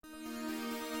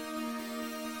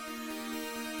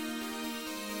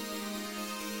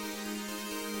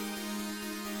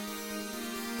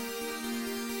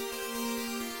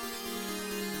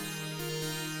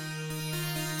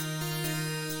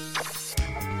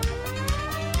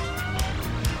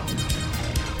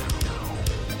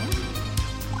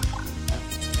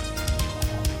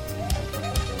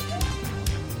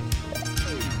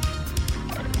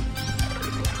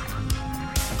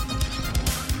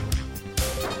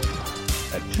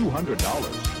At $200,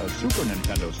 a Super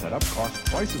Nintendo setup costs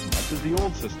twice as much as the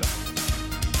old system.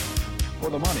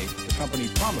 For the money, the company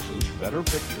promises better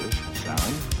pictures,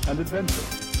 sound, and adventure.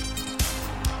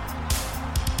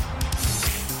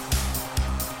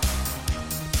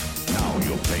 Now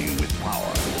you're playing with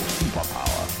power,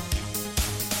 superpower.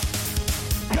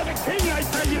 You're the king, I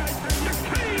tell you! The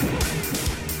king!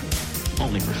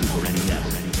 Only for Super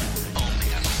NES.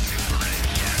 Only on Super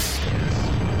NES.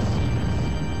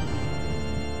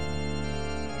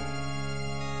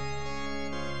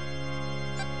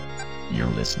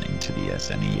 You're listening to the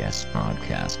SNES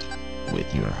podcast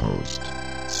with your host,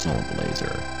 Soul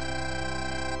Blazer.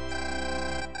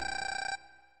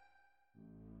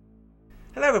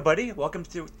 Hello, everybody. Welcome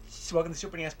to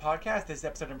Super NES podcast. This is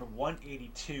episode number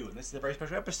 182, and this is a very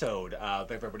special episode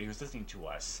of everybody who's listening to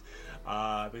us,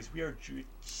 because we are to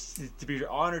be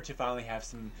honored to finally have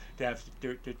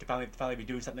finally be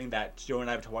doing something that Joe and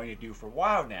I have been wanting to do for a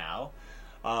while now.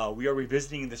 We are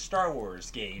revisiting the Star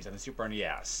Wars games on the Super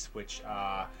NES, which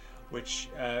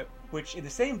in the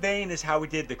same vein as how we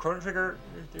did the Chrono Trigger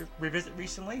revisit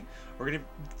recently, we're gonna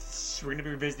be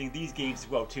revisiting these games as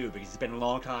well too, because it's been a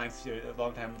long time to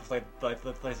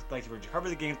cover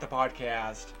the games on the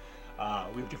podcast.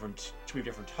 We have different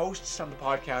hosts on the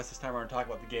podcast this time around to talk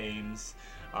about the games.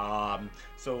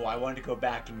 So I wanted to go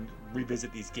back and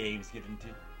revisit these games,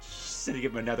 to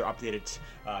give them another updated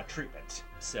treatment.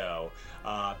 So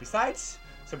besides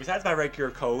my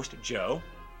regular co-host Joe.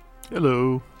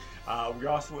 Hello. We're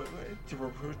also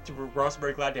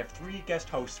very glad to have three guest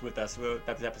hosts with us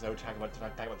at this episode to talk about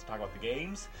the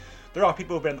games. They're all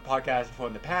people who've been on the podcast before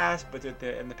in the past, but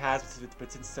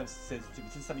since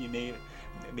some of you may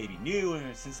be new,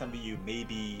 and since some of you may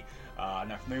be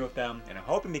not familiar with them, and I'm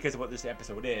hoping because of what this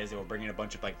episode is, it will bring in a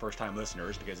bunch of first-time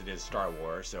listeners because it is Star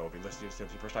Wars. So if you're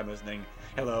first time listening,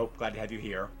 hello, glad to have you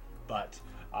here. But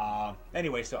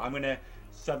anyway, so I'm gonna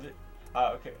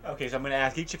Okay, so I'm going to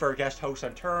ask each of our guest hosts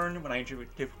on turn. When I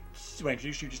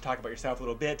introduce you, just talk about yourself a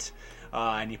little bit,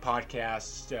 any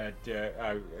podcasts,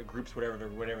 groups,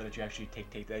 whatever that you actually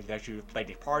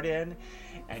take part in,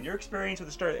 and your experience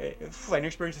with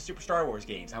Super Star Wars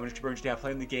games. How much experience do you have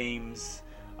playing the games?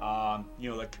 Sort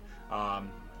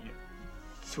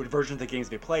of versions of the games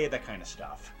they play, that kind of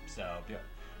stuff. So, yeah,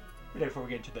 before we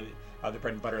get into the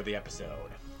bread and butter of the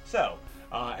episode. So,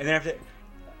 and then after.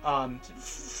 After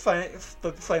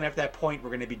that point,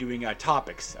 we're going to be doing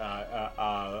topics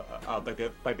like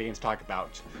games talk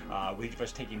about. With each of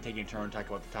us taking a turn talk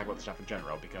about the stuff in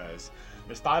general, because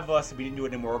there's five of us. If we didn't do it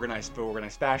in a more organized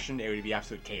fashion, it would be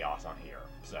absolute chaos on here.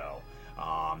 So,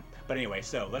 but anyway,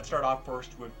 so let's start off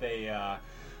first with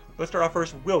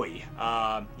Willie.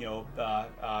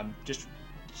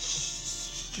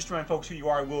 Just remind folks who you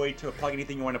are, Willie, to plug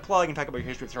anything you want to plug and talk about your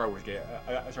history of Star Wars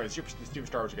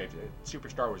Super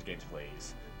Star Wars games,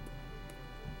 please.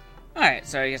 Alright,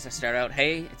 so I guess I start out.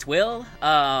 Hey, it's Will.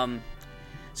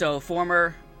 So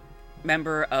former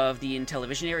member of the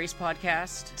Intellivisionaries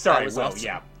podcast. Sorry, Will,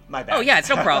 yeah. My bad. Oh, yeah, it's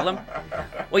no problem.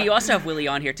 Well, you also have Willie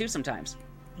on here, too, sometimes.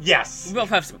 Yes.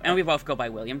 We both go by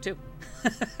William, too.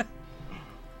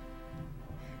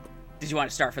 Did you want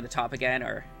to start for the top again,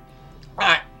 or...?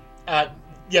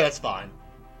 Yeah, that's fine.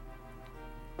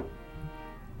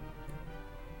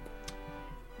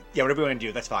 Yeah, whatever you want to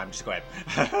do, that's fine. Just go ahead.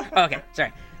 Okay,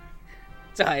 sorry.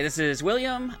 So, hi, this is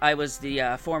William. I was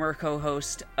the former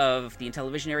co-host of the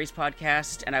Intellivisionaries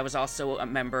podcast, and I was also a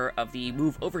member of the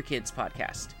Move Over Kids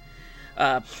podcast.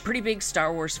 Pretty big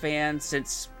Star Wars fan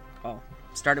since,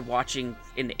 started watching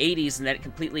in the 80s, and then it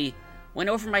completely went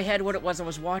over my head what it was I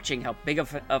was watching, how big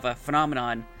of a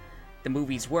phenomenon the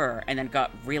movies were, and then got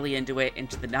really into it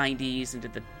into the 90s, into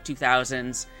the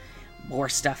 2000s. More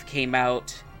stuff came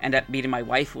out. Ended up meeting my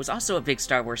wife, who was also a big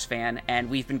Star Wars fan, and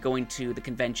we've been going to the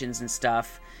conventions and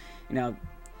stuff. You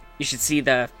should see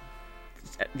the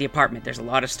apartment. There's a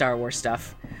lot of Star Wars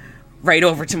stuff. Right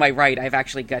over to my right, I've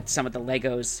actually got some of the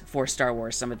Legos for Star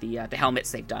Wars, some of the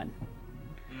helmets they've done.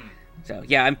 So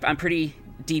yeah, I'm pretty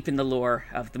deep in the lore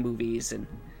of the movies and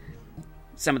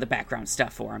some of the background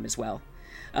stuff for them as well.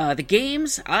 The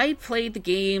games, I played the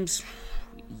games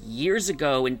years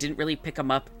ago and didn't really pick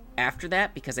them up after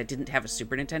that because I didn't have a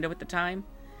Super Nintendo at the time.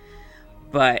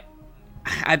 But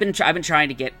I've been trying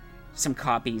to get some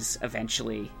copies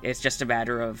eventually. It's just a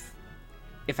matter of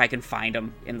if I can find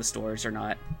them in the stores or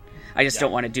not. I just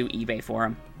don't want to do eBay for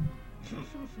them.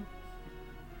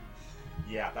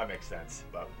 Yeah, that makes sense.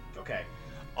 But okay,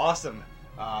 awesome.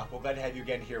 Well, glad to have you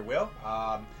again here, Will.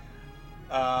 Liam,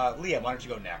 why don't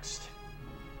you go next?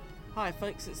 Hi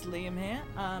folks, it's Liam here.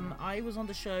 I was on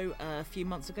the show a few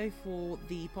months ago for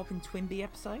the Poppin' Twinbee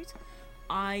episode.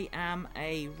 I am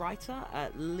a writer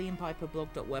at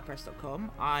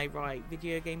liampiperblog.wordpress.com. I write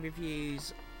video game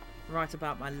reviews, write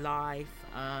about my life.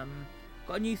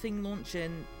 Got a new thing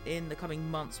launching in the coming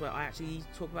months where I actually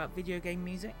talk about video game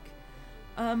music.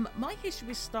 My history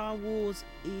with Star Wars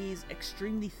is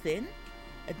extremely thin,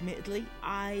 admittedly.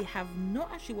 I have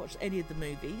not actually watched any of the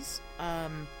movies.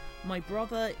 My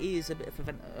brother is a bit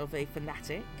of a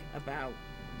fanatic about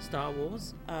Star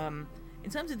Wars. In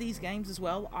terms of these games as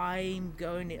well, I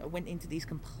went into these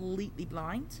completely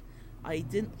blind. I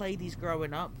didn't play these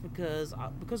growing up because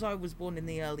I was born in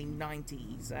the early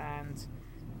 90s, and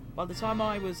by the time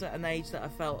I was at an age that I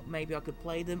felt maybe I could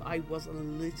play them, I was a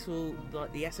little,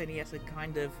 like, the SNES had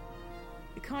kind of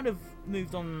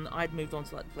moved on. I'd moved on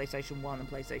to like PlayStation 1 and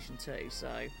PlayStation 2,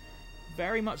 so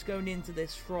very much going into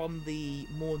this from the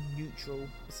more neutral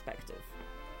perspective.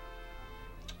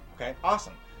 Okay,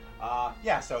 awesome.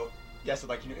 So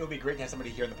like, it would be great to have somebody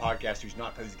here in the podcast who's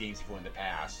not played these games before in the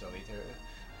past. So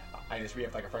we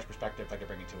have like a fresh perspective I can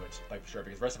bring into it, like, for sure,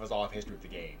 because the rest of us all have history with the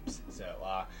games. So,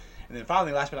 and then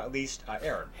finally, last but not least,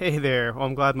 Aaron. Hey there. Well,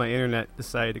 I'm glad my internet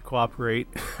decided to cooperate.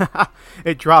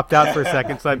 It dropped out for a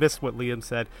second, so I missed what Liam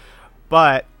said.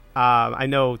 But I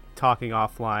know, talking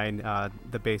offline,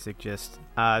 the basic gist.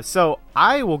 So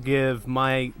I will give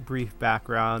my brief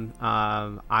background.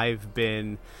 I've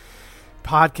been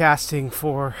podcasting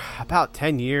for about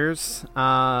 10 years.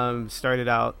 Started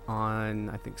out on,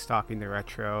 I think, Stalking the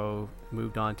Retro,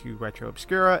 moved on to Retro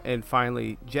Obscura, and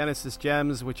finally Genesis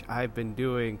Gems, which I've been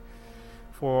doing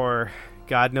for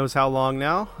God knows how long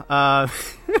now.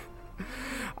 I've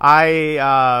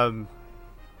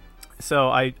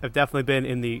definitely been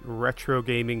in the retro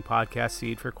gaming podcast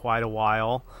seed for quite a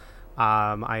while.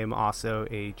 I am also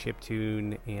a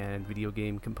chiptune and video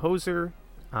game composer.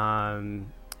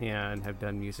 And have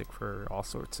done music for all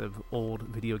sorts of old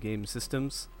video game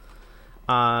systems.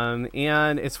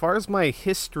 And as far as my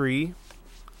history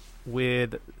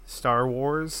with Star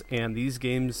Wars and these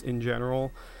games in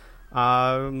general,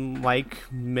 like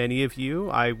many of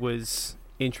you, I was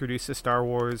introduced to Star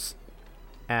Wars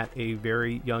at a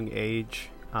very young age.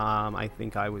 I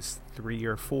think I was 3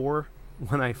 or 4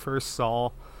 when I first saw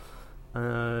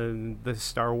the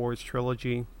Star Wars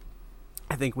trilogy.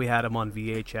 I think we had them on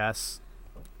VHS.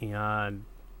 And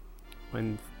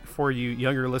for you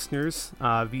younger listeners,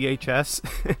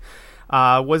 VHS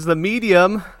was the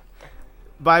medium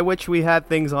by which we had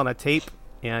things on a tape,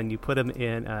 and you put them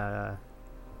in a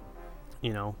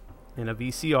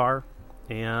VCR,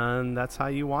 and that's how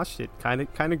you watched it. Kind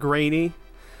of grainy,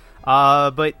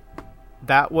 but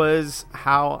that was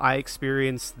how I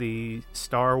experienced the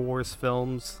Star Wars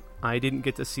films. I didn't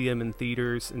get to see them in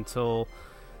theaters until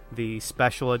the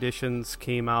special editions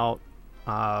came out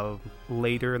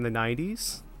later in the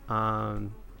 90s,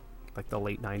 like the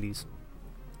late 90s.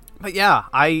 But yeah,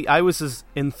 I was as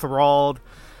enthralled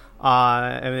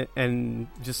and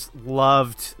just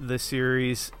loved the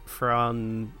series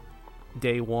from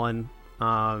day one.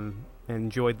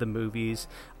 Enjoyed the movies.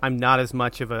 I'm not as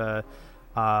much of a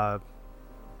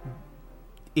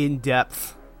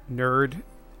in-depth nerd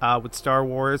with Star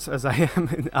Wars as I am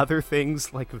in other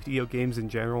things, like video games in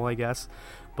general, I guess.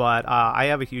 But I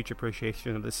have a huge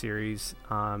appreciation of the series,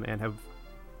 and have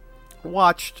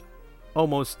watched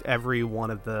almost every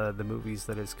one of the movies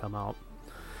that has come out.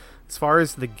 As far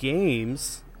as the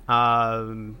games,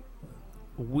 so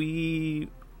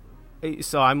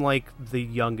I'm like the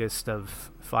youngest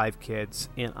of 5 kids,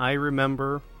 and I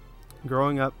remember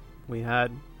growing up, we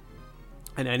had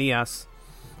an NES,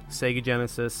 Sega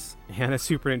Genesis, and a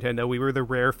Super Nintendo. We were the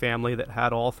rare family that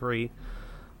had all 3.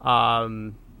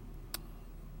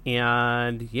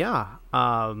 And yeah,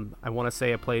 I want to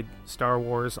say I played Star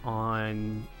Wars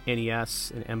on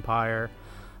NES and Empire,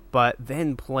 but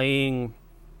then playing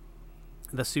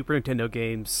the Super Nintendo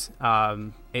games,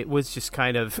 it was just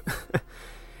kind of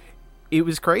it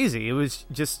was crazy. It was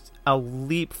just a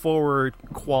leap forward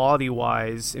quality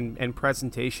wise and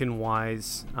presentation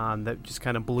wise, that just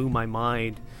kind of blew my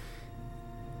mind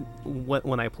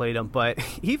when I played them. But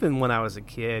even when I was a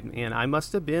kid, and I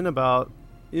must have been about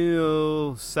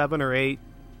 7 or 8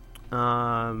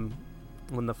 when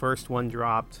the first one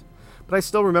dropped, but I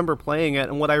still remember playing it,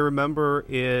 and what I remember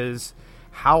is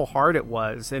how hard it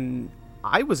was. And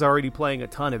I was already playing a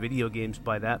ton of video games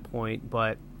by that point,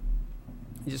 but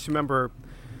I just remember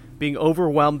being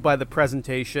overwhelmed by the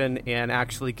presentation and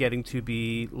actually getting to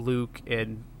be Luke,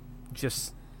 and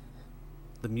just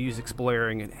the music's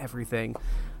blaring and everything.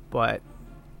 But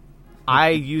I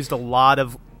used a lot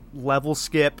of level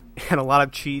skip and a lot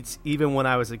of cheats even when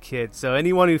I was a kid. So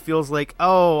anyone who feels like,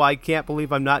 oh, I can't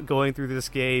believe I'm not going through this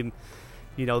game,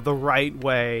 the right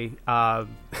way. I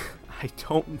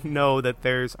don't know that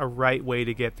there's a right way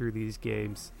to get through these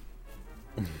games.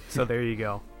 So there you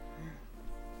go.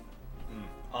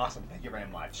 Awesome. Thank you very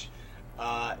much.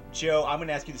 Joe, I'm going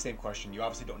to ask you the same question. You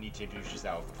obviously don't need to introduce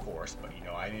yourself, of course, but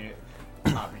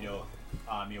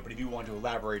but if you want to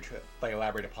elaborate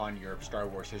upon your Star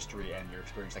Wars history and your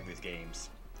experience like these games.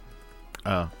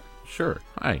 Sure.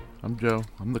 Hi, I'm Joe.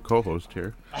 I'm the co-host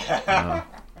here.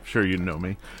 Sure you know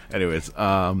me. Anyways,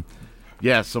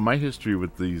 yeah, so my history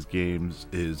with these games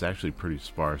is actually pretty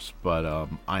sparse, but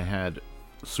I had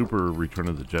Super Return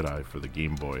of the Jedi for the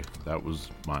Game Boy. That was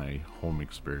my home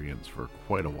experience for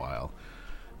quite a while.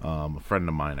 A friend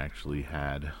of mine actually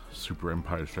had Super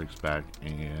Empire Strikes Back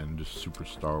and Super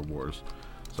Star Wars,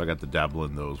 so I got to dabble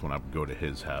in those when I would go to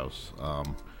his house.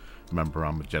 Remember,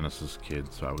 I'm a Genesis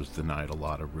kid, so I was denied a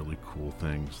lot of really cool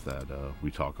things that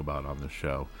we talk about on the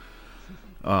show.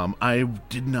 I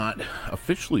did not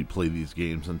officially play these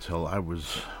games until I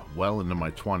was well into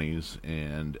my 20s,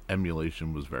 and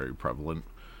emulation was very prevalent.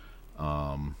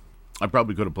 I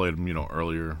probably could have played them,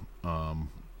 earlier,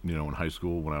 in high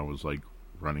school when I was,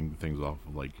 running things off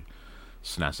of,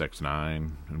 SNES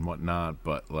X9 and whatnot,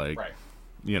 but, right.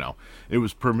 It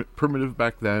was primitive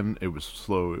back then. It was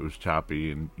slow, it was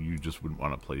choppy, and you just wouldn't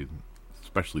want to play,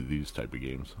 especially these type of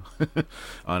games,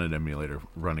 on an emulator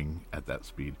running at that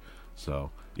speed.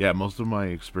 So, yeah, most of my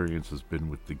experience has been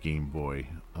with the Game Boy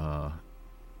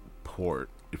port,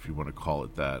 if you want to call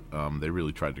it that. They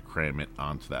really tried to cram it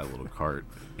onto that little cart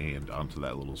and onto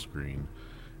that little screen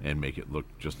and make it look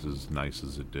just as nice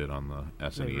as it did on the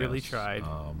SNES. They really tried.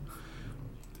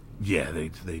 Yeah,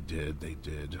 they did.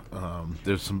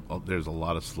 There's a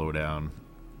lot of slowdown.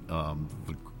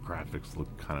 The graphics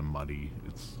look kind of muddy.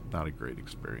 It's not a great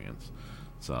experience.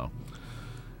 So,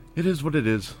 it is what it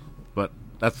is. But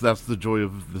that's the joy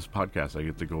of this podcast. I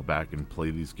get to go back and play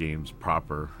these games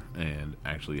proper and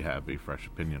actually have a fresh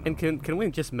opinion. And can we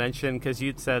just mention, because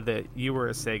you'd said that you were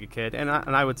a Sega kid, and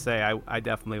I would say I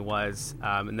definitely was,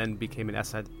 and then became an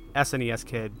SNES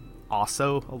kid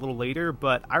also a little later.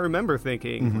 But I remember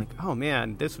thinking, oh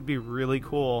man, this would be really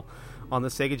cool on the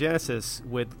Sega Genesis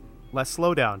with less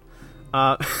slowdown.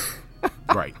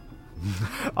 Right.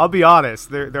 I'll be honest,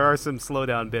 there are some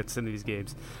slowdown bits in these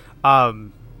games.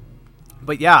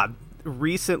 But yeah,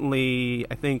 recently,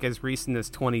 I think as recent as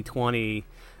 2020,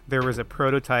 there was a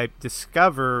prototype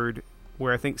discovered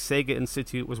where I think Sega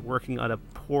Institute was working on a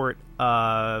port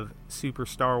of Super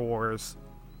Star Wars,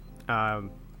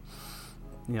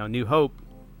 New Hope,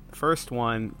 the first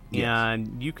one, yes.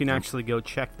 And you can actually go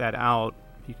check that out.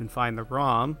 You can find the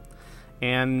ROM,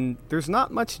 and there's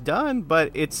not much done,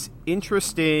 but it's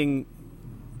interesting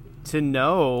to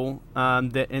know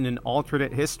that in an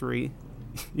alternate history,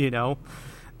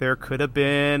 there could have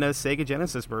been a Sega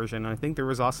Genesis version. I think there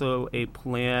was also a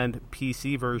planned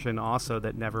PC version also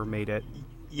that never made it.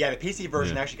 Yeah, the PC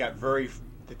version actually got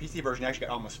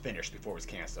almost finished before it was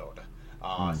canceled.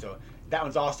 So that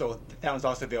one's also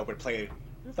available to play.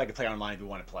 It's like to play online if you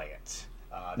want to play it.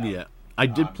 I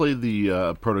did play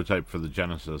the prototype for the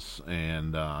Genesis,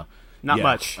 and not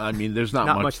much. I mean, there's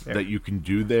not much that you can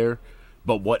do there,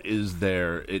 but what is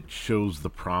there, it shows the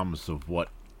promise of what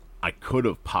I could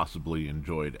have possibly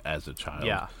enjoyed as a child.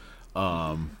 Yeah.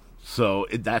 So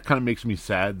that kind of makes me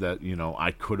sad that,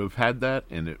 I could have had that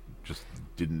and it just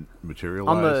didn't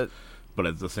materialize. But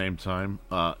at the same time,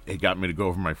 it got me to go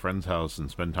over to my friend's house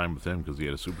and spend time with him because he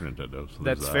had a Super Nintendo. So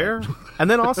that's fair. And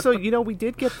then also, we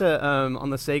did get the, on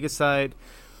the Sega side,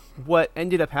 what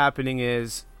ended up happening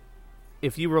is,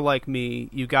 if you were like me,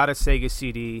 you got a Sega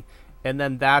CD, and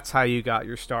then that's how you got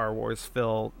your Star Wars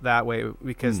fill that way,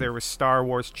 because there was Star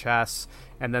Wars Chess,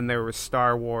 and then there was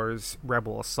Star Wars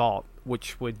Rebel Assault,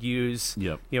 which would use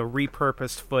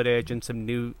repurposed footage and some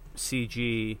new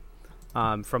CG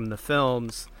from the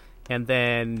films, and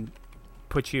then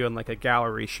put you in like a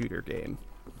gallery shooter game.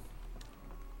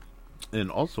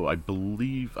 And also, I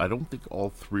don't think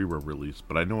all three were released,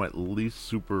 but I know at least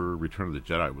Super Return of the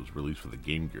Jedi was released for the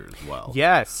Game Gear as well.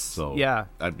 Yes. So, yeah.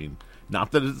 I mean,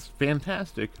 not that it's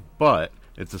fantastic, but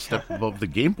it's a step above the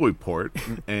Game Boy port,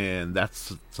 and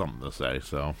that's something to say,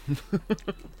 so.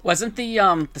 Wasn't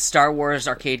the Star Wars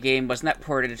arcade game, wasn't that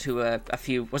ported to a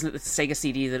few, wasn't it the Sega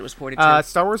CD that it was ported to?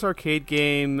 Star Wars arcade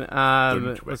game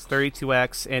was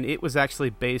 32X, and it was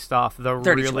actually based off the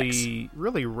 32X.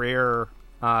 really rare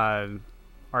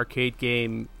arcade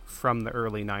game from the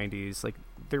early 90s. Like,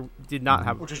 there did not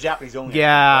have... Which was Japanese only.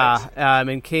 Yeah, right?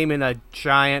 And came in a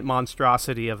giant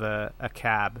monstrosity of a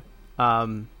cab.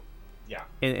 Yeah.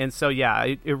 And so, yeah,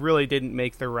 it really didn't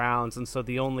make the rounds, and so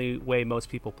the only way most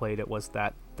people played it was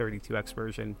that 32X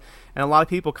version. And a lot of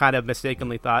people kind of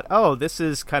mistakenly thought, oh, this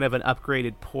is kind of an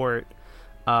upgraded port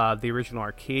of the original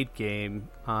arcade game,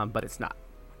 but it's not.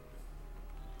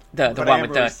 The one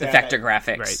with the vector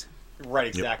graphics. Right,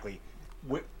 exactly.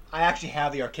 Yep. I actually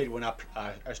have the arcade one up,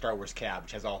 a Star Wars cab,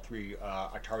 which has all 3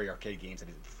 Atari arcade games, and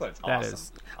it's awesome.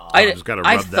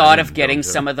 I've thought of getting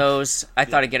some of those. I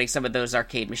thought of getting some of those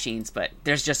arcade machines, but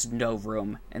there's just no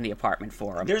room in the apartment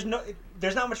for them. There's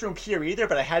not much room here either,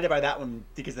 but I had to buy that one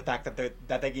because of the fact that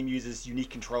that game uses unique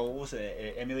controls.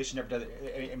 Emulation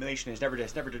has never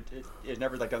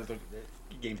like done the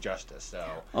game's justice.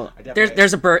 So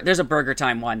there's a Burger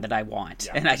Time one that I want,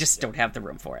 and I just don't have the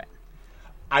room for it.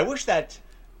 I wish that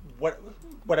what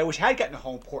I wish I had gotten a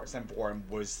home port for him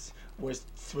was with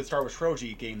Star Wars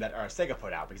Trilogy game that Sega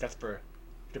put out, because they're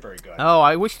very good. Oh,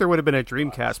 I wish there would have been a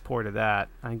Dreamcast port of that.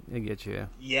 I get you.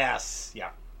 Yes, yeah,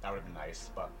 that would have been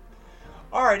nice. But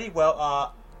alrighty,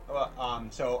 well,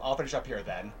 so I'll finish up here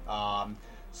then.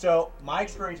 So my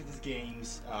experience with these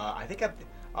games, I think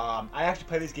I actually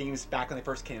played these games back when they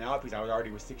first came out, because I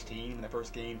was 16 when the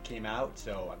first game came out.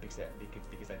 So because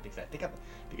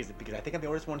I think I'm the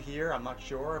oldest one here. I'm not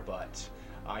sure, but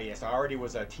yes, I already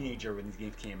was a teenager when these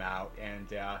games came out, and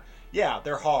yeah,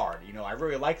 they're hard. I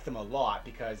really liked them a lot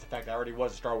because the fact I already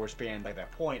was a Star Wars fan by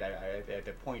that point. At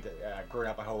that point, growing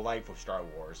up my whole life with Star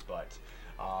Wars, but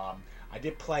I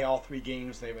did play all 3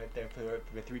 games. The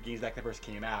 3 games back when they first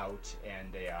came out,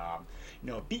 and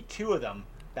beat 2 of them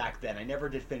back then. I never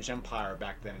did finish Empire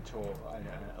back then until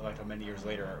many years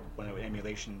later when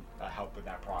emulation helped with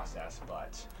that process.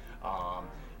 But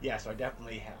yeah, so I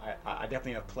definitely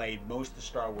have played most of the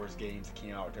Star Wars games that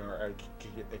came out in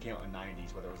the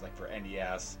 90s, whether it was like for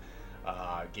NES,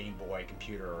 Game Boy,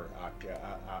 computer,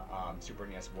 Super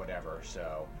NES, whatever.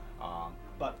 So,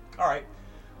 but all right.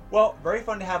 Well, very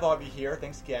fun to have all of you here.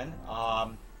 Thanks again.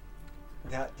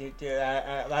 As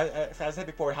I said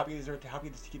before, help you to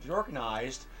keep this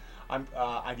organized.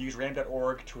 I've used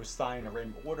random.org to assign a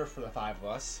random order for the 5 of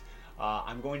us.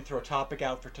 I'm going to throw a topic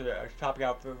out for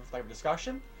like a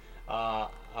discussion. We're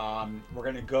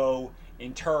going to go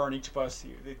in turn. Each of us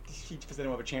then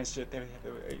will have a chance to. Each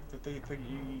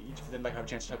of them might have a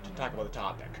chance to talk about the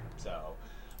topic. So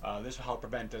this will help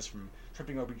prevent us from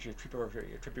tripping over each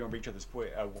other's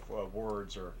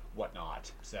words or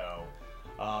whatnot. So.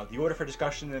 The order for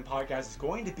discussion in the podcast is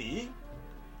going to be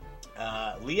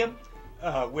Liam,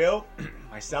 Will,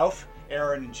 myself,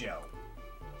 Aaron, and Joe.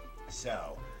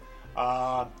 So,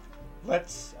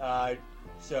 let's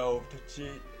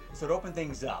to open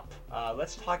things up,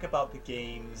 let's talk about the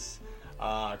game's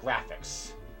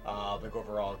graphics. Like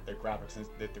overall, the graphics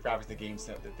of the game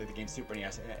Super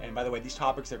NES. And by the way, these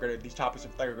topics are going to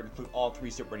include all 3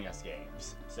 Super NES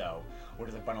games. So we'll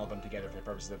just bundle them together for the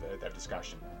purposes of the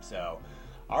discussion. So,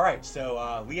 all right. So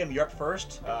Liam, you're up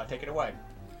first. Take it away.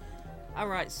 All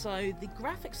right. So the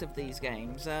graphics of these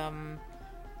games,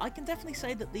 I can definitely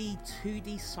say that the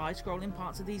 2D side-scrolling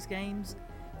parts of these games,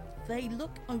 they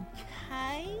look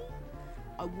okay.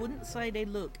 I wouldn't say they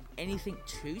look anything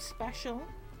too special.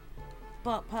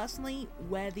 But personally,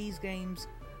 where these games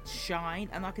shine,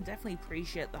 and I can definitely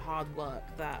appreciate the hard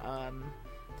work that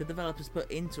the developers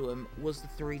put into them, was the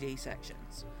 3D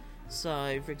sections.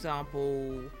 So, for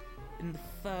example, in the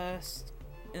first...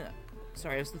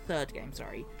 sorry, it was the third game,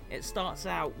 sorry. It starts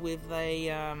out with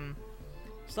a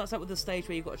stage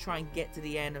where you've got to try and get to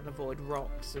the end and avoid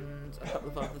rocks and a couple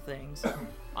of other things.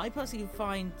 I personally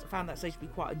found that stage to be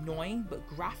quite annoying, but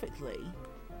graphically...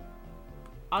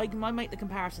 I might make the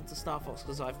comparison to Star Fox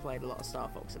because I've played a lot of Star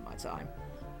Fox in my time.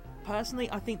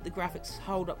 Personally, I think the graphics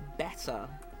hold up better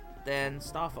than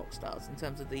Star Fox does in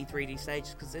terms of the 3D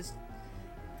stages, because there's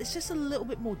just a little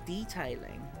bit more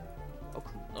detailing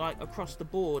like across the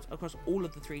board, across all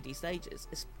of the 3D stages,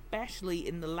 especially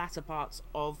in the latter parts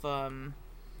of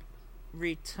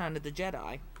Return of the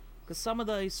Jedi, because some of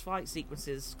those fight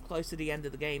sequences close to the end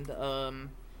of the game that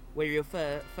where you're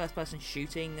first person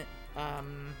shooting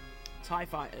TIE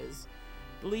fighters,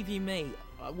 believe you me,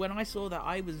 when I saw that,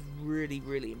 I was really,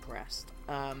 really impressed.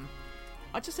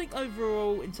 I just think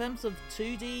overall, in terms of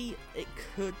 2D, it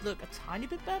could look a tiny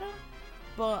bit better,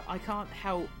 but I can't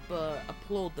help but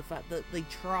applaud the fact that they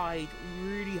tried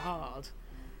really hard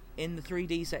in the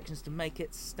 3D sections to make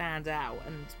it stand out,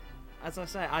 and as I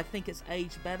say, I think it's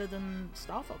aged better than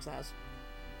Star Fox has.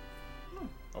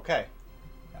 Okay.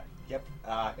 Yep.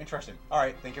 Interesting. All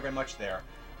right. Thank you very much there.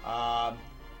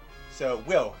 So,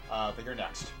 Will, you're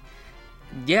next.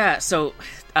 Yeah, so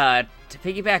to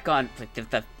piggyback on like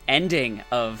the ending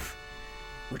of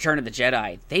Return of the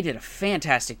Jedi, they did a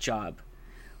fantastic job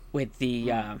with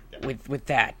the with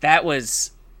that. That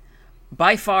was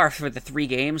by far for the 3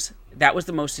 games, that was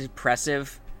the most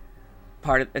impressive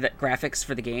part of the graphics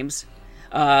for the games.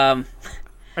 Are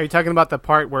you talking about the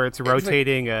part where it's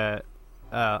rotating an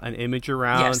image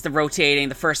around? Yes, the rotating,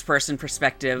 the first-person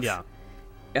perspective. Yeah.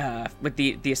 With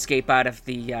the escape out of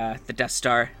the Death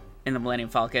Star in the Millennium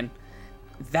Falcon.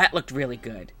 That looked really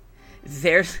good.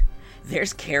 There's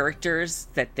characters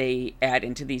that they add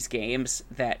into these games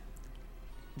that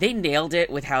they nailed it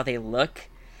with how they look,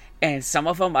 and some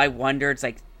of them I wondered,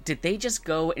 like, did they just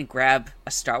go and grab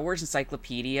a Star Wars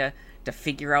encyclopedia to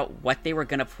figure out what they were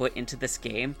going to put into this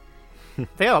game?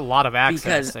 They had a lot of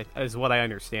access, is what I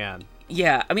understand.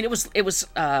 Yeah, I mean, it was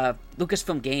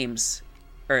Lucasfilm Games,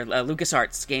 or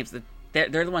LucasArts Games, they're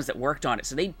the ones that worked on it,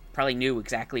 so they probably knew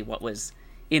exactly what was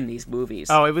in these movies.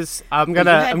 Oh, it was. I'm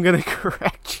gonna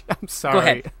correct you. I'm sorry. Go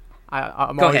ahead.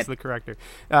 I'm Go always ahead. the corrector.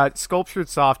 Sculptured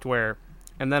Software,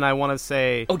 and then I want to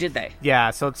say. Oh, did they?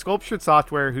 Yeah. So it's Sculptured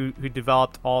Software who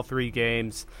developed all 3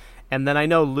 games, and then I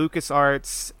know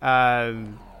LucasArts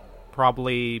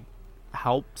probably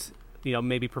helped.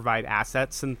 Maybe provide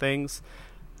assets and things.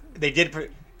 They did. Okay.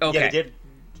 Yeah, they did.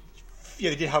 Yeah,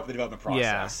 they did help the development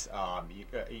process.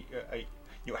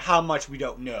 How much we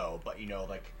don't know, but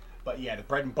But yeah, the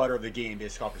bread and butter of the game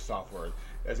is Sculptured Software.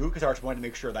 As LucasArts wanted to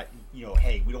make sure that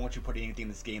hey, we don't want you putting anything in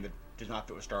this game that does not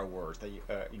fit with Star Wars, that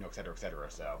et cetera, et cetera.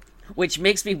 So, which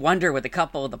makes me wonder with a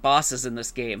couple of the bosses in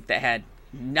this game that had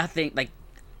nothing. Like,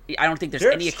 I don't think there's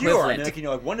any obscure. equivalent. I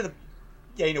mean, one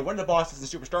of the bosses in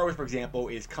Super Star Wars, for example,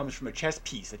 comes from a chess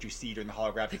piece that you see during the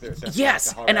holographic.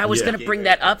 Yes, and I was going to bring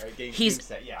that up.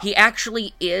 He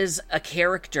actually is a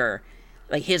character.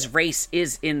 Like, his race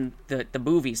is in the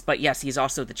movies, but yes, he's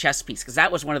also the chess piece, because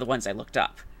that was one of the ones I looked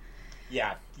up.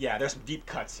 Yeah, there's some deep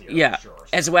cuts here. Yeah, for sure, so.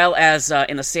 As well as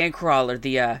in the Sandcrawler,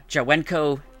 the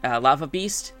Jawenko lava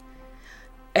beast.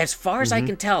 As far as I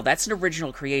can tell, that's an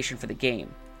original creation for the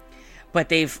game. But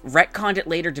they've retconned it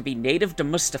later to be native to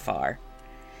Mustafar,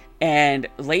 and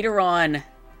later on,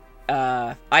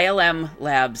 ILM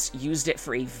Labs used it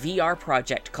for a VR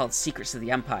project called Secrets of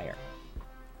the Empire.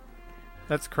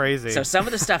 That's crazy. So some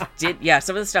of the stuff did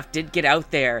get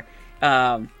out there.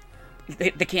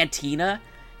 The cantina,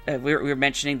 we were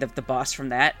mentioning the boss from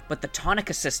that, but the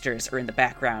Tonica sisters are in the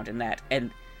background in that,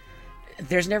 and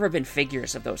there's never been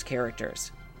figures of those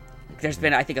characters. There's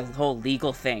been, I think, a whole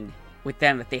legal thing with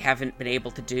them that they haven't been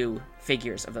able to do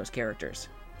figures of those characters.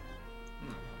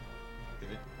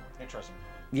 Interesting.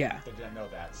 Yeah. I didn't know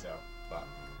that, so, but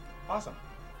awesome.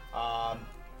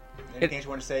 Anything else you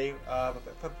want to say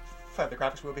for the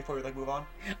graphics before we move on?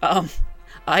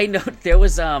 I know there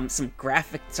was some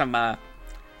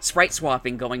sprite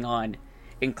swapping going on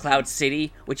in Cloud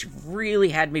City, which really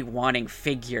had me wanting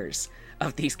figures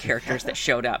of these characters that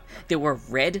showed up. There were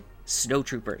red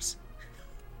snowtroopers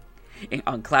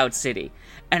on Cloud City,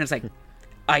 and it's like,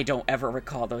 I don't ever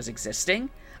recall those existing.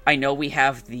 I know we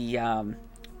have the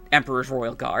Emperor's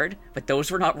Royal Guard, but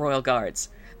those were not Royal Guards.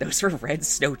 Those were red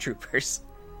snowtroopers.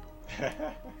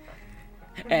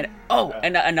 And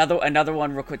another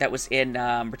one real quick that was in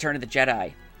Return of the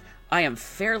Jedi. I am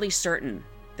fairly certain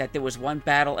that there was one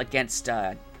battle against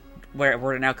what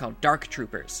are now called Dark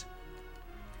Troopers.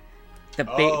 The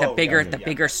bigger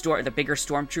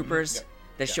stormtroopers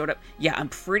that showed up. Yeah, I'm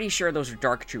pretty sure those are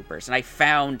Dark Troopers, and I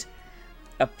found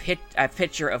a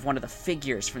picture of one of the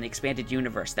figures from the expanded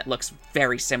universe that looks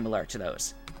very similar to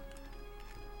those.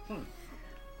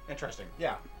 Interesting.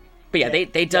 Yeah. But yeah,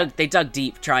 they dug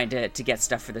deep trying to get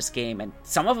stuff for this game, and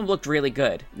some of them looked really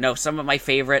good. No, some of my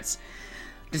favorites,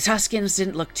 the Tuskens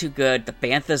didn't look too good. The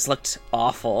Banthas looked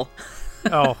awful.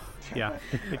 Oh, yeah,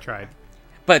 they tried.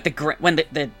 But when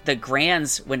the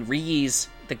Grands, when Rhys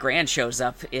the Grand shows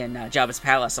up in Jabba's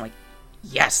palace, I'm like,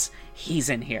 yes, he's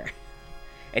in here,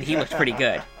 and he looked pretty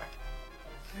good.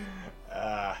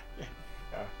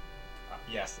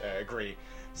 Yes, I agree.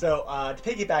 So, to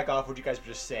piggyback off what you guys were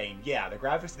just saying, yeah, the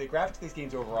graphics of these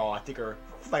games overall, I think are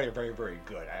very, very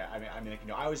good.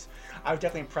 I was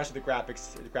definitely impressed with the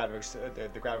graphics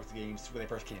of the games when they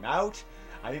first came out.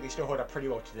 I think they still hold up pretty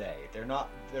well today. They're not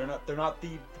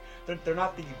the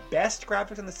best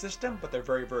graphics in the system, but they're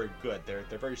very, very good. They're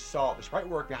very solid. The sprite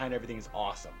work behind everything is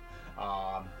awesome.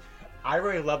 I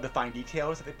really love the fine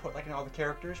details that they put in all the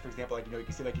characters. For example, you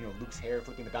can see Luke's hair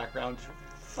flipping in the background,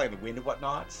 flying in the wind and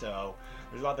whatnot. So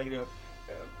there's a lot of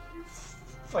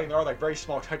there are very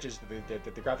small touches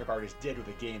that the graphic artist did with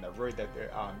the game that really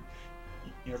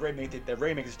really makes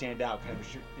it stand out. Kind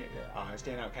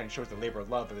of shows the labor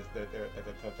of love that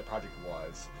the project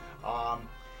was.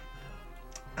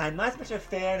 I'm not as much a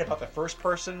fan about the first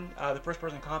person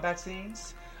combat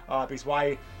scenes, because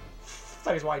why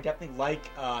side is why I definitely like,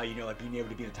 like being able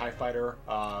to be the TIE Fighter,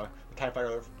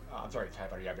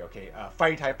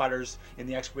 fighting TIE Fighters in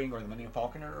the X-Wing or the Millennium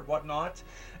Falcon or whatnot.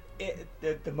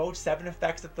 The Mode 7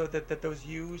 effects that those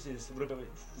use is a little bit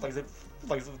like a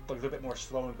little bit more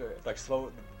slow and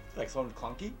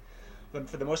clunky. But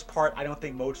for the most part, I don't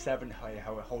think Mode 7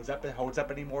 holds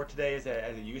up anymore today as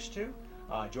it used to.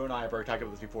 Joe and I have already talked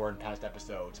about this before in past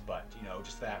episodes, but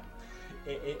just that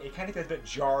it kind of feels a bit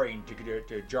jarring to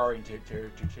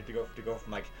go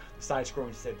from like the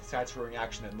side-scrolling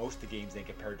action that most of the games they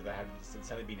compared to that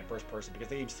instead of being in first person, because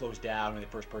the game slows down in the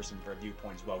first person for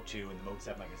viewpoint as well too, and the Mode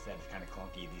 7, like I said, is kind of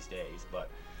clunky these days. But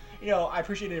I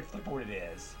appreciate it for what it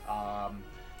is.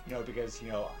 Because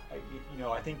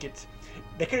I think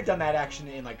they could have done that action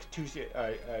in like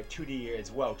 2D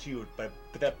as well too, but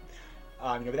that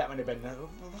that might have been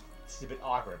a bit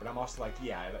awkward. But I'm also like, but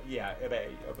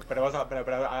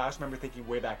I also remember thinking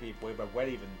way back when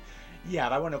even, if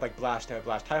I want to like blast TIE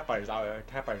Fighters, I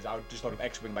would just load up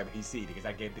X-Wing by the PC, because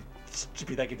that game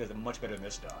does it much better than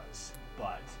this does.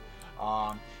 But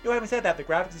having said that, the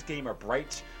graphics of this game are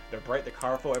bright. They're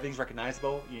colorful. Everything's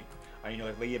recognizable. Like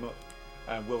Liam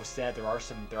Will said, there are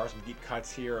some deep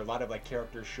cuts here. A lot of like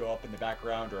characters show up in the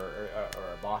background or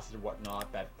bosses or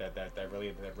whatnot that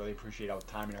really appreciate all the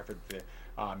time and effort that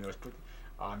was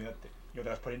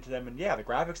put into them. And the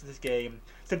graphics of this game,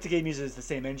 since the game uses the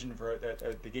same engine for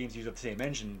the games use the same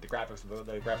engine, the graphics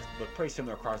look pretty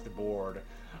similar across the board.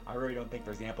 I really don't think,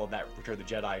 for example, that Return of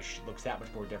the Jedi looks that much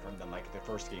more different than like the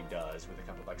first game does, with a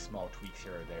couple of like small tweaks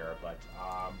here or there. But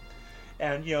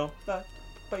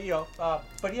for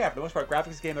the most part, graphics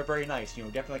of this game are very nice.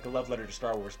 Definitely like a love letter to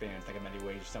Star Wars fans, like in many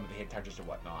ways, some of the hit touches or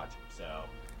whatnot.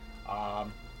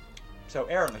 So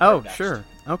Aaron. Oh, sure.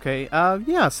 Okay.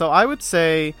 So I would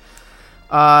say,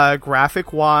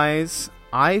 graphic-wise,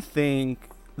 I think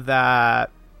that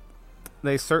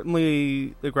the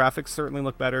graphics certainly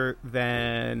look better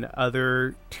than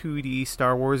other 2D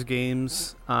Star Wars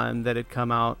games that had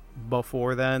come out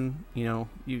before then. You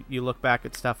look back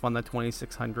at stuff on the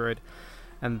 2600.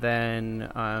 And then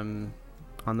on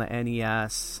the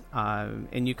NES,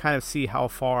 and you kind of see how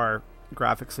far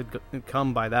graphics had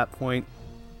come by that point.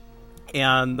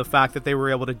 And the fact that they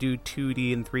were able to do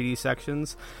 2D and 3D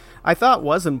sections, I thought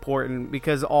was important,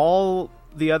 because all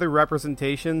the other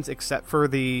representations, except for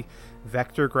the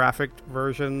vector graphic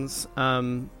versions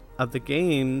of the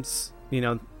games,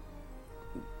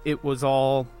 it was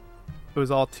all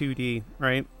 2D,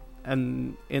 right?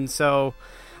 And so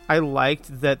I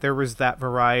liked that there was that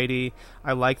variety.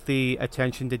 I liked the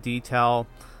attention to detail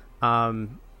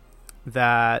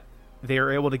that they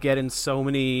were able to get in so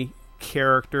many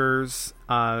characters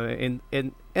in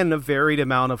a varied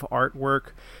amount of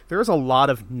artwork. There's a lot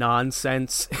of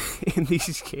nonsense in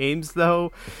these games,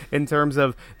 though, in terms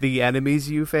of the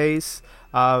enemies you face.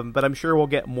 But I'm sure we'll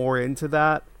get more into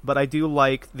that. But I do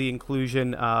like the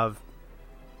inclusion of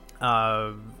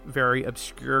very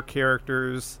obscure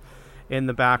characters in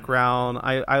the background.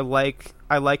 I like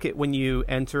it when you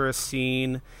enter a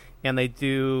scene and they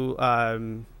do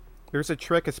there's a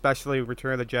trick, especially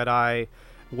Return of the Jedi,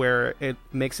 where it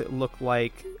makes it look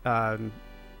like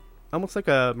almost like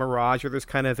a mirage, or there's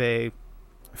kind of a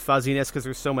fuzziness because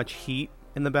there's so much heat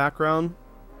in the background,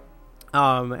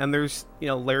 and there's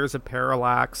layers of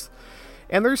parallax,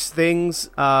 and there's things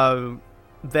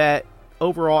that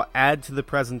overall add to the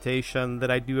presentation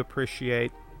that I do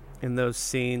appreciate in those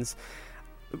scenes.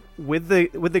 With the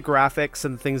graphics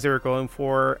and things they were going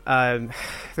for,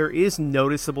 there is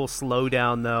noticeable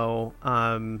slowdown though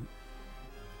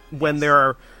when there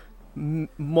are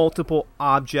multiple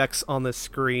objects on the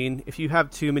screen. If you have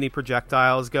too many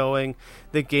projectiles going,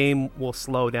 the game will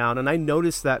slow down. And I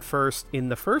noticed that first in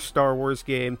the first Star Wars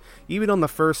game. Even on the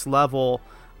first level,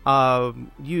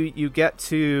 you get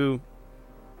to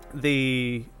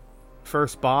the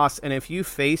first boss, and if you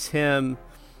face him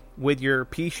with your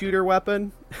pea shooter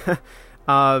weapon,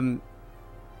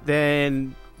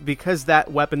 then because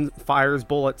that weapon fires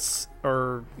bullets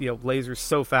or lasers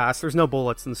so fast, there's no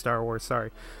bullets in Star Wars, sorry.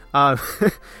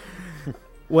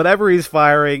 Whatever he's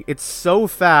firing, it's so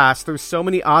fast, there's so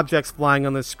many objects flying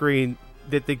on the screen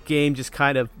that the game just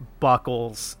kind of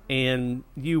buckles, and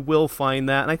you will find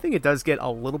that. And I think it does get a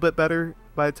little bit better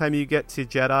by the time you get to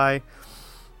Jedi,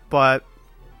 but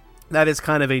that is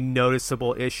kind of a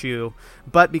noticeable issue.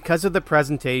 But because of the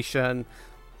presentation,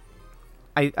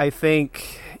 I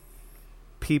think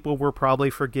people were probably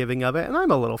forgiving of it, and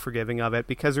I'm a little forgiving of it,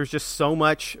 because there's just so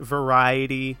much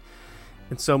variety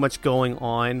and so much going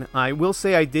on. I will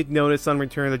say I did notice on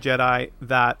Return of the Jedi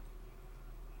that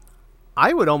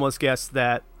I would almost guess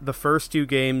that the first two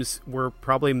games were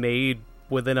probably made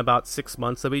within about 6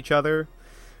 months of each other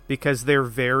because they're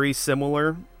very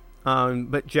similar.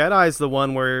 But Jedi's the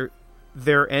one where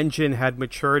their engine had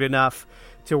matured enough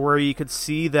to where you could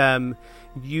see them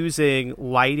using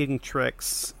lighting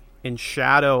tricks and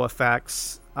shadow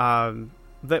effects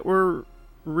that were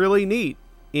really neat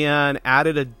and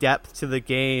added a depth to the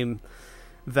game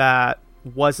that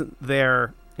wasn't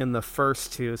there in the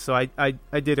first two. So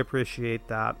I did appreciate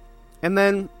that. And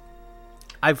then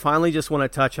I finally just want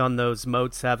to touch on those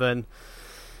Mode 7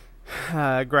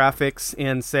 graphics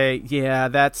and say, yeah,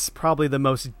 that's probably the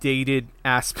most dated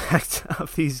aspect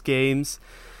of these games.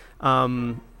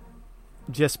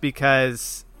 Just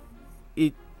because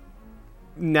it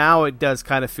does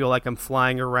kind of feel like I'm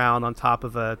flying around on top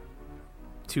of a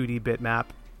 2D bitmap.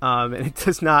 And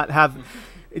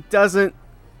it doesn't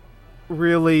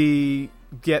really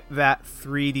get that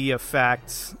 3D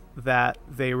effect that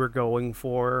they were going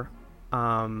for.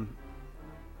 And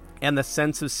the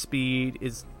sense of speed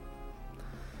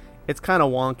it's kind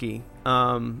of wonky.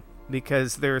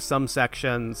 Because there are some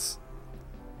sections,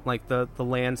 like the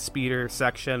land speeder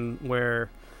section, where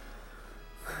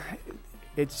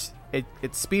it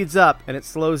speeds up and it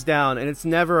slows down, and it's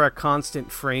never a constant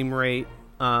frame rate.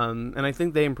 And I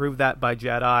think they improved that by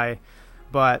Jedi,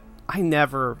 but I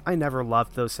never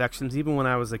loved those sections, even when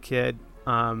I was a kid.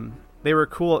 They were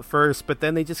cool at first, but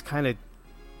then they just kind of,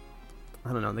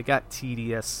 I don't know, they got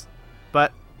tedious.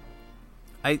 But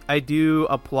I do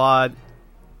applaud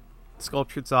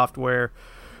Sculptured Software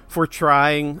for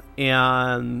trying,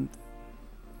 and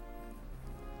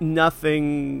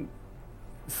nothing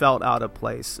felt out of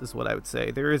place, is what I would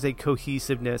say. There is a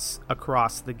cohesiveness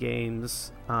across the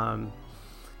games, and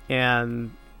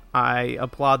I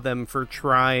applaud them for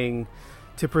trying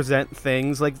to present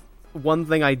things. Like, one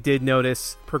thing I did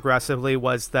notice progressively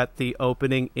was that the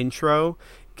opening intro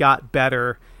got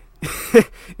better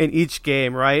in each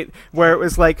game, right? Where it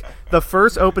was like the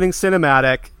first opening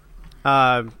cinematic,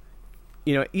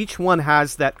 each one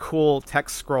has that cool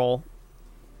text scroll,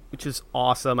 which is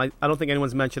awesome. I don't think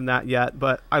anyone's mentioned that yet,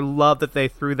 but I love that they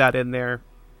threw that in there.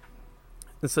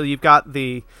 And so you've got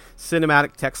the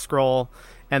cinematic text scroll,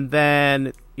 and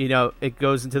then, it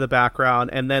goes into the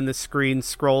background, and then the screen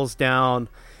scrolls down.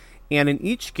 And in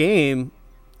each game,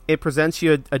 it presents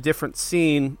you a different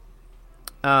scene.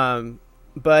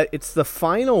 But it's the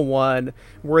final one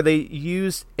where they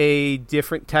use a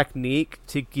different technique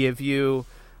to give you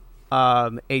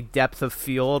a depth of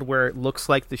field where it looks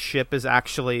like the ship is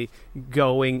actually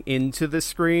going into the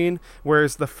screen.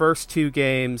 Whereas the first two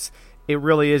games, it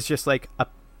really is just like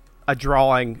a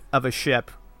drawing of a ship.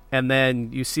 And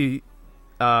then you see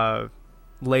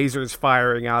lasers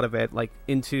firing out of it, like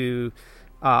into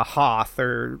Hoth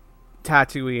or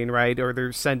Tatooine, right? Or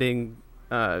they're sending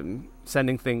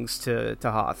things to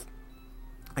Hoth,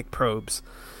 like probes.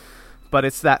 But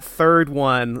it's that third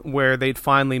one where they'd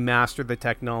finally mastered the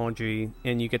technology,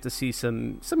 and you get to see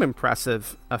some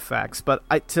impressive effects. But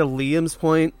to Liam's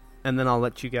point, and then I'll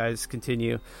let you guys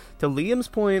continue. To Liam's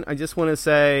point, I just want to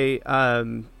say,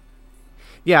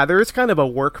 there is kind of a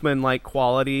workman-like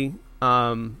quality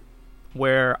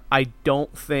where I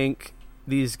don't think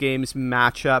these games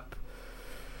match up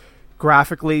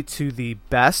graphically to the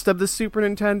best of the Super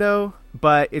Nintendo,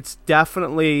 but it's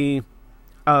definitely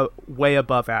way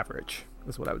above average,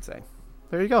 is what I would say.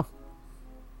 There you go.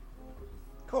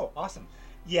 Cool, awesome.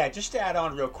 Yeah, just to add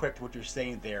on real quick to what you're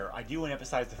saying there, I do want to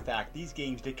emphasize the fact these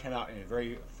games did come out in a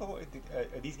very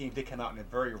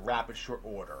rapid, short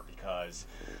order, because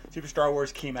Super Star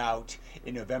Wars came out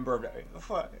in November,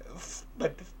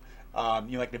 like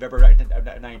November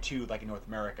of '92, like in North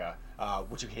America,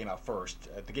 which came out first.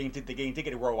 The game did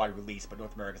get a worldwide release, but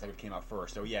North America came out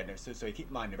first. So yeah, so you keep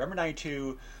in mind November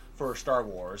 '92 for Star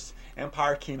Wars.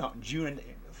 Empire came out in June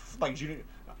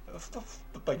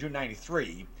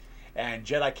 '93. And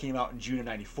Jedi came out in June of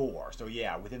 '94. So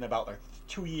yeah, within about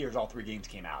 2 years, all three games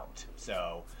came out.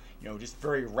 So just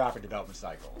very rapid development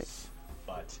cycles.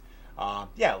 But and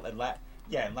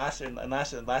last but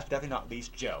definitely not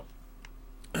least, Joe.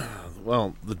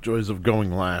 Well, the joys of going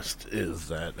last is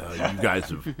that you guys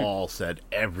have all said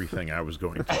everything I was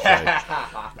going to say.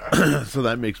 So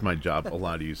that makes my job a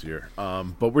lot easier.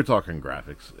 But we're talking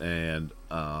graphics. And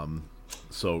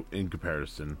so in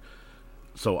comparison,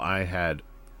 I had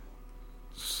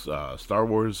Star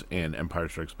Wars and Empire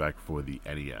Strikes Back for the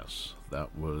NES.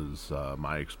 That was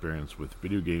my experience with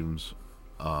video games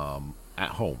at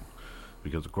home.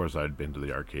 Because, of course, I'd been to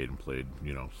the arcade and played,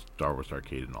 Star Wars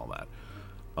Arcade and all that.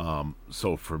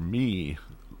 So for me,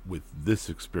 with this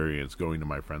experience, going to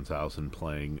my friend's house and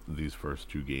playing these first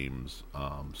two games,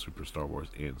 Super Star Wars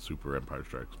and Super Empire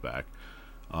Strikes Back,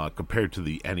 compared to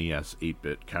the NES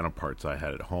 8-bit counterparts I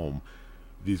had at home,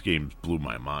 these games blew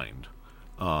my mind.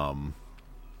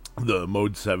 The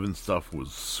Mode 7 stuff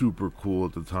was super cool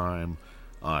at the time.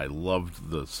 I loved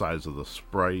the size of the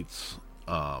sprites,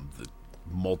 the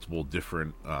multiple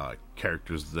different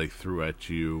characters they threw at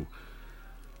you.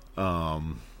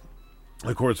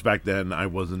 Of course, back then I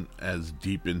wasn't as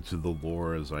deep into the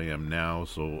lore as I am now,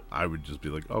 so I would just be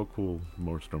like, oh, cool,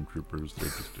 more Stormtroopers. They're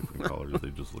just different colors. They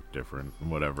just look different,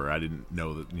 and whatever. I didn't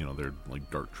know that, they're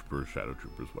like Dark Troopers, Shadow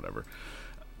Troopers, whatever.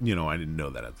 I didn't know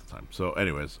that at the time. So,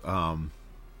 anyways,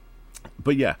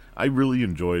 but yeah, I really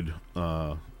enjoyed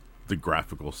the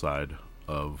graphical side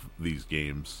of these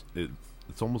games.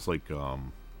 It's almost like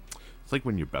it's like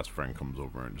when your best friend comes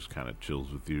over and just kind of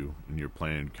chills with you, and you're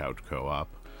playing couch co-op.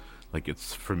 Like,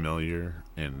 it's familiar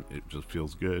and it just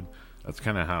feels good. That's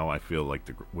kind of how I feel like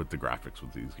with the graphics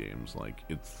with these games. Like,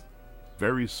 it's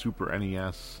very Super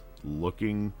NES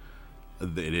looking.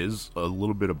 It is a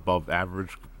little bit above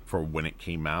average for when it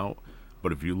came out,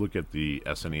 but if you look at the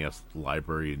SNES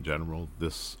library in general,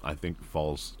 this, I think,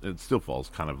 still falls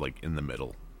kind of like in the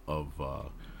middle of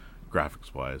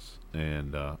graphics wise,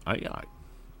 and I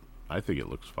think it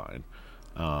looks fine.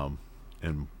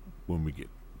 And when we get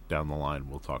down the line,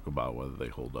 we'll talk about whether they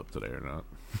hold up today or not.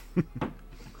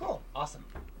 Cool, awesome.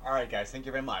 All right, guys, thank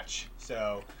you very much.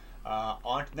 So,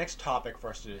 on to the next topic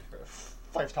for us to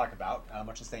talk about,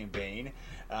 much in the same vein,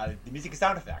 the music and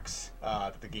sound effects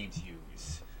that the games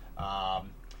use.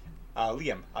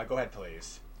 Liam, go ahead,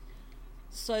 please.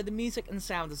 So the music and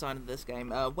sound design of this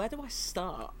game, where do I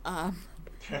start?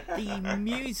 The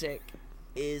music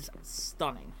is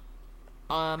stunning.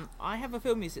 I have a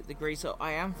film music degree, so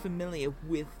I am familiar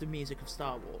with the music of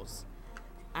Star Wars.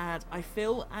 And I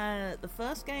feel the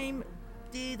first game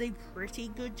did a pretty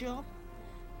good job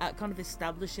at kind of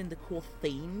establishing the core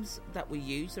themes that we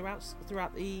use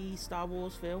throughout the Star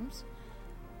Wars films.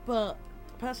 But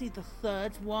personally, the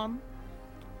third one,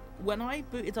 when I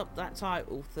booted up that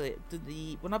title,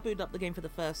 when I booted up the game for the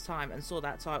first time and saw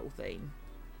that title theme,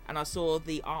 and I saw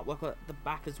the artwork at the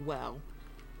back as well,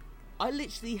 I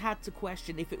literally had to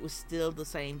question if it was still the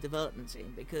same development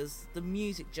team, because the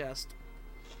music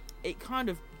it kind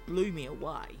of blew me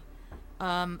away.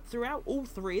 Throughout all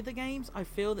three of the games, I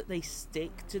feel that they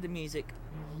stick to the music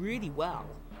really well.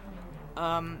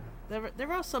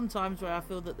 There are some times where I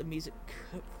feel that the music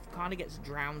kind of gets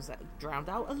drowned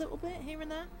out a little bit here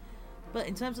and there, but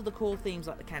in terms of the core themes,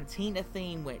 like the Cantina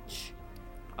theme, which,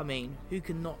 I mean, who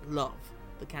can not love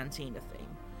the Cantina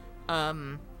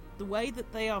theme? The way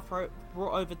that they are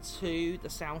brought over to the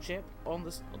sound chip on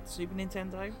the Super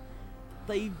Nintendo,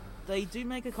 they do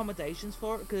make accommodations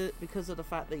for it because of the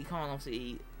fact that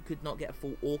you could not get a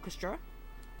full orchestra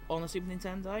on the Super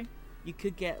Nintendo. You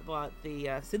could get like the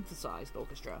synthesized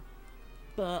orchestra,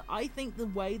 but I think the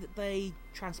way that they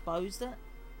transposed it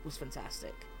was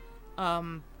fantastic.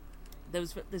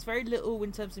 There's very little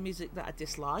in terms of music that I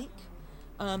dislike.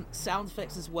 Sound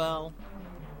effects as well,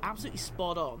 absolutely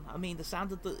spot on. I mean, the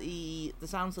sounds of the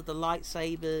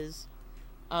lightsabers,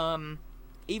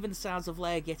 even the sounds of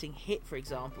Leia getting hit, for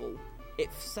example.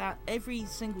 Every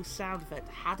single sound effect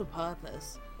had a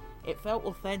purpose. It felt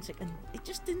authentic, and it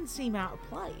just didn't seem out of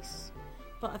place.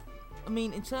 But I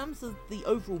mean, in terms of the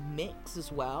overall mix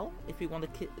as well, if we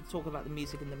want to talk about the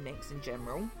music and the mix in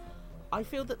general, I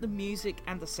feel that the music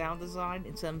and the sound design,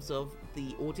 in terms of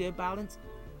the audio balance,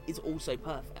 is also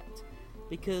perfect.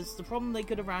 Because the problem they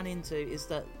could have ran into is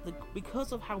that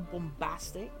because of how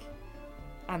bombastic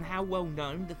and how well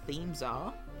known the themes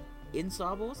are in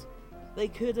Star Wars, they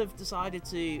could have decided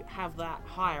to have that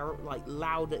higher, like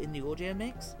louder in the audio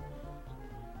mix.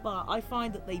 But I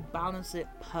find that they balance it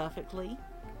perfectly,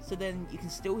 so then you can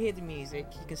still hear the music,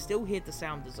 you can still hear the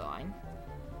sound design,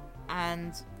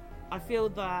 and I feel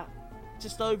that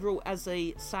just overall as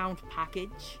a sound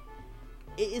package,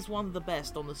 it is one of the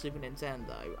best on the Super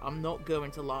Nintendo. I'm not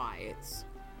going to lie. It's,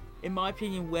 in my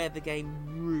opinion, where the game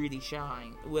really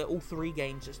shines, where all three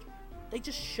games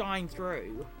just shine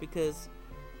through, because,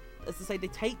 as I say, they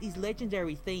take these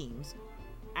legendary themes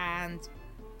and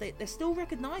they're still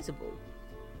recognizable,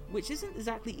 which isn't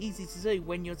exactly easy to do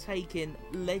when you're taking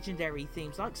legendary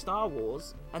themes like Star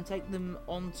Wars and take them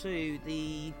onto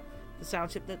the sound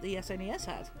chip that the SNES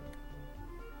had.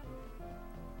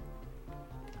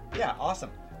 Yeah,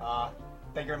 awesome.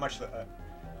 Thank you very much,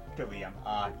 Liam.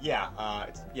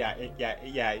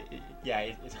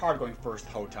 It's hard going first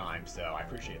the whole time, so I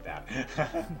appreciate that.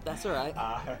 That's all right.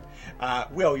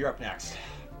 Will, you're up next.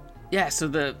 Yeah, so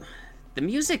the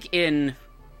music in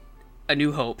A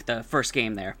New Hope, the first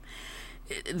game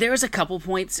there's a couple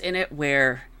points in it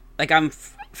where, like, I'm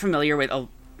familiar with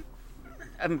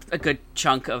a good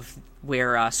chunk of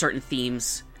where certain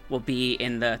themes will be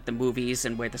in the movies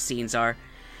and where the scenes are.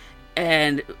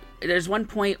 And there's one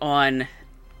point on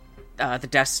the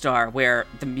Death Star where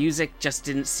the music just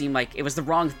didn't seem like it was the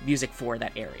wrong music for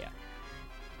that area.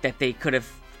 That they could have,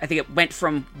 I think it went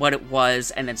from what it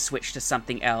was and then switched to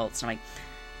something else. I'm like,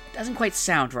 it doesn't quite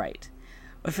sound right.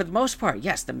 But for the most part,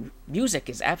 yes, the music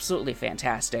is absolutely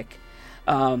fantastic.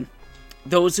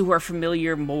 Those who are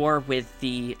familiar more with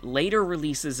the later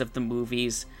releases of the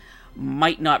movies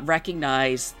might not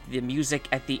recognize the music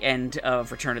at the end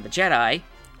of Return of the Jedi,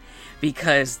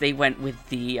 because they went with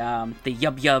the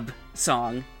Yub Yub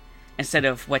song instead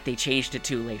of what they changed it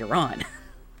to later on.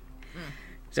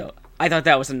 So I thought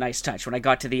that was a nice touch. When I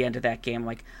got to the end of that game, I'm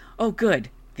like, oh good,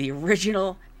 the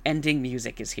original ending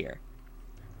music is here.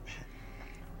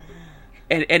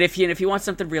 And if you want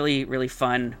something really, really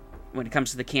fun when it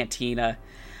comes to the Cantina,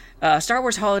 Star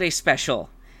Wars Holiday Special,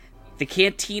 the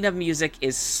Cantina music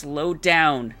is slowed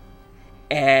down,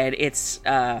 and it's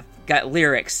got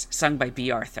lyrics sung by B.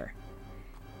 Arthur.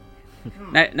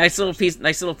 Nice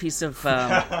little piece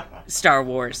of Star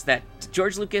Wars that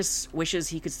George Lucas wishes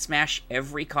he could smash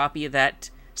every copy of that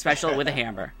special with a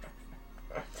hammer.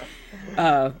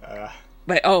 But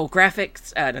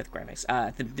graphics, not the graphics,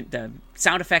 the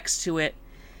sound effects to it.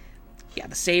 Yeah,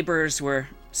 the sabers were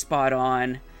spot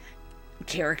on.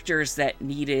 Characters that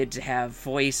needed to have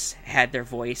voice had their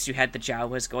voice. You had the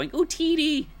Jawas going, "Ooh,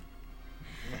 TD."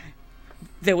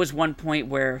 There was one point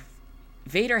where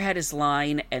Vader had his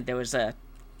line, and there was a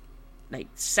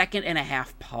second and a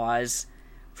half pause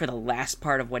for the last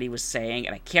part of what he was saying,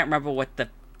 and I can't remember what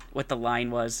the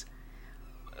line was,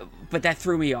 but that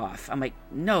threw me off. I'm like,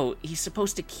 no, he's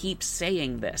supposed to keep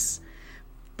saying this,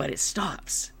 but it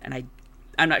stops, and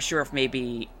I'm not sure if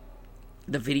maybe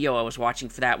the video I was watching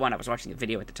for that one, I was watching the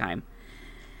video at the time,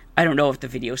 I don't know if the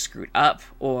video screwed up,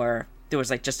 or there was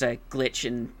just a glitch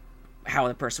in how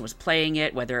the person was playing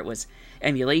it, whether it was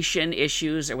emulation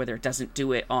issues or whether it doesn't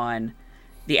do it on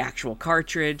the actual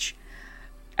cartridge.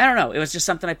 I don't know. It was just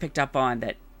something I picked up on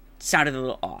that sounded a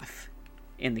little off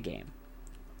in the game.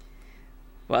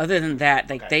 Well, other than that,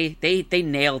 they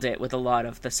nailed it with a lot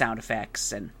of the sound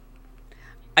effects, and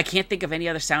I can't think of any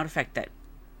other sound effect that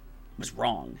was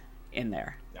wrong in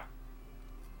there.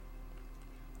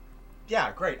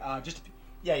 Yeah, great. Just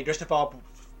to follow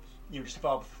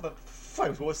up, what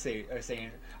I was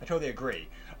saying, I totally agree.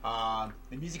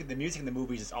 The music in the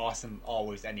movies is awesome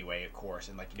always anyway, of course,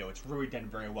 and it's really done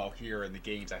very well here in the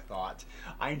games. I thought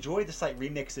I enjoyed the slight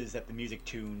remixes that the music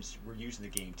tunes were used in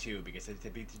the game too, because in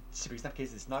some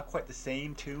cases it's not quite the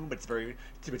same tune, but it's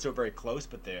still very close.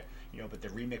 But the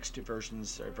remixed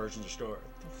versions are still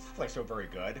still very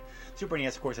good. Super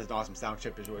NES, of course, has an awesome sound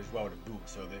chip as well to boot.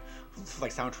 So the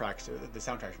soundtracks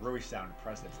really sound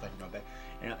impressive.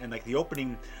 And the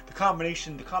opening,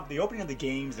 the opening of the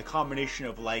games, the combination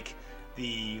of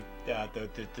the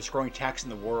scrolling text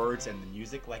and the words and the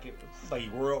music, you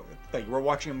were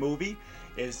watching a movie,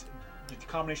 is the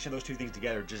combination of those two things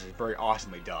together just is very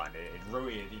awesomely done. It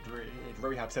really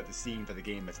helps set the scene for the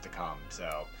game that's to come.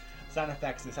 So the sound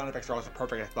effects are also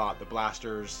perfect. I thought the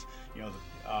blasters, the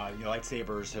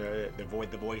lightsabers,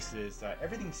 the voices,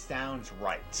 everything sounds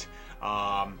right.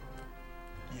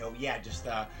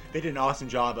 They did an awesome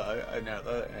job, converting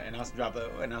the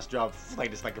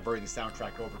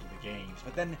soundtrack over to the games.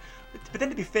 But then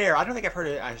to be fair, I don't think I've heard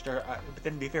it. I don't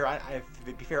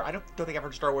think I've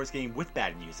heard a Star Wars game with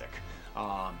bad music.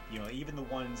 Even the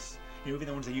ones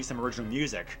that use some original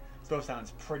music still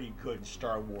sounds pretty good and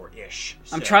Star Wars-ish.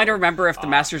 So, I'm trying to remember if the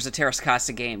Masters of Terras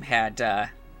Casa game had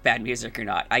bad music or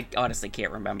not. I honestly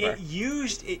can't remember. It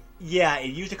used a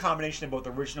combination of both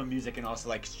original music and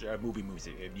also movie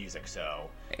music. So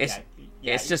it's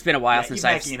just been a while since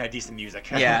I've had decent music.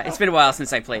 Yeah, it's been a while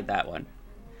since I played that one.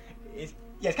 It's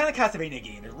kind of Castlevania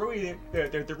game. There really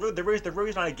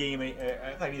not a game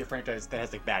like either franchise that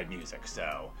has bad music.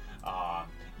 So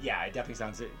it definitely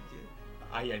sounds. It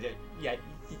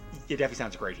definitely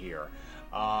sounds great here.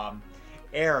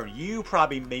 Aaron, you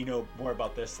probably may know more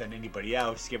about this than anybody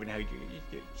else, given how you're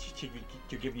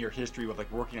given your history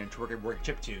with working on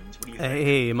chip tunes. What do you think?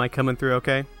 Hey, am I coming through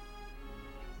okay?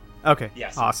 Okay.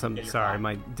 Yes. Awesome. Yeah, Sorry, fine.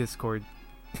 my Discord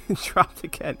dropped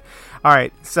again. All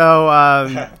right. So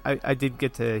I did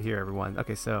get to hear everyone.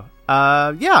 Okay. So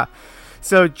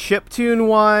So chiptune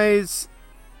wise,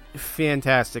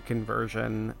 fantastic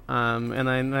conversion. And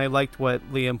I liked what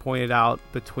Liam pointed out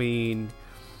between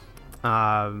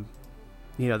the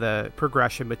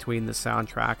progression between the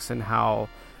soundtracks and how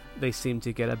they seem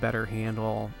to get a better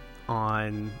handle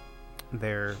on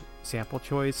their sample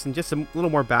choice and just a little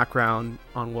more background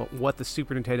on what the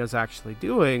Super Nintendo is actually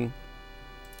doing.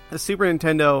 The Super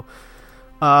Nintendo,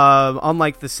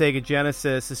 unlike the Sega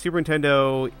Genesis, the Super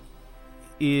Nintendo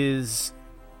is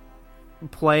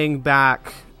playing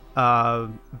back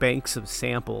banks of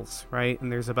samples, right?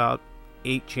 And there's about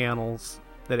 8 channels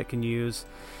that it can use,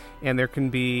 and there can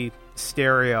be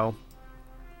stereo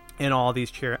in all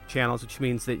these channels, which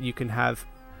means that you can have,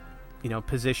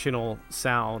 positional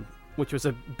sound, which was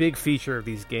a big feature of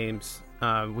these games,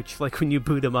 which, like, when you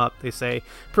boot them up, they say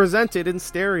presented in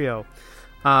stereo.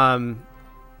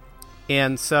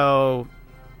 And so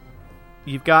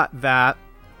you've got that,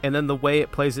 and then the way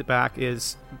it plays it back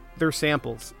is they're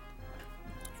samples.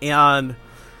 And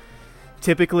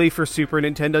typically for Super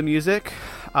Nintendo music,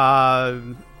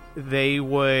 they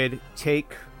would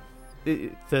take,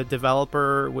 the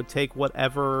developer would take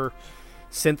whatever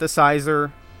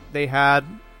synthesizer they had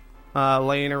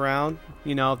laying around.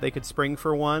 They could spring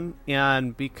for one.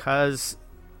 And because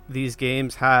these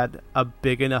games had a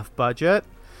big enough budget,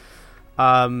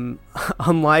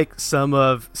 unlike some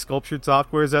of Sculptured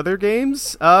Software's other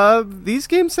games, these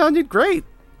games sounded great.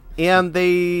 And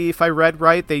they, if I read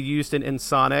right, they used a few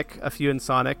Ensoniq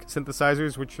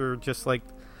synthesizers, which are just like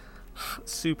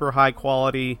super high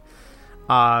quality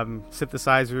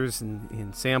synthesizers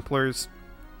and samplers.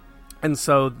 And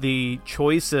so the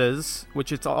choices,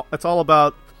 which it's all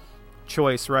about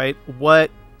choice, right?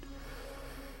 What,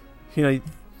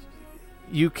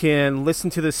 you can listen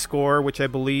to the score, which I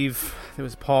believe it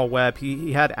was Paul Webb.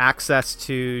 He had access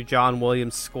to John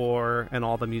Williams' score and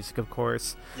all the music, of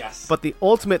course. Yes. But the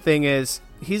ultimate thing is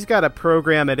he's got to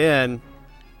program it in,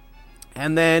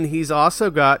 and then he's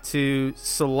also got to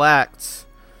select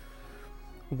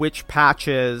which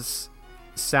patches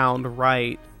sound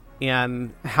right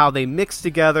and how they mix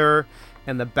together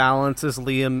and the balance, as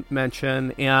Liam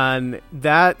mentioned. And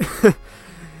that...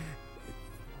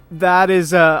 that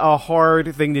is a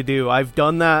hard thing to do. I've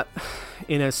done that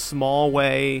in a small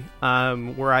way,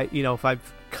 where if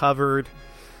I've covered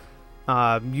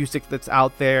music that's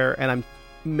out there and I'm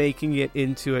making it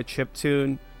into a chip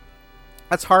tune,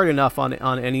 that's hard enough on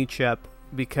any chip,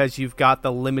 because you've got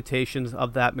the limitations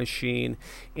of that machine,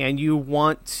 and you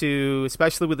want to,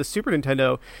 especially with the Super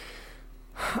Nintendo,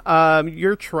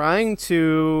 you're trying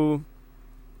to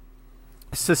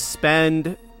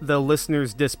suspend the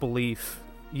listener's disbelief.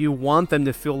 You want them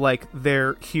to feel like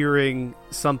they're hearing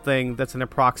something that's an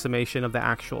approximation of the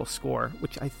actual score,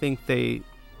 which I think they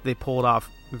pulled off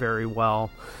very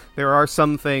well. There are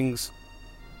some things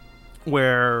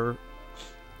where,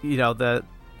 the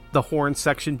horn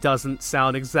section doesn't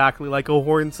sound exactly like a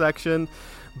horn section,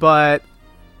 but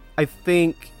I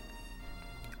think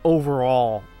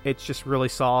overall it's just really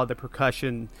solid. The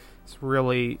percussion is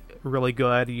really, really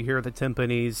good. You hear the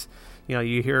timpanis,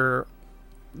 you hear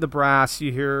the brass,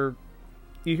 you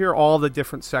hear all the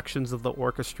different sections of the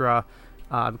orchestra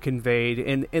conveyed,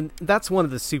 and that's one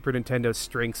of the Super Nintendo's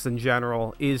strengths in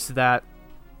general, is that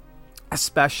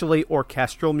especially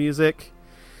orchestral music,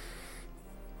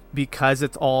 because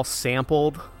it's all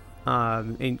sampled,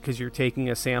 and because you're taking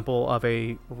a sample of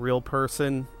a real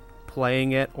person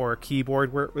playing it, or a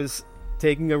keyboard where it was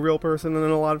taking a real person in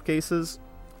a lot of cases,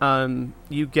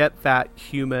 you get that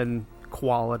human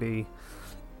quality.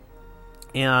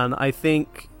 And I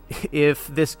think if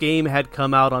this game had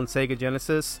come out on Sega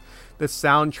Genesis, the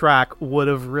soundtrack would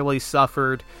have really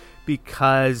suffered,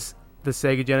 because the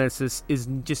Sega Genesis is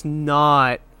just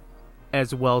not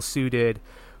as well suited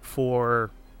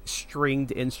for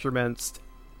stringed instruments,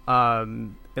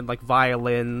 and like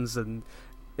violins and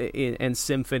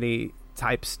symphony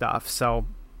type stuff. So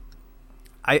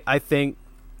I think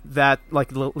that,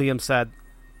 like Liam said,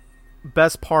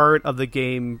 best part of the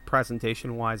game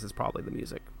presentation wise is probably the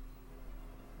music.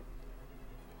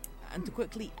 And to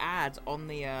quickly add on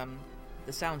the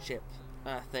sound chip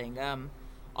thing,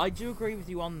 I do agree with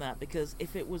you on that, because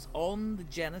if it was on the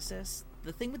Genesis,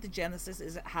 the thing with the Genesis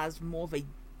is it has more of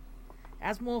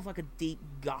like a deep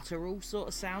guttural sort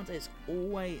of sound. It's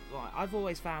always I've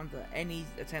always found that any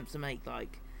attempts to make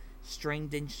like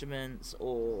stringed instruments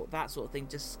or that sort of thing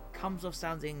just comes off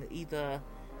sounding either.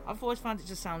 I've always found it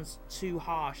just sounds too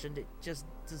harsh, and it just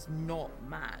does not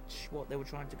match what they were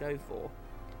trying to go for.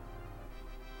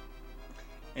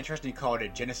 Interesting you called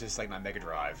it Genesis, like my Mega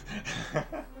Drive.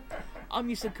 I'm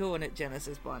used to calling it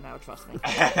Genesis by now, trust me.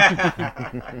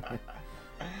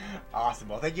 Awesome.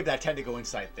 Well, thank you for that technical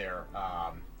insight there,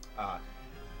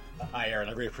 Aaron.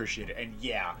 I really appreciate it. And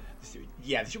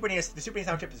the Super NES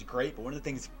sound chip is great, but one of the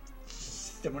things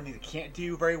the one thing they can't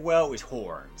do very well is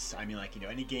horns. I mean, like,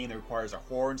 any game that requires a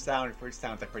horn sound, it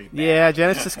sounds like pretty bad. Yeah,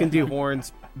 Genesis can do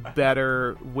horns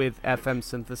better with FM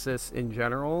synthesis in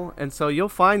general. And so you'll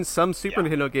find some Super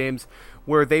Nintendo games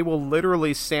where they will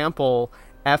literally sample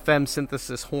FM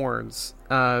synthesis horns.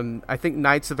 I think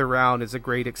Knights of the Round is a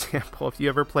great example. If you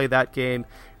ever play that game,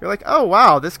 you're like, oh,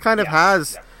 wow, this kind of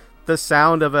has the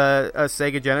sound of a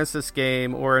Sega Genesis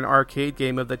game or an arcade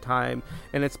game of the time,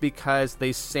 and it's because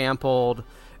they sampled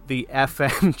the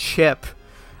FM chip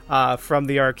from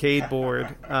the arcade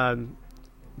board.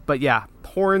 But yeah,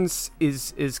 horns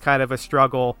is kind of a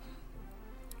struggle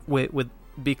with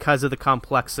because of the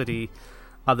complexity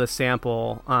of the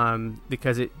sample,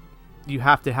 because you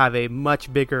have to have a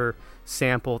much bigger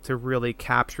sample to really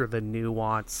capture the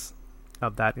nuance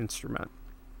of that instrument.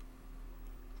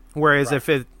 Whereas if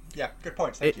it Yeah, good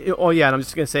point. Thank you. and I'm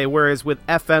just going to say, whereas with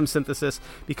FM synthesis,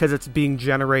 because it's being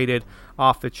generated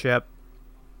off the chip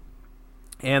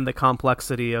and the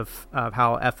complexity of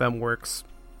how FM works,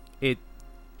 it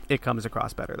comes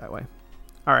across better that way.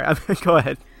 All right, go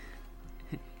ahead.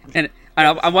 And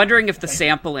I'm wondering if the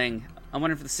sampling. I'm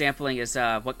wondering if the sampling is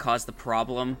what caused the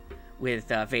problem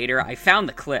with Vader. I found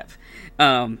the clip.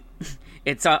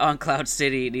 It's on Cloud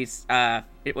City, and he's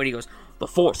when he goes, "The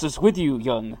Force is with you,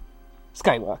 young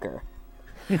Skywalker."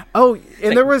 Oh,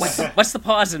 and there was what's the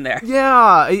pause in there?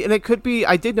 Yeah, and it could be.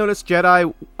 I did notice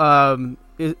Jedi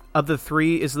of the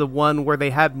three is the one where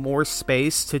they had more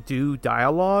space to do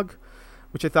dialogue,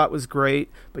 which I thought was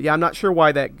great. But yeah, I'm not sure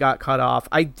why that got cut off.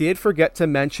 I did forget to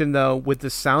mention, though, with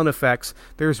the sound effects,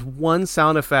 there's one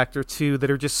sound effect or two that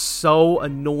are just so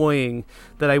annoying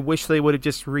that I wish they would have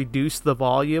just reduced the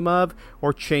volume of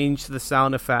or changed the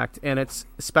sound effect. And it's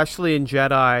especially in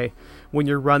Jedi when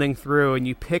you're running through and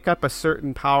you pick up a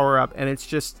certain power-up and it's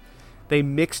just, they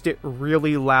mixed it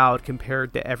really loud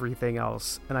compared to everything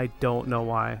else. And I don't know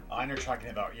why. I know what you're talking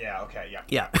about. Yeah, okay, yeah.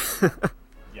 Yeah.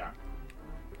 Yeah.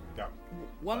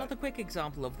 One other quick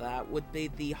example of that would be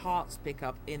the hearts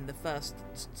pickup in the first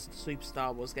Super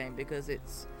Star Wars game, because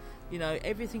it's,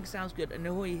 everything sounds good and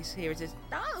all you hear is this,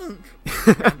 don't!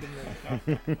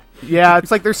 Yeah,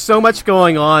 it's like there's so much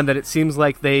going on that it seems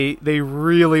like they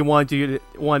really want to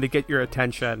get your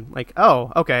attention. Like,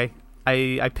 oh, okay,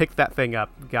 I picked that thing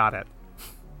up. Got it.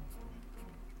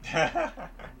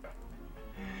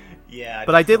 Yeah.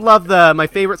 But I did love my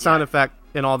favorite sound effect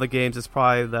in all the games is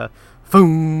probably the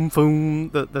foom,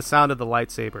 foom, the sound of the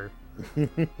lightsaber.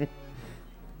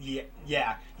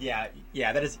 Yeah.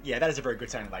 That is a very good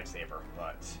sounding lightsaber.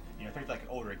 But think like an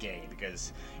older game,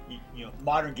 because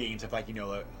modern games have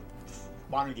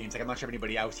modern games. Like, I'm not sure if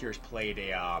anybody else here has played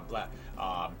it's like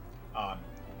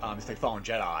Fallen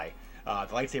Jedi.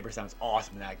 The lightsaber sounds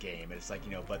awesome in that game. And it's like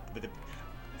but the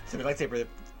lightsaber.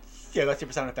 Yeah,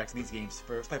 lightsaber sound effects in these games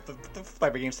for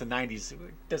games to the 90s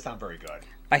does sound very good.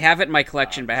 I have it in my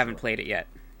collection, but I haven't played it yet.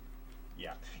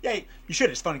 Yeah, you should.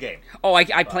 It's a fun game. Oh,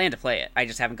 I plan to play it. I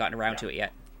just haven't gotten around to it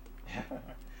yet.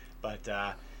 But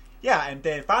and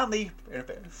then finally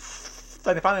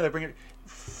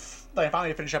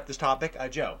they finish up this topic.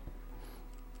 Joe.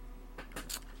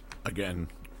 Again,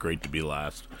 great to be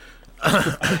last.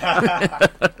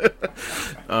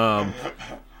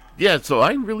 Yeah, so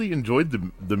I really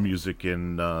enjoyed the music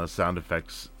and sound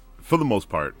effects for the most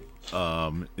part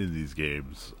in these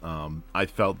games. I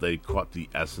felt they caught the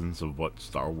essence of what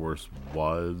Star Wars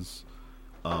was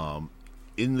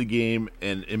in the game,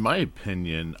 and in my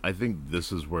opinion, I think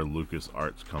this is where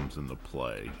LucasArts comes into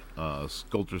play.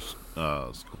 Sculpted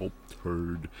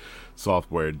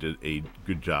Software did a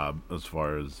good job as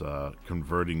far as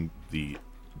converting the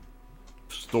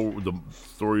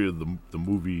story of the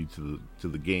movie to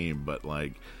the game, but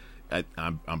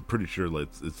I'm pretty sure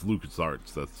it's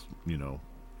LucasArts that's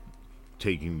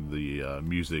taking the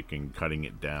music and cutting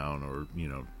it down, or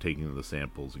taking the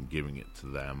samples and giving it to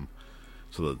them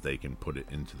so that they can put it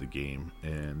into the game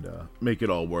and make it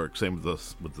all work. Same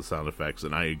with the sound effects,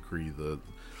 and I agree the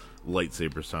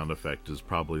lightsaber sound effect is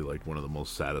probably one of the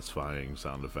most satisfying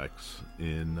sound effects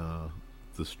in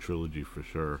this trilogy for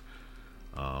sure.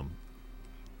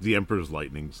 The Emperor's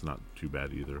Lightning's not too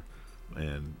bad either,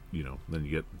 and then you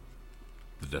get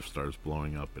the Death Stars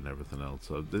blowing up and everything else.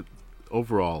 So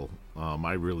overall,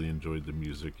 I really enjoyed the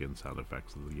music and sound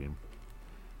effects of the game.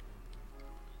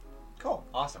 Cool,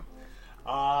 awesome.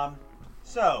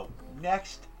 So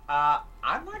next,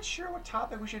 I'm not sure what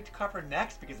topic we should cover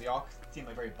next, because they all seem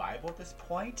very viable at this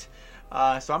point. So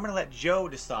I'm going to let Joe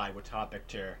decide what topic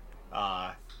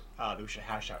that we should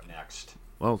hash out next.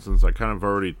 Well, since I kind of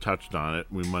already touched on it,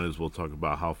 we might as well talk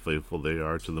about how faithful they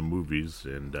are to the movies,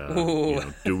 and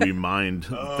do we mind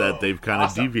that they've kind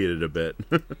of deviated a bit?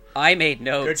 I made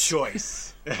notes. Good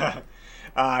choice. Go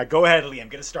ahead, Liam.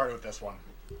 Get us started with this one.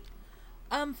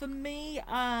 For me,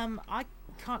 I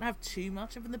can't have too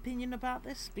much of an opinion about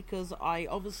this because I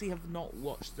obviously have not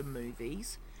watched the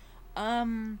movies.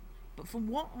 But from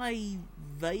what I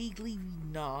vaguely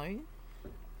know,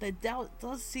 there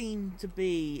does seem to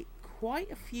be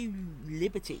quite a few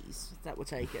liberties that were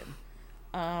taken.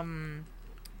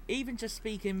 Even just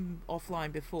speaking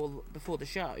offline before the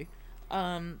show,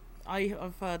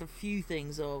 I've heard a few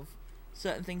things of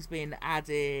certain things being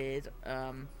added.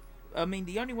 I mean,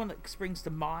 the only one that springs to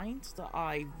mind that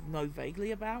I know vaguely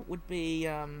about would be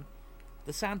the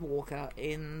Sandwalker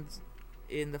in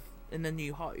the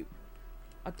New Hope.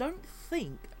 I don't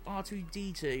think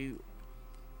R2-D2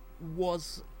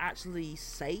 was actually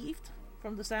saved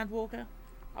from the Sandwalker.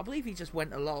 I believe he just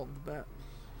went along, but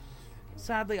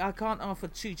sadly I can't offer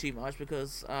too much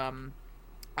because I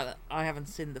haven't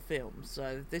seen the film,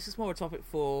 so this is more a topic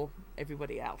for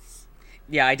everybody else.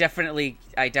 Yeah, I definitely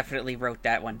wrote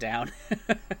that one down.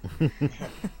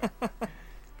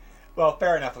 Well,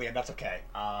 fair enough, Liam. That's okay.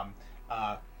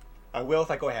 Will,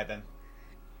 if I go ahead then.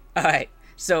 All right,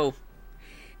 so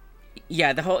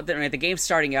yeah, the game's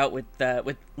starting out with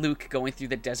Luke going through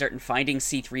the desert and finding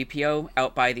C-3PO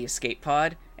out by the escape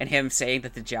pod, and him saying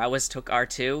that the Jawas took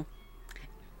R2.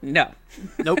 No.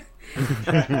 Nope.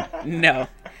 No.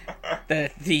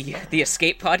 The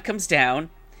escape pod comes down.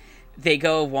 They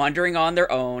go wandering on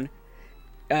their own.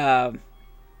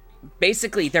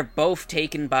 Basically, they're both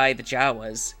taken by the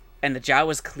Jawas, and the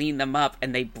Jawas clean them up,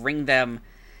 and they bring them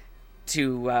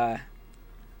to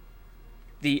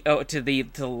the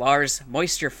Lars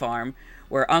Moisture Farm,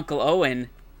 where Uncle Owen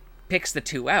picks the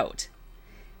two out,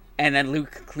 and then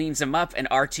Luke cleans them up, and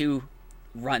R2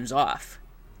 runs off.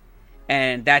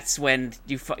 And that's when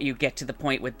you get to the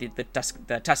point with the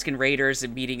Tusken Raiders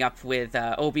and meeting up with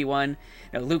Obi-Wan.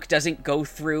 Luke doesn't go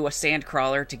through a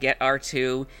sandcrawler to get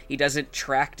R2. He doesn't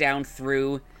track down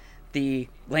through the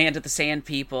land of the Sand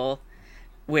People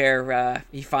where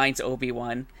he finds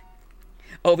Obi-Wan.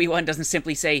 Obi-Wan doesn't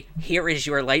simply say, "Here is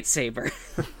your lightsaber."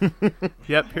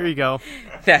 Yep, here you go.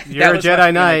 You're a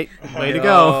Jedi Knight. Way to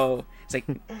go. It's like,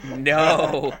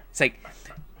 no. It's like,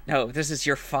 no, this is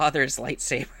your father's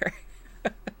lightsaber.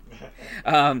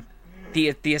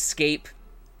 The escape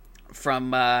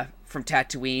from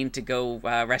Tatooine to go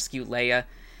rescue Leia.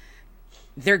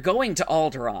 They're going to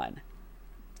Alderaan,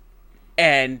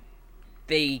 and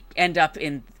they end up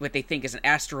in what they think is an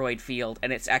asteroid field,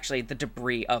 and it's actually the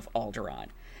debris of Alderaan.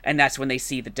 And that's when they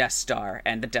see the Death Star,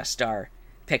 and the Death Star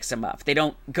picks them up. They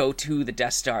don't go to the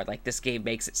Death Star like this game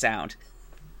makes it sound.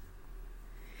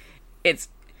 I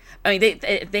mean,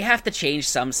 they have to change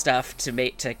some stuff to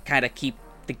kind of keep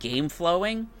the game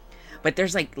flowing, but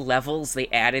there's like levels they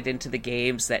added into the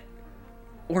games that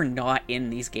were not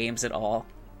in these games at all.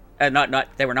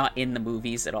 They were not in the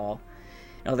movies at all.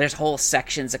 There's whole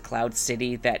sections of Cloud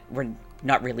City that were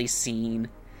not really seen.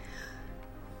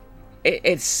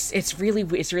 It's really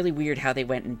weird how they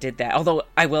went and did that. Although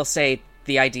I will say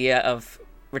the idea of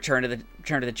Return of the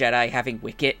Jedi having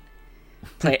Wicket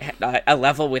play a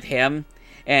level with him,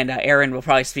 and Aaron will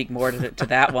probably speak more to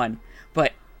that one.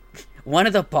 But one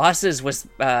of the bosses was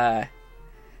who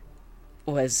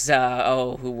was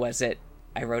it?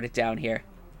 I wrote it down here.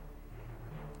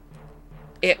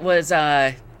 It was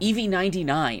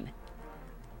EV-99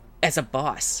 as a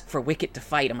boss for Wicket to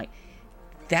fight. I'm like,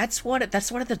 that's one of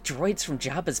the droids from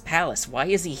Jabba's palace. Why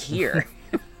is he here?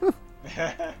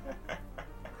 But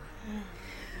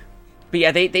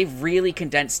yeah, they really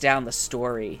condensed down the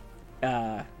story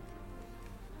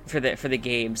for the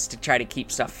games to try to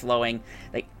keep stuff flowing.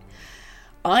 Like,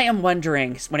 I am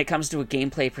wondering, when it comes to a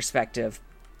gameplay perspective,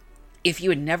 if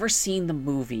you had never seen the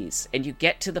movies and you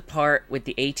get to the part with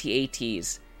the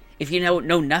AT-ATs, if you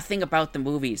know nothing about the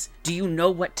movies, do you know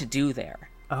what to do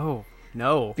there? Oh,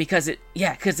 no. Because it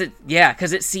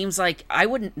seems like I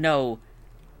wouldn't know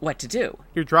what to do.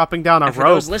 You're dropping down a rope. For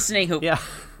those listening who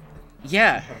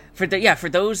Yeah. For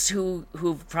those who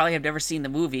probably have never seen the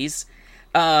movies,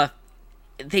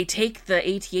 they take the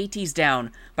AT-ATs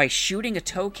down by shooting a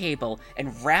tow cable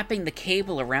and wrapping the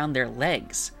cable around their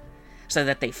legs so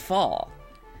that they fall.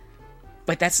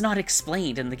 But that's not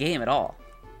explained in the game at all.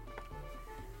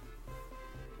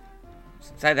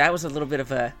 So that was a little bit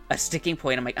of a sticking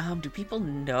point. I'm like, do people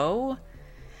know?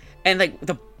 And like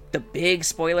the big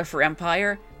spoiler for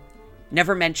Empire,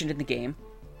 never mentioned in the game.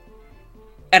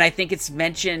 And I think it's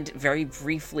mentioned very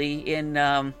briefly in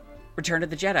Return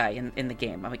of the Jedi in the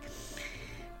game. I'm like,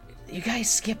 You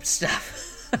guys skipped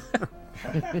stuff.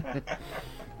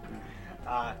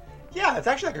 Yeah, it's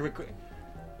actually like a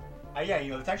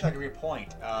it's actually like a great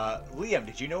point. Liam,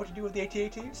 did you know what to do with the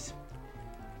AT-ATs?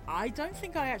 I don't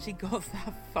think I actually got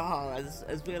that far, as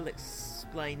we'll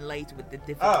explain later with the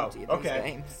difficulty of these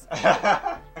games.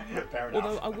 Fair enough.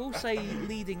 Although I will say,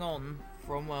 leading on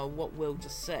from what Will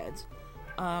just said,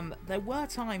 there were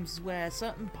times where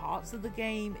certain parts of the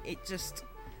game,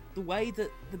 the way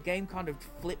that the game kind of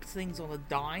flipped things on a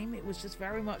dime, it was just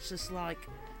very much just like,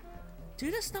 do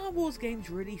the Star Wars games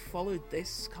really follow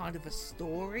this kind of a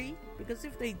story? Because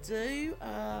if they do,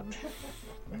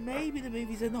 maybe the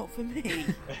movies are not for me.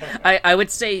 I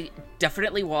would say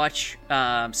definitely watch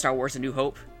Star Wars: A New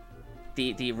Hope,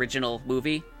 the original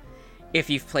movie, if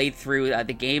you've played through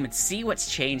the game, and see what's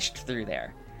changed through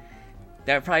there.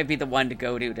 That would probably be the one to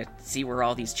go to see where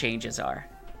all these changes are.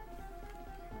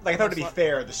 Like, I thought, to be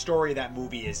fair, the story of that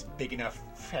movie is big enough,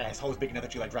 as whole is big enough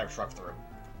that you drive a truck through.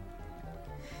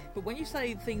 But when you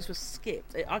say things were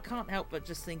skipped, I can't help but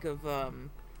just think of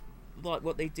like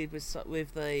what they did with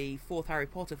the fourth Harry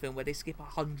Potter film, where they skip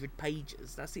 100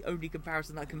 pages. That's the only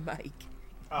comparison I can make.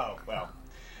 Oh well,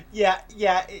 yeah.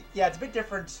 It's a bit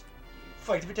different.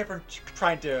 It's a bit different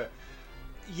trying to,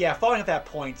 following at that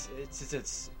point. It's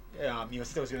since I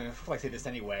was going to say this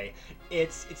anyway.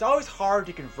 It's always hard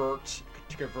to convert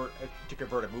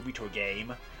a movie to a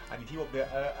game. I mean, people have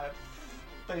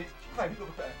been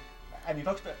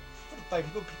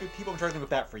struggling with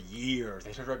that for years.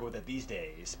 They struggle with it these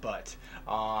days. But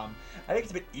I think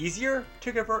it's a bit easier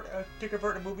to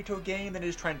convert a movie to a game than it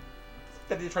is trying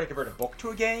to convert a book to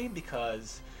a game,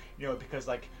 because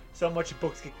like so much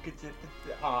books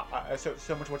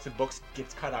so much what's in books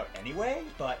gets cut out anyway.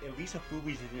 But at least with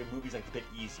movies like a bit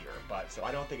easier. But so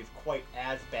I don't think it's quite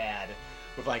as bad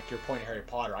with, like, your point of Harry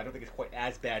Potter. I don't think it's quite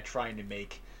as bad trying to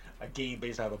make a game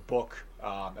based off a book,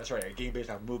 a game based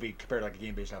off a movie compared to, like, a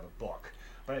game based off a book.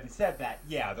 But having said that,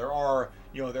 there are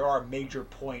major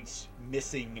points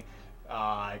missing,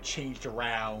 changed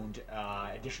around,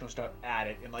 additional stuff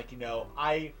added, and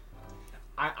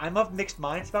I'm of mixed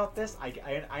minds about this. I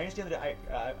understand that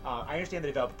I understand the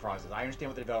development process. I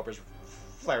understand what the developers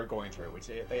are going through.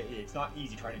 It's not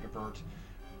easy trying to convert,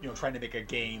 trying to make a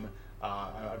game.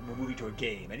 A movie to a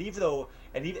game, and even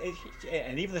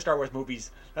the Star Wars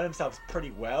movies lend themselves pretty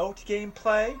well to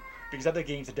gameplay, because other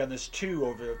games have done this too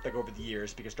over the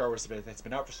years, because Star Wars has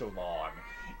been out for so long.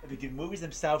 The movies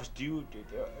themselves do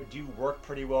work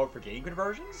pretty well for game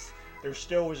conversions. There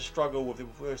still was a struggle with them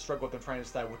trying to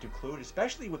decide what to include,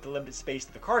 especially with the limited space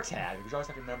that the cards had, because you always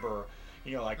have to remember,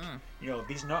 these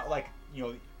are not like these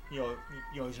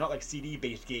are not like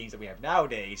CD-based games that we have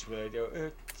nowadays,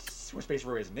 where space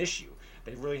really is an issue.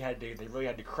 They really had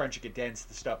to crunch and condense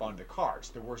the stuff onto the cards.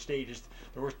 There were stages,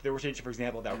 for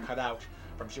example, that were cut out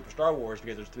from Super Star Wars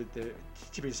because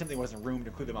there simply wasn't room to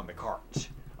include them on the cards.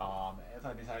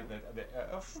 They decided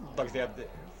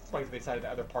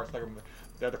that other parts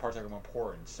are more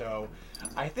important. So,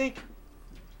 I think,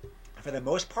 for the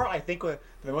most part, I think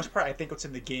what's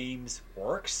in the games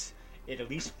works. It at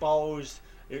least follows.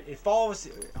 It follows the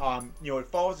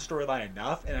storyline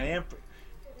enough, and I am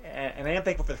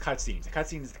thankful for the cutscenes. The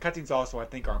cutscenes also, I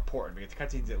think, are important, because the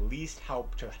cutscenes at least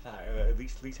help to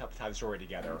tie the story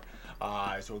together.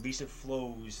 So at least it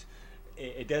flows.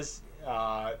 It does.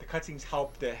 The cutscenes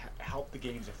help the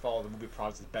games to follow the movie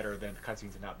process better than the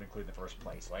cutscenes have not been included in the first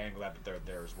place. So I am glad that they're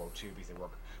there as well too, because they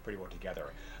work pretty well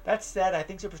together. That said, I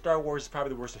think Super Star Wars is probably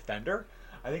the worst offender.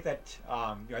 I think that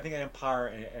I think Empire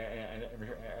and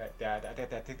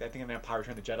Empire: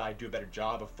 Return of the Jedi do a better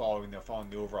job of following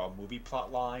the overall movie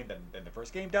plot line than the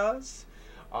first game does.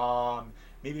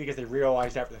 Maybe because they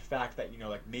realized after the fact that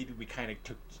maybe we kind of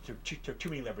took too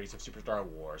many liberties with Super Star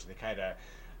Wars. And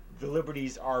the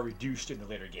liberties are reduced in the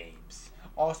later games.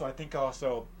 Also, I think that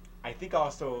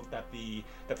the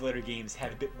later games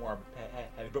had a bit more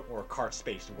card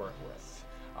space to work with.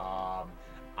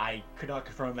 I could not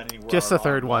confirm that anywhere. Just the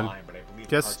third online, one. But I believe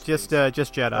just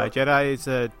Jedi. Oh. Jedi is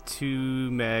a 2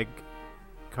 meg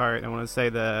cart. I want to say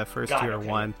the first two are okay.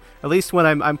 1. At least when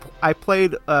I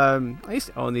played. I used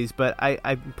to own these, but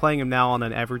I'm playing them now on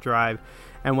an EverDrive,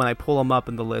 and when I pull them up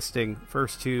in the listing,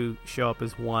 first 2 show up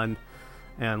as 1,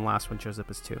 and last one shows up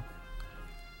as 2.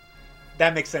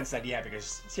 That makes sense then,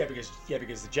 because the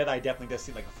Jedi definitely does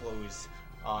seem like it flows,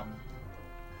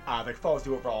 follows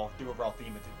the overall theme of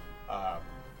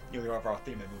the overall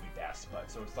theme of the movie best. But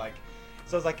it's like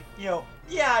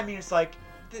I mean, it's like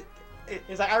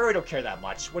I really don't care that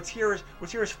much. What's here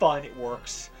is fun. It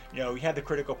works. We had the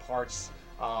critical parts,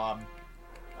 the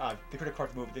critical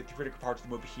parts of the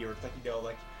movie here. It's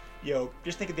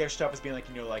just think of their stuff as being like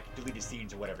like deleted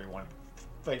scenes or whatever you want to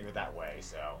think of it that way.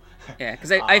 So Yeah,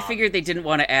 because I figured they didn't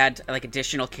want to add like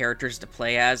additional characters to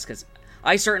play as, because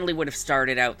I certainly would have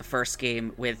started out the first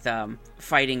game with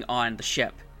fighting on the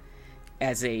ship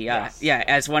as a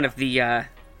as one of the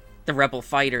rebel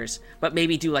fighters, but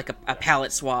maybe do like a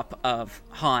palette swap of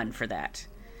Han for that.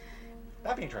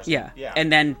 That'd be interesting. Yeah,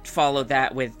 and then follow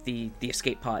that with the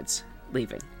escape pods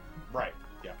leaving. Right.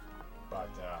 Yeah. But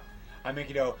I mean,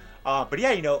 but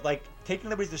yeah, like taking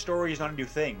liberties of the story is not a new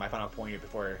thing. My final point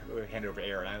before I hand it over to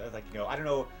Aaron, I was like, I don't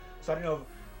know. So I don't know.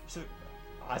 So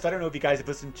I don't know if you guys have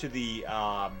listened to the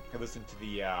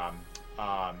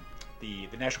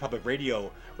National Public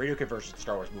Radio conversions of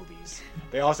Star Wars movies.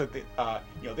 They also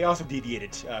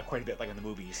deviated quite a bit, like in the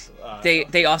movies.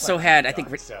 They also had, I think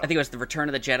it was the Return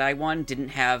of the Jedi one, didn't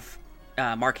have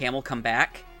Mark Hamill come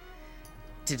back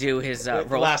to do his role.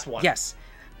 The last one. Yes,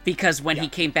 because when he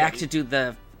came back to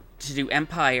do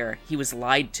Empire, he was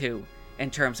lied to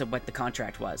in terms of what the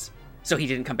contract was, so he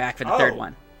didn't come back for the third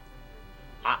one.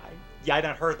 I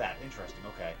not heard that. Interesting.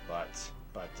 Okay, but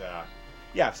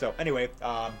yeah. So anyway,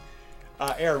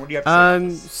 Aaron, what do you have to say about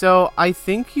this? So I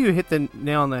think you hit the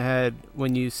nail on the head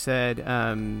when you said,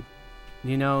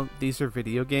 these are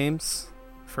video games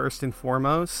first and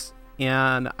foremost,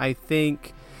 and I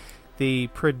think the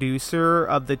producer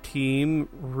of the team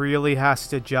really has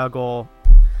to juggle.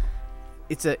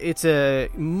 It's a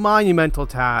monumental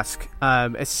task,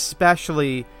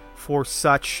 especially for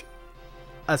such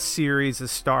a series of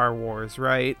Star Wars,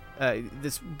 right?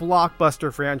 This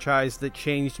blockbuster franchise that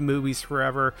changed movies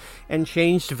forever and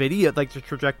changed the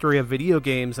trajectory of video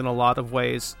games in a lot of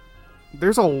ways.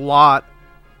 There's a lot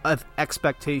of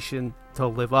expectation to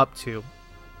live up to.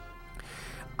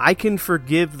 I can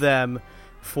forgive them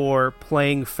for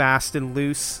playing fast and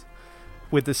loose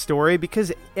with the story,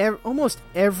 because almost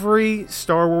every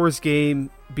Star Wars game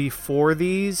before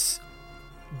these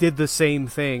did the same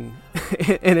thing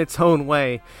in its own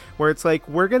way, where it's like,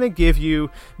 we're going to give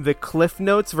you the Cliff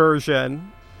Notes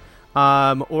version,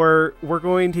 or we're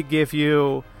going to give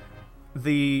you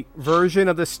the version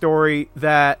of the story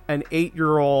that an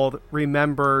 8-year-old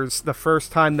remembers the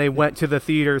first time they went to the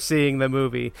theater seeing the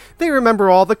movie. They remember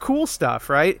all the cool stuff,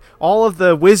 right? All of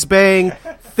the whiz-bang,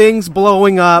 things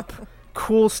blowing up,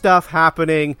 cool stuff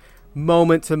happening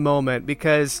moment to moment,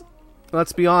 because,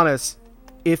 let's be honest,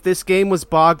 if this game was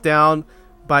bogged down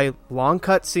by long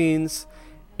cutscenes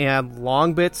and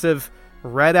long bits of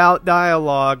read out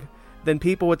dialogue, then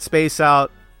people would space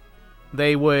out.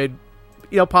 They would,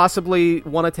 possibly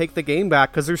want to take the game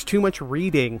back because there's too much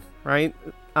reading, right?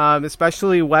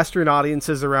 Especially Western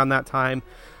audiences around that time.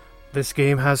 This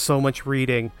game has so much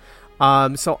reading.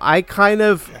 So I kind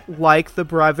of like the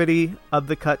brevity of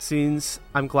the cutscenes.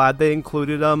 I'm glad they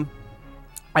included them.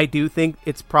 I do think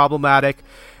it's problematic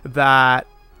that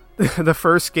the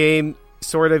first game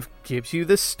sort of gives you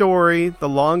the story, the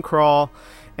long crawl,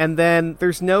 and then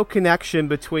there's no connection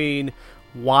between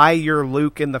why you're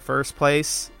Luke in the first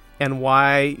place and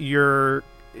why you're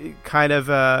kind of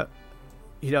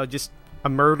just a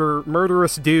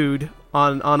murderous dude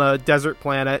on a desert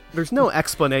planet. There's no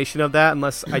explanation of that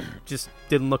unless I just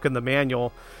didn't look in the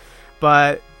manual.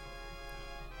 But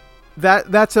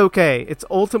that's okay. It's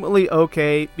ultimately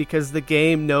okay because the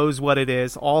game knows what it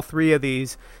is. All three of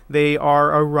these, they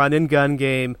are a run and gun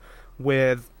game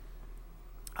with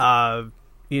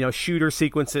shooter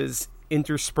sequences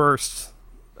interspersed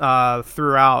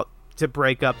throughout to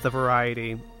break up the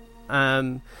variety.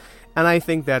 And I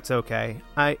think that's okay.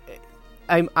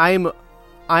 I'm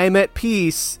at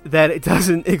peace that it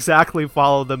doesn't exactly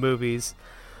follow the movies.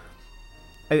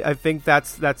 I think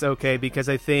that's okay, because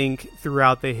I think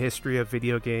throughout the history of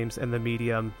video games and the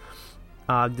medium,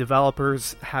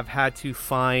 developers have had to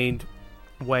find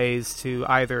ways to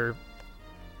either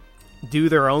do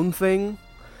their own thing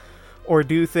or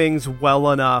do things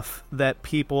well enough that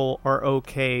people are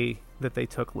okay that they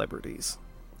took liberties.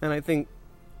 And I think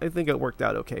it worked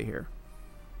out okay here.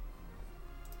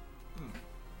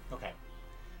 Okay.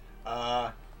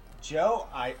 Joe,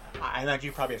 I imagine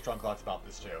you probably have strong thoughts about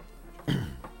this too.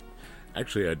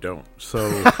 Actually, I don't. So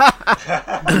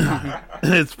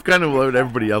it's kind of what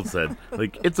everybody else said.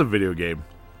 Like, it's a video game.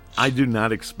 I do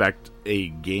not expect a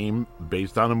game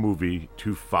based on a movie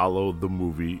to follow the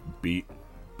movie beat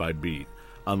by beat,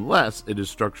 unless it is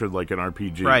structured like an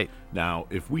RPG. Right. Now,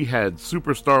 if we had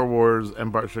Super Star Wars,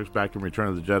 Empire Strikes Back, and Return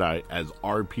of the Jedi as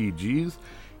RPGs,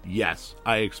 yes,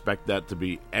 I expect that to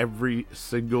be every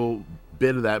single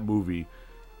bit of that movie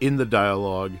in the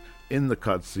dialogue, in the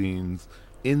cutscenes,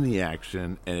 in the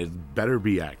action, and it better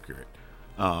be accurate.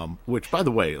 Which, by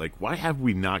the way, like, why have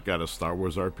we not got a Star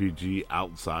Wars RPG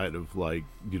outside of, like,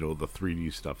 you know, the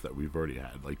 3D stuff that we've already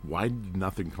had? Like, why did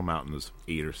nothing come out in this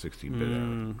 8 or 16-bit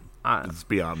era? It's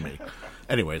beyond me.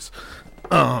 Anyways,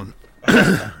 other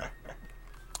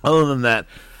than that,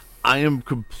 I am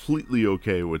completely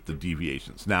okay with the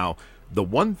deviations. Now, the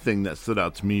one thing that stood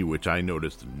out to me, which I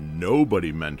noticed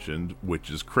nobody mentioned,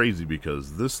 which is crazy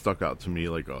because this stuck out to me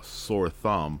like a sore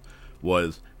thumb,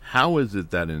 was how is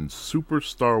it that in Super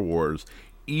Star Wars,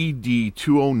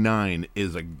 ED-209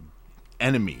 is a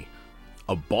enemy,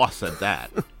 a boss at that?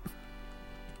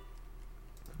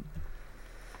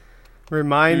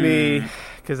 Remind me,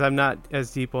 because I'm not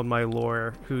as deep on my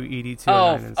lore, who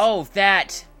ED-209 is. Oh,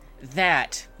 that,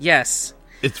 yes.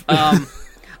 It's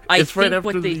I it's right think after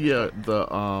what they,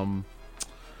 the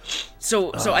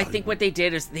So I think what they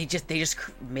did is they just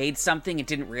made something and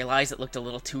didn't realize it looked a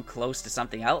little too close to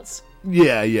something else.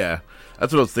 Yeah.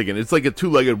 That's what I was thinking. It's like a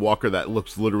two-legged walker that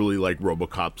looks literally like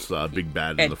RoboCop's big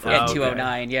bad in the first. Ed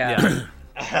 209, yeah.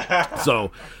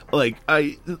 So,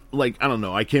 I don't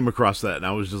know. I came across that and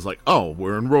I was just like, oh,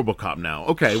 we're in RoboCop now.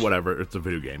 Okay, whatever. It's a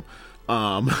video game.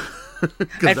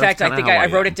 In fact, I think I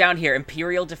wrote it down here.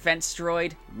 Imperial Defense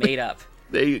Droid, made up.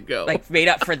 There you go. Like, made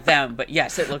up for them, but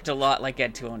yes, it looked a lot like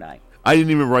Ed 209. I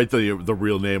didn't even write the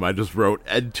real name. I just wrote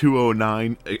Ed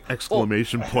 209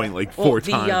 exclamation point like four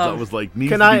times. I was like,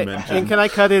 needs to be mentioned. And can I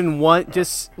cut in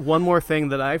one more thing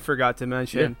that I forgot to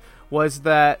mention? Was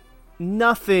that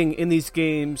nothing in these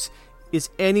games is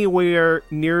anywhere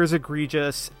near as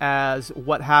egregious as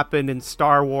what happened in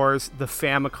Star Wars, the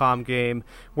Famicom game,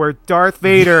 where Darth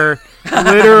Vader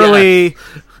literally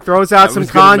throws out some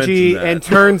kanji and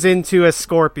turns into a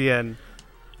scorpion.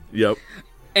 Yep.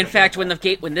 In fact, when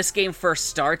this game first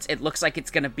starts, it looks like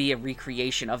it's going to be a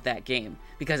recreation of that game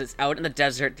because it's out in the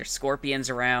desert. There's scorpions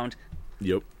around.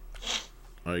 Yep,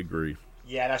 I agree.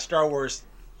 Yeah, that Star Wars.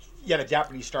 Yeah, the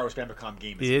Japanese Star Wars Famicom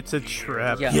game is it's a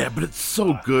trap. Yeah, but it's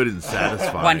so good and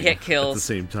satisfying. One-hit kills at the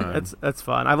same time. That's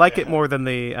fun. I like it more than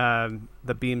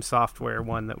the Beam Software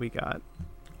one that we got.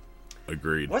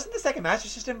 Agreed. Wasn't the second Master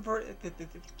System for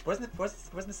wasn't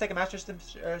the second Master System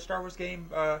Star Wars game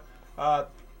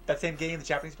that same game, the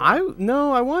Japanese version?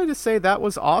 I wanted to say that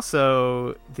was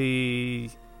also the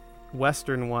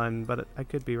Western one, but I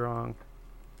could be wrong.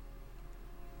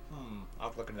 I'll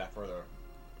have to look into that further.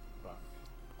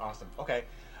 Awesome. Okay.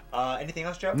 Anything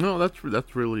else, Joe? No, that's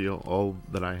really all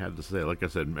that I had to say. Like I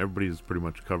said, everybody's pretty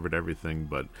much covered everything,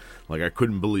 but like I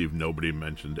couldn't believe nobody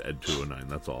mentioned Ed 209.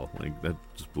 That's all. Like that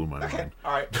just blew my mind.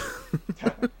 All right.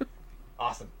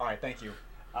 Awesome. All right. Thank you.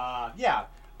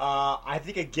 I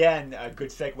think again a good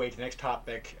segue to the next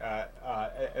topic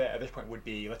at this point would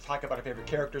be let's talk about our favorite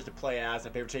characters to play as,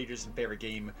 our favorite stages, and favorite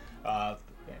game,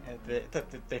 the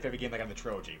favorite game like on the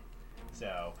trilogy.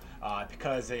 So,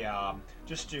 because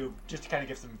just to kind of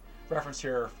give some reference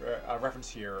here,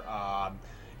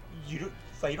 you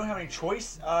don't have any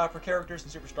choice for characters in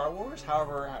Super Star Wars.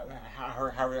 However,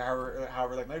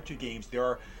 like the other two games, you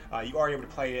are able to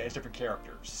play as different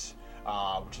characters,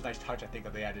 which is a nice touch I think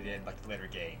that they added in like the later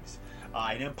games.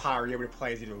 In Empire, you're able to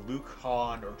play as either Luke,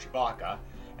 Han, or Chewbacca,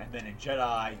 and then in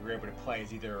Jedi, you're able to play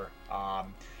as either.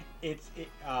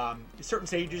 Certain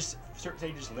stages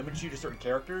limit you to certain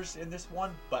characters in this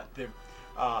one, but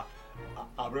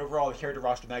overall the character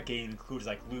roster in that game includes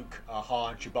like Luke,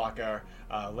 Han, Chewbacca,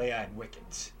 Leia, and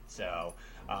Wicket. So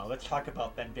let's talk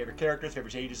about then favorite characters, favorite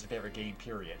stages, and favorite game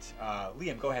period.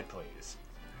 Liam, go ahead, please.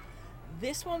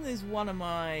 This one is one of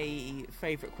my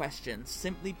favorite questions,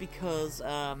 simply because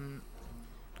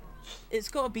it's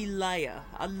got to be Leia.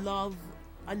 I love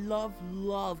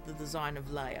the design of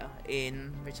Leia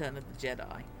in Return of the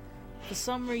Jedi. For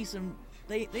some reason,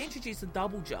 they introduced a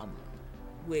double jump,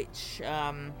 which,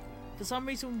 for some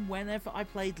reason, whenever I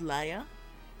played Leia,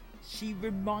 she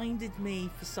reminded me,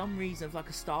 for some reason, of like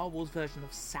a Star Wars version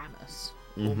of Samus,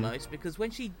 almost. Because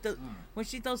when she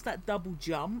does that double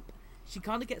jump, she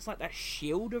kind of gets like that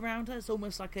shield around her. It's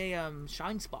almost like a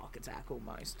Shine Spark attack,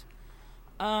 almost.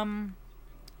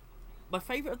 My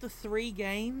favourite of the three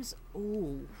games,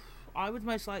 I would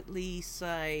most likely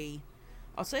say...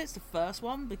 I'll say it's the first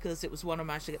one, because it was one I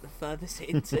managed to get the furthest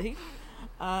into.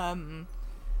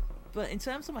 But in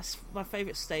terms of my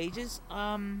favourite stages,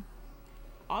 I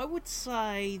would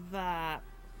say that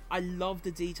I love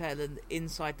the detail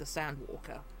inside the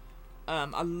Sandwalker.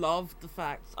 I love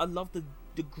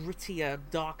the grittier,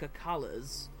 darker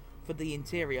colours for the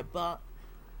interior, but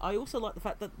I also like the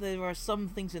fact that there are some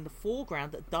things in the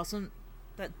foreground that doesn't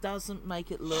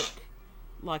make it look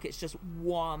like it's just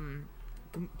one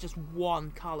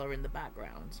colour in the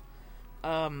background.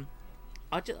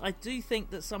 I do think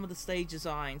that some of the stage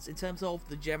designs, in terms of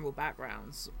the general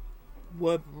backgrounds,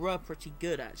 were pretty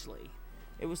good actually.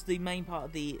 It was the main part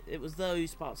of it was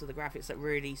those parts of the graphics that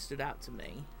really stood out to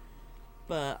me.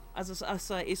 But as I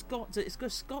say, it's got to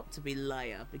be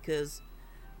Leia, because,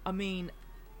 I mean,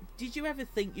 did you ever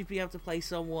think you'd be able to play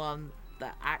someone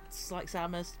that acts like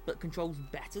Samus but controls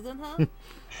better than her?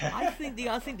 I think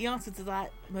the answer to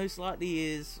that most likely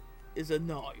is a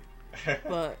no.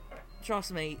 But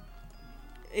trust me,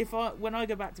 when I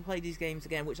go back to play these games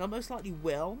again, which I most likely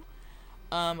will,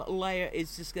 Leia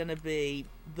is just going to be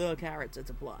the character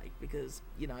to play, because,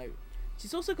 you know,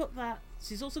 she's also got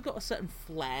a certain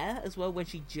flair as well when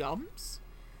she jumps.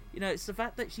 You know, it's the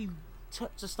fact that she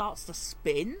just starts to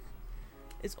spin.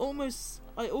 It always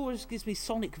gives me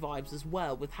Sonic vibes as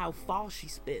well, with how fast she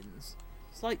spins.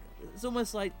 It's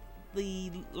almost like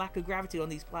the lack of gravity on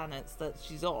these planets that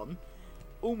she's on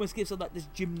almost gives her like this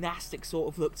gymnastic sort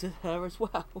of look to her as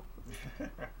well.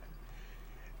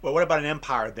 Well, what about an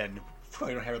Empire then? You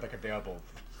don't have it like available.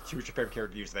 Who's your favorite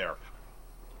character to use there?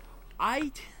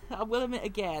 I will admit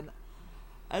again,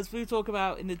 as we talk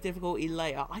about in the difficulty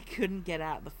later, I couldn't get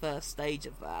out the first stage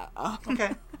of that.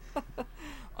 Okay.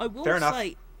 I will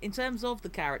say, in terms of the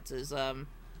characters,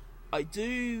 I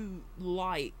do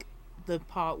like the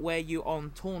part where you're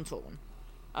on Tauntaun.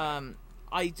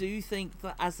 I do think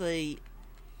that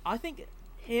I think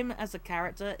him as a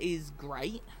character is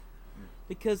great,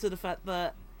 because of the fact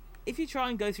that if you try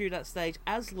and go through that stage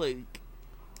as Luke,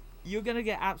 you're going to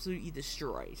get absolutely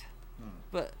destroyed.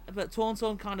 But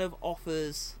Tauntaun kind of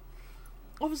offers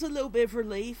a little bit of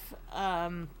relief.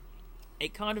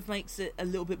 It kind of makes it a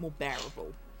little bit more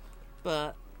bearable.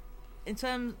 But in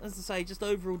terms, as I say, just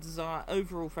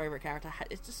overall favourite character,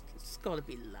 it's got to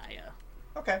be Leia.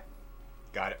 Okay,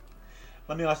 got it.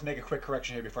 Let me also make a quick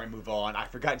correction here before I move on. I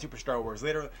forgot in Super Star Wars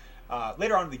later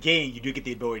on in the game, you do get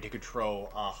the ability to control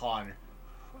Han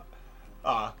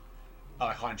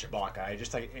Chewbacca.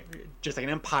 Just like an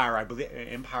Empire, I believe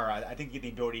I think you get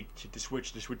the ability to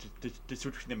switch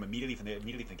them immediately from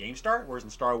the game start. Whereas in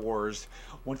Star Wars,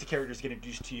 once the characters get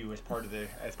introduced to you as part of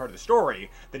the story,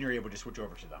 then you're able to switch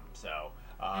over to them. So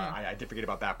I did forget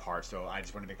about that part. So I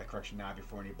just want to make that correction now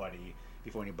before anybody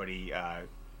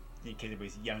in case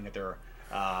anybody's yelling at their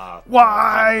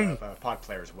why pod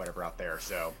players or whatever out there.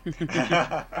 So,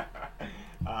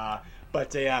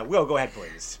 but Will, go ahead,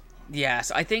 please. Yeah,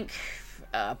 so I think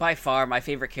by far my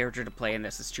favorite character to play in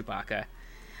this is Chewbacca.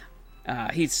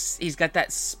 He's got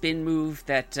that spin move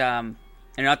that, and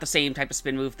not the same type of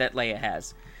spin move that Leia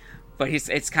has, but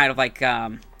it's kind of like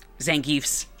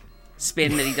Zangief's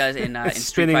spin that he does in Street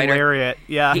spinning Fighter. lariat,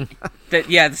 yeah.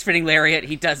 The spinning lariat.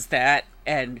 He does that,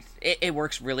 and it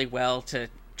works really well to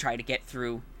try to get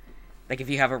through. Like if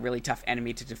you have a really tough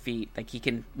enemy to defeat, like he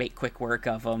can make quick work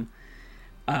of them.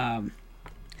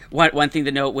 One thing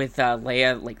to note with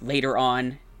Leia, like later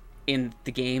on in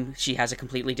the game, she has a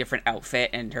completely different outfit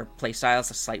and her playstyle is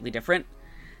slightly different.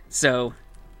 So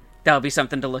that'll be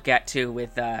something to look at too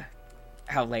with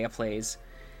how Leia plays.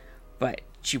 But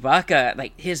Chewbacca,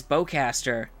 like his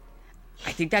bowcaster,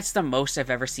 I think that's the most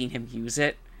I've ever seen him use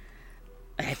it.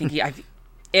 I think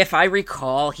if I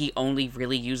recall, he only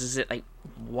really uses it like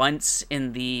once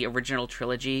in the original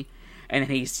trilogy, and then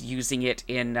he's using it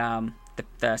in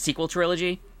the sequel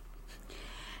trilogy.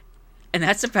 And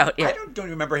that's about it. I don't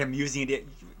remember him using it.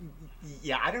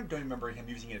 Yeah, I don't remember him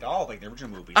using it at all, like the original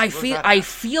movie. I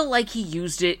feel like he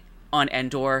used it on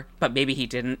Endor, but maybe he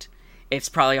didn't. It's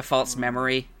probably a false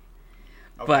memory.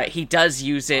 Okay. But he does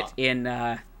use it in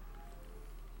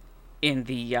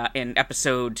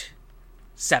episode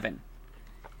 7.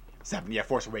 7, yeah,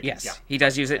 Force Awakens. Yes, yeah. He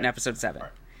does use it in episode 7.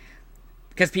 Right.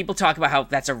 Because people talk about how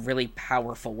that's a really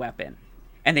powerful weapon.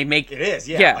 And they make it is,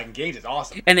 yeah. Like Engage is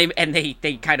awesome, and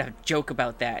they kind of joke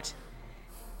about that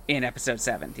in episode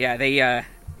 7. Yeah, they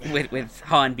with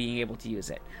Han being able to use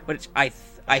it, but I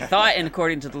thought, and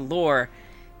according to the lore,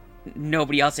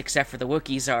 nobody else except for the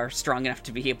Wookiees are strong enough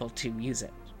to be able to use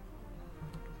it.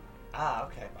 Ah,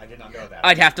 okay, I did not know that.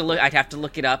 I'd have to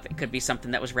look it up. It could be something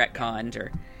that was retconned,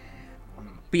 or.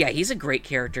 But yeah, he's a great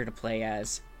character to play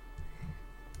as.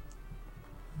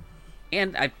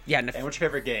 And And what's your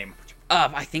favorite game?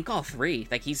 I think all 3.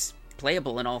 Like he's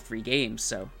playable in all 3 games.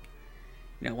 So,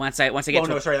 once I get to.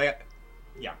 No, sorry.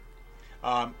 Yeah.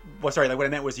 What I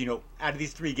meant was, out of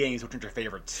these 3 games, which one's your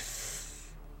favorites?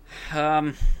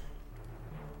 I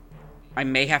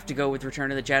may have to go with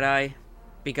Return of the Jedi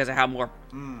because of how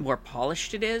more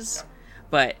polished it is. Yeah.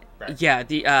 But right. Yeah,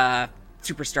 the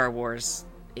Super Star Wars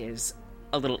is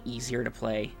a little easier to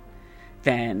play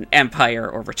than Empire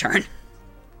or Return.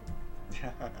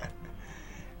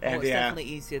 And it's definitely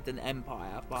easier than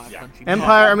Empire by a country.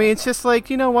 Empire, I mean, it's just like,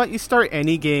 you know what? You start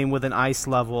any game with an ice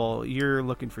level, you're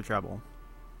looking for trouble.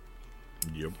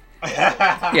 Yep.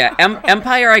 Yeah,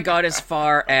 Empire I got as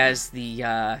far as the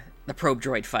probe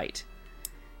droid fight.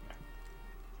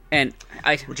 And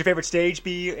would your favorite stage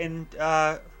be in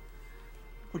Jedi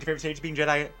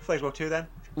Fallen Order 2 then?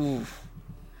 Ooh.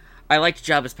 I liked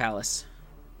Jabba's Palace.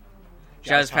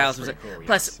 Jabba's Palace was cool,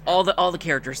 plus yes. all the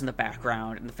characters in the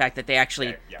background, and the fact that they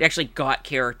actually got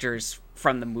characters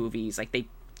from the movies, like they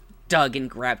dug and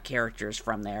grabbed characters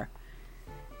from there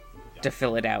to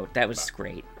fill it out. That was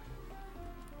great.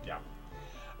 Yeah.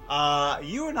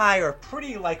 You and I are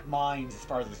pretty like minds as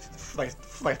far as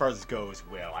this goes,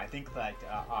 Will. I think that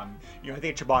I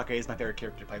think Chewbacca is my favorite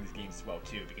character to play in these games as well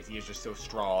too, because he is just so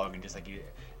strong and just like the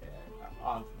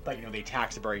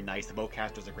attacks are very nice. The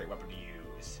bowcaster is a great weapon to use.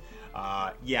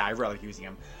 I really like using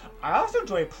him. I also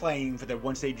enjoy playing for the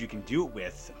one stage you can do it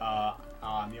with. I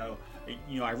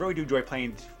really do enjoy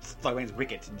playing as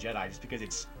Wicket in Jedi, just because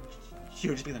it's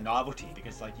just being the novelty.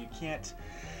 Because like you can't.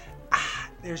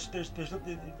 There's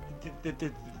only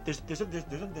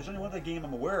one other game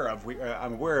I'm aware of. We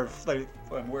actually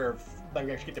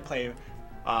get to play.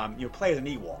 Play as an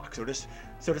Ewok. So just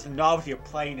the novelty of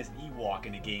playing as an Ewok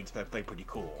in the games play pretty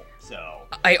cool. So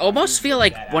I almost feel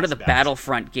like one of the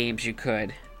Battlefront games you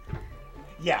could.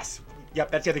 Yes. Yep.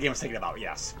 That's the other game I was thinking about.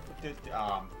 Yes. That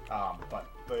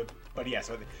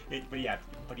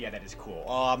is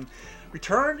cool.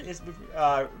 Return's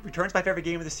my favorite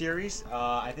game of the series.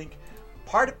 I think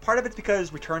part of it's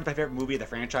because Return's my favorite movie of the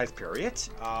franchise, period.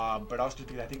 But also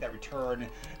because I think that Return,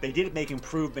 they did make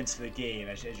improvements to the game,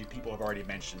 as you people have already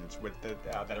mentioned. With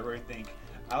that I really think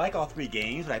I like all three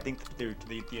games, but I think the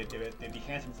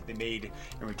enhancements that they made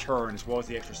in Return, as well as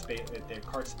the extra space, the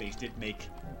card space, did make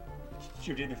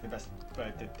the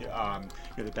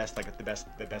best,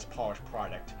 the best polished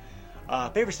product.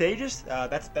 Favorite stages?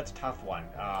 That's a tough one.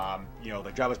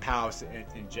 The Jabba's Palace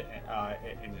in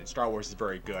Star Wars is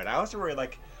very good. I also really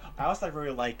like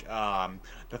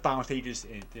the final stages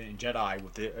in Jedi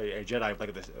with the Jedi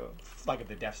like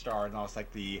the Death Star, and also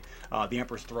like the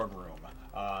Emperor's throne room,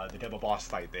 the double boss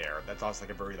fight there. That's also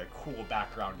like a very cool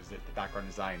background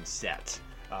design set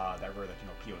that really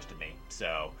appeals to me.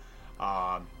 So,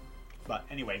 but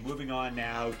anyway, moving on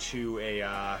now to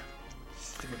a.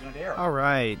 All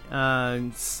right.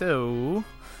 So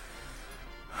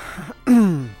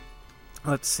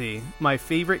let's see. My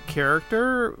favorite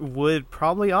character would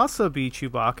probably also be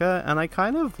Chewbacca, and I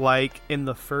kind of like in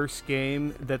the first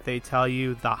game that they tell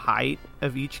you the height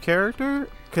of each character,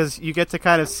 because you get to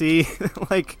kind of see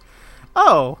like,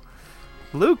 oh,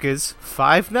 Luke is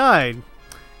 5'9",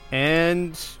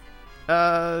 and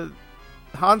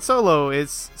Han Solo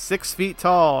is 6 feet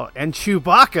tall, and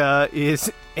Chewbacca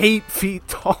is 8 feet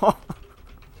tall.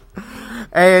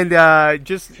 And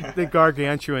just the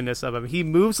gargantuanness of him. He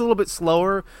moves a little bit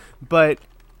slower, but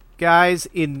guys,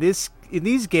 in these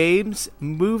games,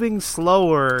 moving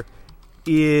slower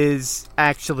is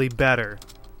actually better.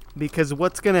 Because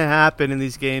what's going to happen in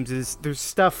these games is there's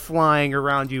stuff flying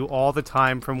around you all the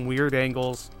time from weird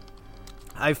angles.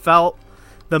 I felt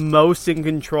the most in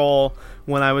control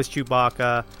when I was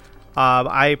Chewbacca.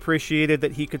 I appreciated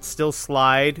that he could still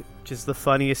slide, which is the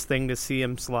funniest thing to see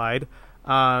him slide.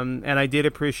 And I did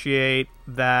appreciate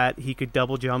that he could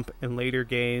double jump in later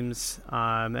games,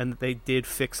 and they did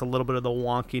fix a little bit of the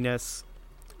wonkiness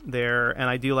there. And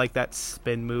I do like that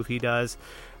spin move he does.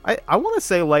 I want to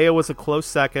say Leia was a close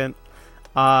second.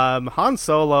 Han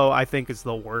Solo, I think, is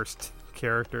the worst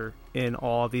character in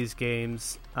all of these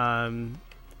games. And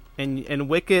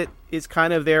Wicket is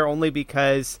kind of there only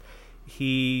because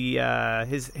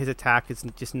his attack is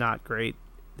just not great.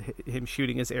 Him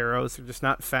shooting his arrows are just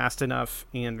not fast enough,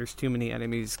 and there's too many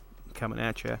enemies coming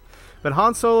at you. But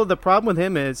Han Solo, the problem with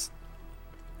him is,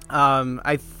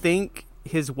 I think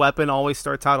his weapon always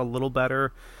starts out a little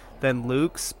better than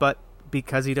Luke's, but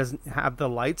because he doesn't have the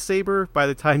lightsaber by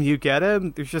the time you get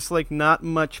him, there's just like not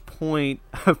much point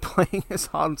of playing as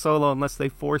Han Solo unless they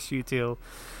force you to.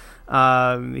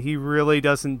 He really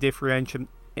doesn't differentiate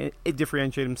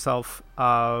himself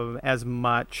as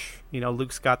much.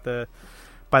 Luke's got by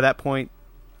that point,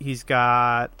 he's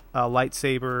got a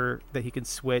lightsaber that he can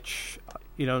switch.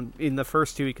 In the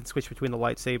first two, he can switch between the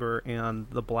lightsaber and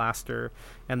the blaster.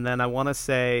 And then I want to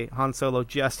say Han Solo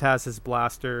just has his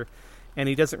blaster, and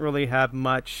he doesn't really have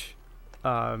much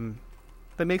that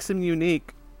makes him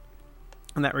unique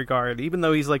in that regard. Even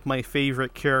though he's like my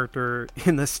favorite character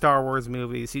in the Star Wars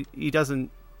movies, he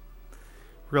doesn't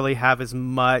really have as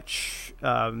much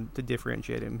to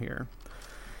differentiate him here.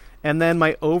 And then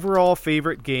my overall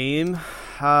favorite game,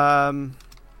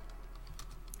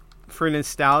 for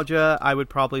nostalgia, I would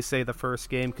probably say the first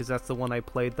game because that's the one I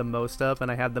played the most of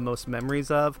and I had the most memories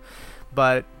of.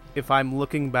 But if I'm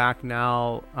looking back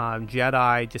now,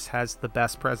 Jedi just has the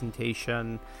best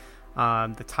presentation,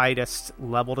 the tightest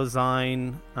level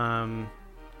design, and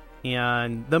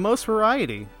the most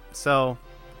variety. So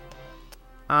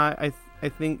I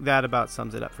think that about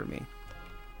sums it up for me.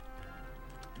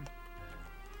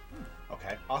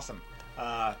 Okay, awesome.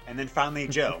 And then finally,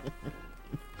 Joe.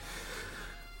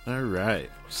 All right.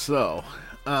 So,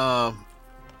 well,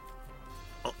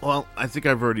 I think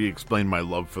I've already explained my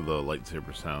love for the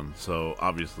lightsaber sound. So,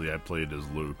 obviously, I played as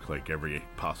Luke, like every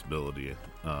possibility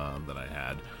that I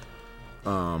had.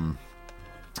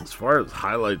 As far as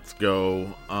highlights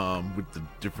go, with the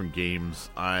different games,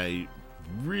 I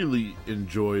really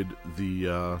enjoyed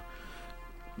the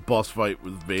boss fight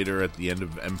with Vader at the end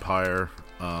of Empire.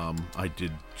 I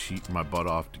did cheat my butt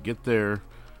off to get there,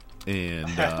 and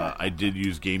I did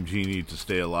use Game Genie to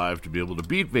stay alive to be able to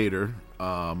beat Vader.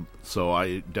 So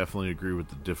I definitely agree with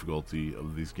the difficulty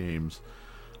of these games.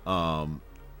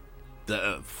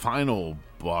 The final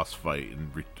boss fight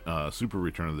in Super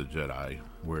Return of the Jedi,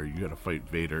 where you got to fight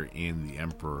Vader and the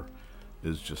Emperor,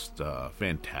 is just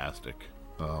fantastic.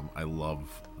 I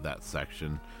love that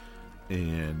section,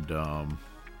 and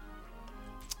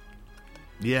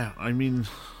yeah, I mean,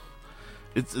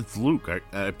 it's Luke.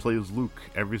 I play as Luke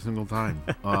every single time.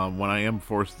 When I am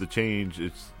forced to change,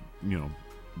 it's, you know,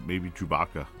 maybe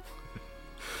Chewbacca.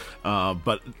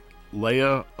 But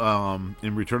Leia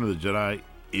in Return of the Jedi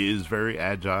is very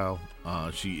agile.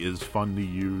 She is fun to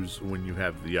use when you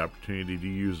have the opportunity to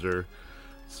use her.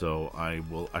 So I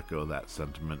will echo that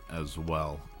sentiment as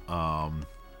well.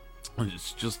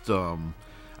 It's just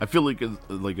I feel like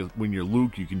when you're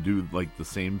Luke, you can do like the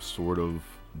same sort of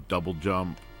double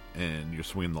jump, and you're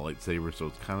swinging the lightsaber, so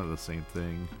it's kind of the same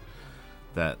thing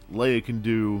that Leia can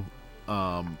do.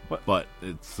 But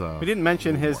it's we didn't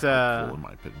mention his in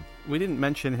my opinion. We didn't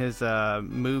mention his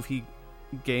move he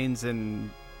gains in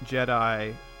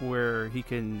Jedi, where he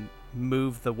can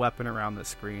move the weapon around the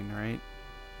screen, right?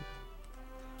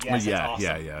 Yes, yeah,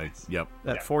 awesome. Yep.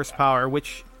 That force power,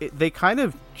 which they kind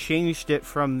of changed it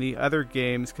from the other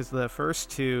games, because the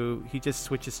first two he just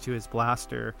switches to his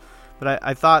blaster, but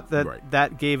I thought that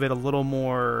that gave it a little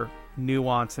more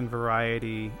nuance and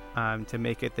variety, to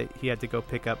make it that he had to go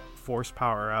pick up force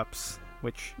power ups,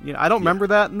 which, you know, I don't remember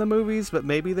that in the movies, but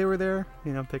maybe they were there,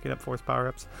 you know, picking up force power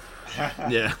ups.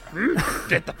 Yeah.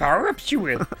 Get the power ups you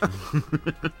win.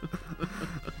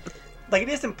 Like, it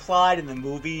is implied in the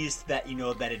movies that, you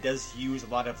know, that it does use a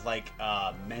lot of like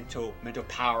mental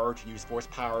power to use force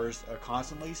powers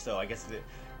constantly. So I guess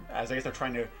they're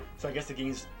trying to. So I guess the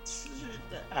games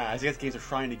are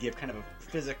trying to give kind of a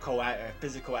physical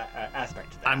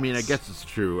aspect to that. I mean, I guess it's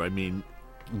true. I mean,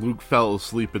 Luke fell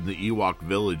asleep in the Ewok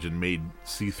village and made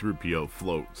C-3PO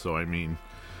float. So I mean,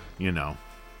 you know.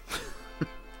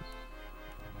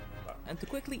 And to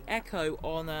quickly echo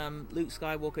on Luke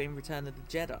Skywalker in Return of the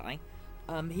Jedi,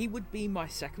 he would be my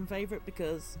second favourite,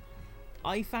 because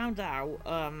I found out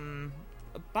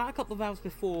about a couple of hours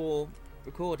before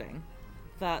recording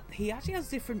that he actually has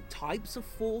different types of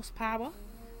force power.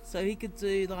 So he could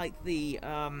do like the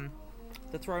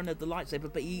throne of the lightsaber,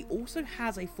 but he also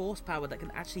has a force power that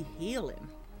can actually heal him.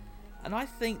 And I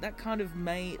think that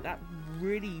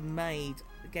really made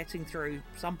getting through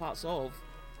some parts of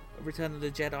Return of the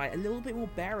Jedi a little bit more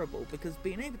bearable, because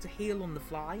being able to heal on the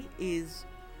fly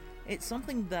it's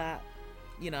something that,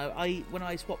 you know, when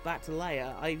I swapped back to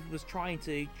Leia, I was trying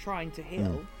to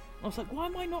heal. I was like, why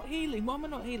am I not healing?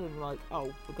 Like,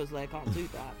 oh, because Leia can't do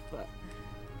that. But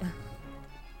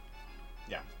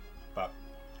yeah, but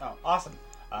awesome.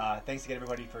 Thanks again,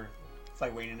 everybody, for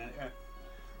weighing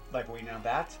in on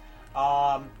that.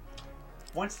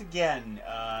 Once again,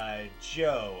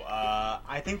 Joe,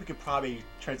 I think we could probably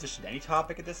transition to any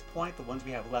topic at this point. The ones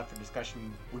we have left for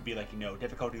discussion would be like, you know,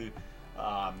 difficulty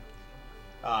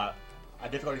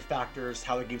factors,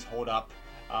 how the games hold up,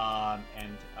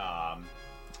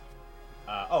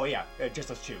 just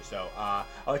those two. So I'll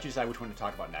let you decide which one to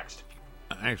talk about next.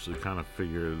 I actually kind of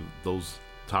figure those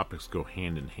topics go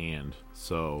hand in hand.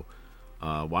 So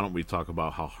why don't we talk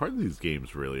about how hard these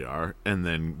games really are, and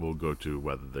then we'll go to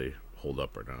whether they hold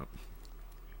up or not.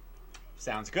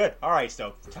 Sounds good. All right,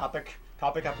 so topic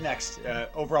up next.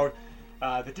 Overall,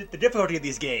 the difficulty of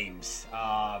these games,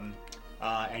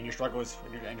 and your struggles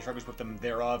with them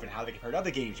thereof, and how they compare to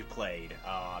other games you played,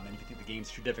 and if you think the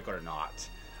game's too difficult or not.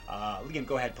 Liam,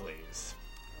 go ahead, please.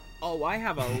 Oh, I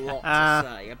have a lot to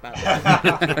say about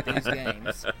the difficulty of these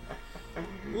games.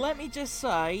 Let me just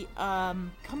say,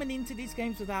 coming into these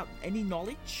games without any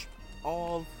knowledge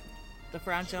of the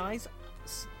franchise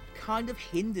kind of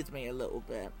hindered me a little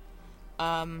bit.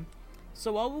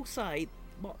 So I will say,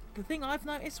 the thing I've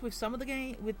noticed with some of the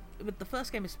game, with the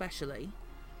first game especially,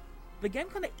 the game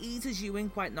kind of eases you in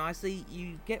quite nicely.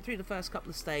 You get through the first couple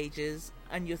of stages,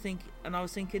 and I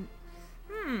was thinking,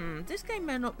 this game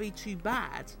may not be too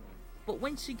bad. But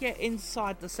once you get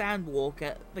inside the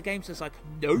Sandwalker, the game's just like,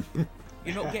 nope,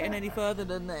 you're not getting any further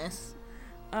than this.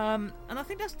 And I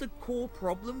think that's the core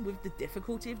problem with the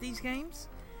difficulty of these games,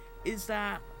 is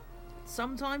that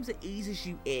sometimes it eases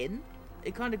you in.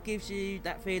 It kind of gives you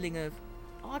that feeling of,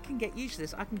 I can get used to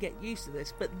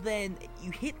this, but then you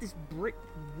hit this brick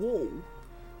wall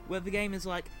where the game is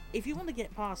like, if you want to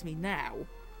get past me now,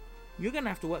 you're going to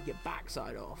have to work your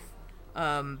backside off.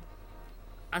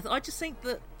 I just think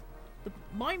that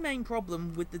my main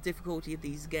problem with the difficulty of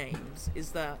these games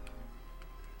is that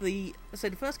the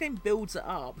first game builds it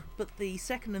up, but the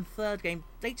second and third game,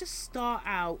 they just start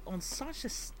out on such a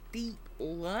steep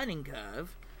learning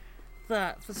curve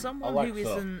that for someone who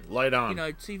isn't, light on,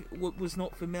 was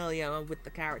not familiar with the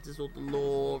characters or the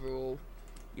lore or,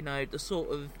 the sort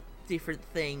of different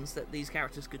things that these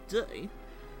characters could do,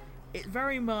 it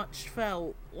very much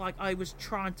felt like I was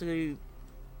trying to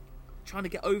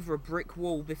get over a brick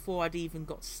wall before I'd even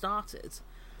got started.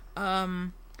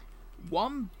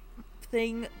 One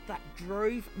thing that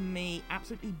drove me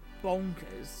absolutely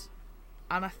bonkers,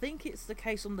 and I think it's the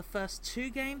case on the first two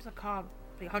games, I can't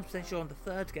be 100% sure on the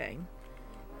third game,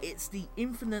 it's the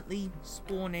infinitely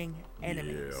spawning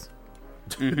enemies.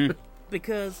 Yeah.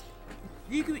 Because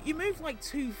you move like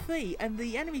 2 feet and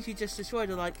the enemies you just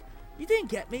destroyed are like, you didn't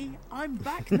get me, I'm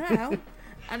back now.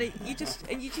 And you just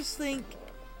think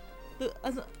that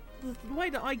the way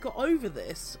that I got over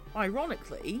this,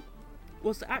 ironically,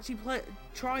 was to actually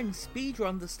try and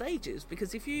speedrun the stages,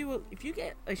 because if you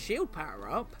get a shield power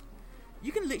up,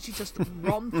 you can literally just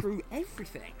run through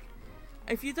everything.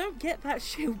 If you don't get that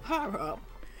shield power up,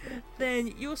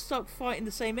 then you're stuck fighting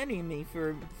the same enemy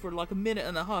for like a minute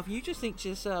and a half. You just think to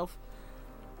yourself,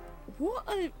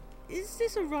 is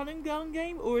this a run and gun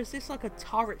game, or is this like a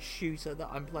turret shooter that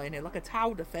I'm playing here, like a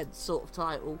tower defense sort of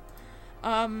title?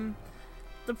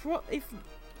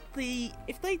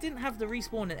 If they didn't have the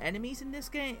respawning enemies in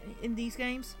these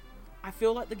games, I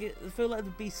feel like it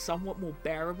would be somewhat more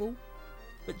bearable.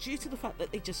 But due to the fact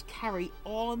that they just carry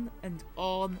on and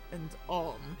on and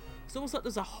on, it's almost like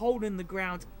there's a hole in the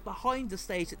ground behind the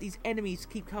stage that these enemies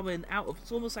keep coming out of.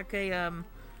 It's almost like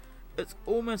it's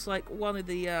almost like one of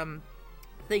the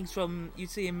things from you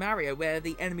see in Mario, where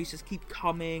the enemies just keep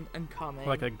coming and coming.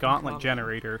 Like a gauntlet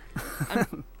generator.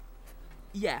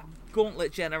 Yeah,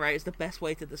 gauntlet generator is the best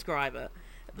way to describe it.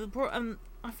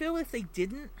 I feel if they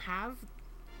didn't have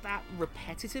that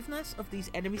repetitiveness of these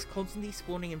enemies constantly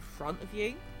spawning in front of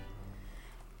you,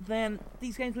 then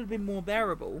these games would have been more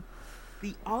bearable.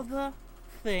 The other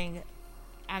thing,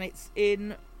 and it's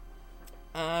in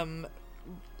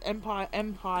Empire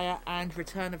and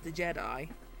Return of the Jedi,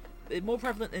 more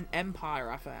prevalent in Empire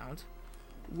I found,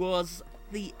 was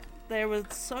there were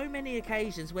so many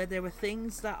occasions where there were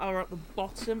things that are at the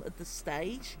bottom of the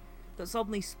stage that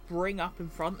suddenly spring up in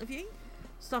front of you.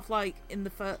 Stuff like in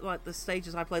the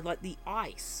stages I played, like the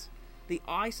ice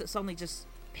that suddenly just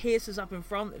pierces up in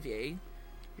front of you.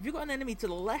 If you've got an enemy to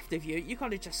the left of you, you're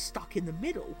kind of just stuck in the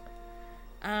middle.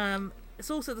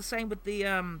 It's also the same with the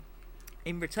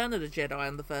in Return of the Jedi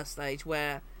on the first stage,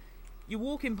 where you're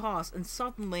walking past and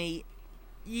suddenly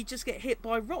you just get hit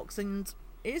by rocks, and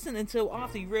it isn't until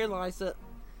after you realise that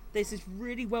there's this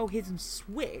really well hidden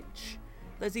switch.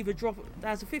 There's a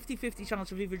 50-50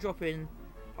 chance of either dropping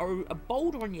a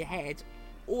boulder on your head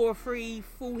or a free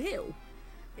full heal.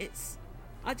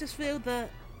 I just feel that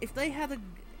if they had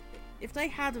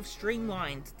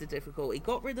streamlined the difficulty,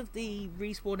 got rid of the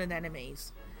respawning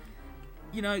enemies,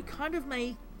 kind of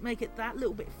make it that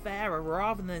little bit fairer,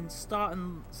 rather than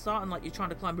starting like you're trying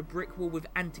to climb a brick wall with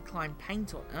anti-climb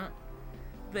paint on it,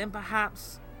 then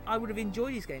perhaps I would have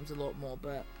enjoyed these games a lot more.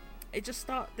 But they just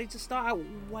start out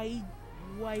way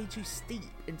too steep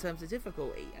in terms of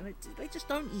difficulty, and they just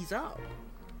don't ease up.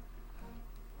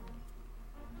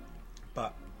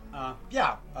 But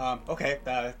okay,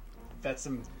 that's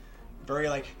some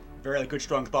very good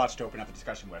strong thoughts to open up a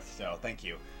discussion with. So thank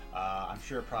you. I'm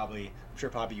sure probably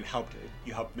you helped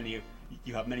many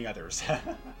others.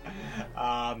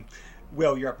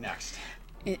 Will, you're up next.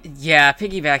 Yeah,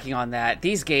 piggybacking on that,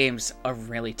 these games are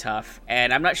really tough,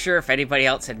 and I'm not sure if anybody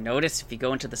else had noticed. If you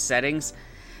go into the settings,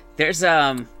 there's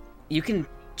you can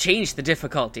change the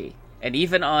difficulty. And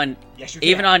even on Yes, you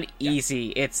even can. on easy,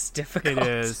 it's difficult. It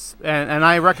is, and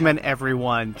I recommend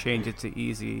everyone change it to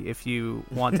easy if you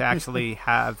want to actually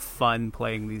have fun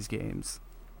playing these games.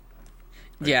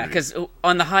 Yeah, because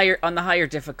on the higher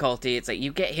difficulty, it's like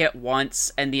you get hit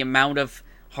once, and the amount of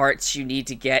hearts you need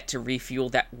to get to refuel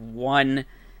that one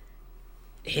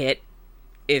hit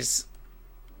is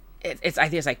it's I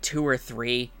think it's like 2 or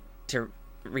 3 to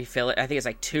refill it. I think it's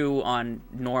like 2 on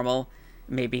normal,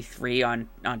 maybe 3 on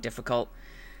difficult.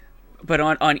 But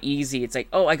on easy, it's like,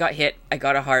 oh, I got hit, I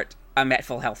got a heart, I'm at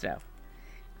full health now.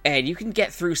 And you can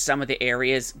get through some of the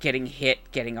areas getting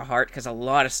hit, getting a heart, because a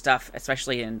lot of stuff,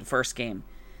 especially in the first game,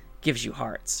 gives you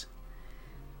hearts.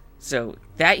 So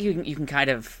that you can kind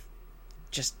of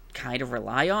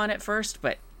rely on at first,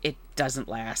 but it doesn't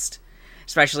last.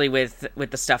 Especially with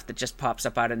the stuff that just pops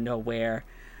up out of nowhere.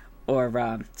 Or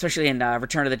especially in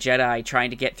Return of the Jedi, trying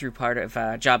to get through part of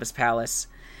Jabba's palace.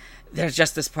 There's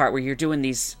just this part where you're doing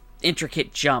these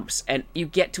intricate jumps, and you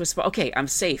get to a spot, okay, I'm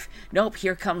safe. Nope,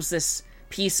 here comes this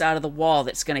piece out of the wall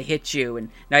that's going to hit you, and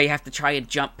now you have to try and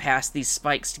jump past these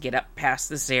spikes to get up past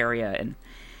this area. And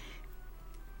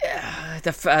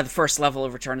the first level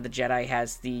of Return of the Jedi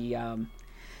has the...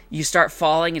 you start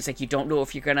falling, it's like you don't know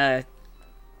if you're going to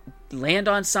land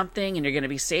on something and you're going to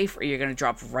be safe, or you're going to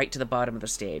drop right to the bottom of the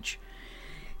stage.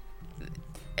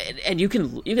 And you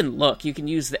can look, you can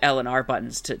use the L and R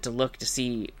buttons to look to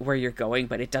see where you're going,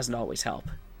 but it doesn't always help.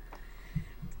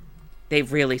 They've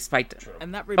really spiked it.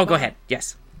 And that Oh, go ahead.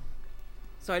 Yes.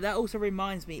 So that also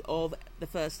reminds me of the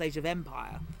first stage of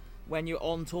Empire, when you're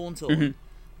on Tauntaun.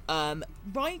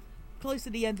 Right close to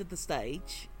the end of the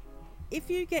stage, if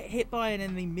you get hit by an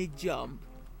enemy mid-jump,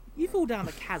 you fall down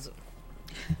a chasm.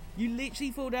 You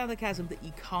literally fall down the chasm that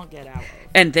you can't get out of.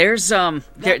 And there's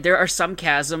there are some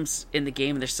chasms in the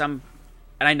game. There's some,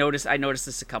 and I noticed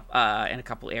this in a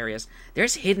couple areas.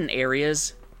 There's hidden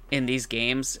areas in these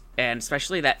games, and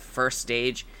especially that first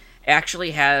stage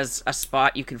actually has a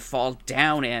spot you can fall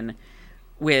down in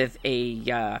with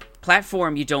a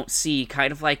platform you don't see,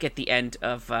 kind of like at the end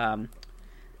of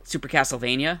Super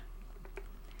Castlevania,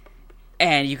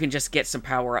 and you can just get some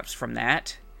power-ups from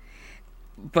that.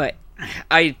 But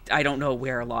I don't know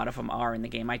where a lot of them are in the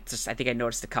game. I think I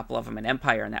noticed a couple of them in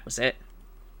Empire, and that was it.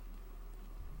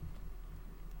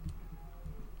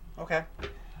 Okay.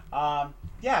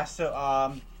 Yeah. So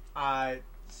I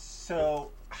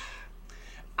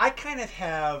kind of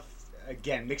have,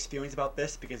 again, mixed feelings about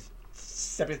this because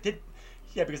like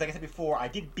I said before, I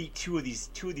did beat two of these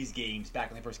games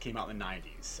back when they first came out in the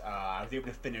 '90s. I was able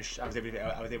to finish. I was able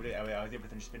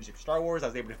to finish Star Wars. I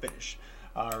was able to finish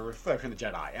Return of the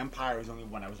Jedi. Empire was the only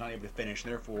one I was not able to finish,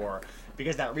 and therefore,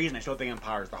 because of that reason, I still think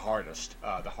Empire is the hardest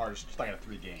out of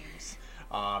 3 games.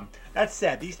 That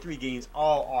said, these 3 games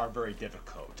all are very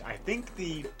difficult. I think,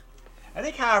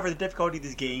 however, the difficulty of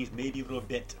these games may be a little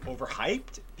bit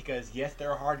overhyped because yes,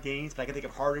 there are hard games, but I can think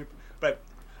of harder. But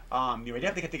I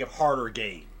definitely can think of harder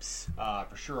games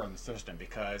for sure on the system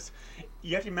because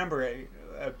you have to remember,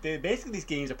 basically these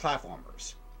games are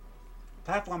platformers.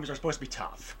 Platformers are supposed to be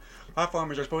tough.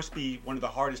 Platformers are supposed to be one of the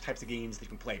hardest types of games that you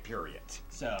can play, period.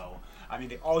 So, I mean,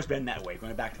 they've always been that way,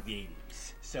 going back to the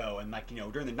 80s. So, and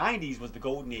during the 90s was the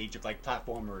golden age of,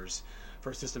 platformers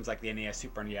for systems like the NES,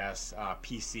 Super NES,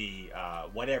 PC,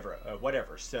 whatever.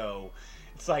 So,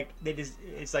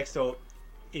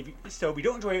 if you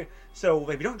don't enjoy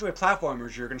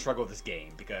platformers, you're going to struggle with this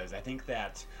game because I think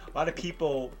that a lot of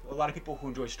people who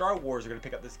enjoy Star Wars are going to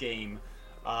pick up this game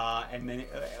and then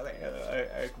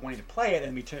wanting to play it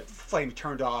and be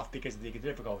turned off because of the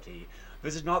difficulty.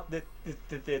 This is not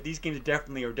these games are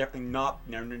definitely not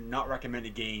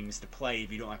recommended games to play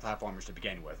if you don't like platformers to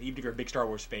begin with. Even if you're a big Star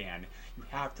Wars fan, you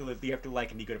have to like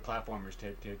and be good at platformers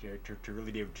to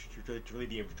really be able to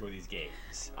enjoy these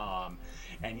games.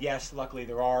 And yes, luckily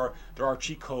there are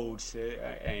cheat codes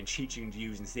and cheats you can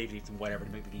use and save states and whatever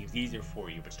to make the games easier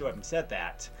for you. But still, having said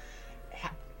that,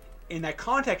 in that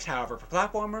context, however, for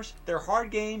platformers, they're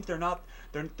hard games. They're not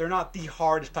the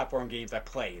hardest platform games I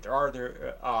play. There are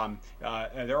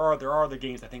other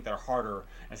games I think that are harder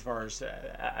as far as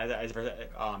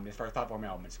platform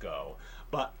elements go.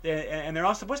 But and they're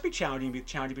also supposed to be challenging,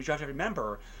 but you have to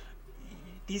remember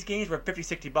these games were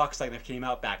 $50-$60 like they came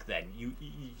out back then.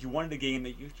 You wanted a game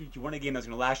that you wanted a game that was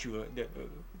going to last you.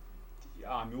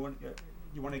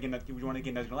 You want a game that's going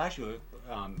to last you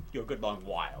a good long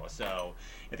while. So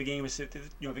if the game was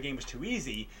too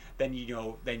easy, then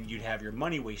you'd have your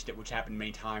money wasted, which happened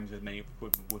many times with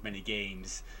many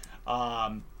games.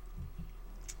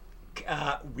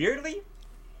 Weirdly,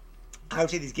 I would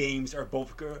say these games are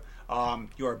both good.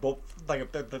 You are both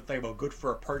like good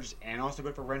for a purchase and also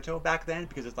good for rental back then,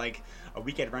 because it's like a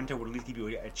weekend rental would at least give you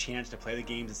a chance to play the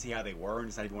games and see how they were and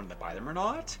decide if you wanted to buy them or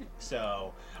not.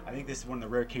 So I think this is one of the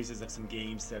rare cases of some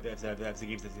games that are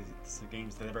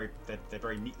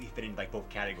very neatly fit in like both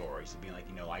categories, being like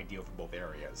ideal for both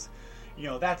areas.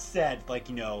 That said, like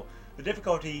the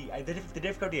difficulty I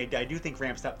do think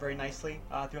ramps up very nicely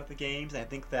throughout the games. And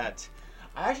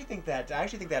I actually think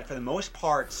that for the most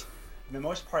part,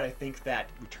 I think that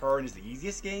Return is the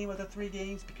easiest game of the three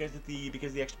games because of the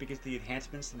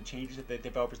enhancements and changes that the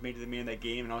developers made to the that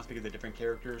game, and also because of the different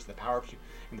characters, the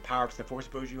power-ups, the force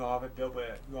bows you have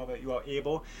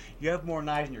more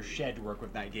knives in your shed to work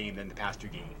with in that game than the past two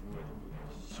games,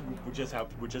 which just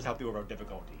help the overall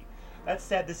difficulty. That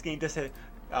said, these games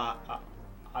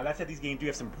do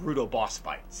have some brutal boss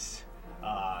fights.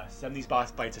 Some of these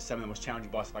boss fights are some of the most challenging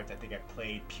boss fights I think I've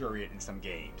played, period, in some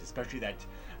games. Especially the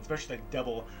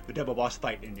double boss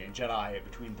fight in Jedi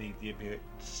between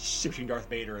between Darth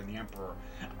Vader and the Emperor.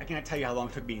 I can't tell you how long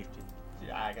it took me.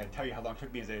 I gotta tell you how long it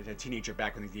took me as a teenager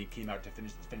back when the game came out to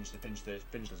finish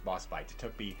those boss fights. It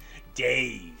took me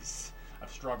days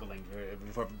of struggling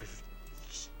before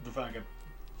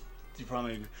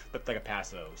I looked like a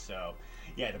passo. So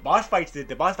yeah, the boss fights of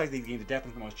these games are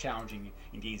definitely the most challenging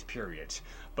in games, period.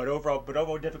 But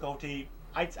overall difficulty,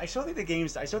 I still think the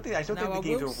games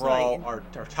overall are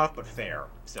tough but fair.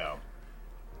 So,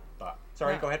 but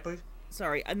sorry, go ahead, please.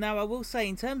 Sorry, and now I will say,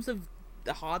 in terms of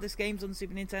the hardest games on the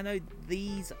Super Nintendo,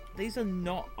 these are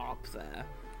not up there.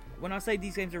 When I say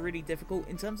these games are really difficult,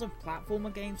 in terms of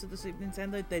platformer games of the Super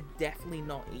Nintendo, they're definitely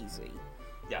not easy.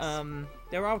 Yes.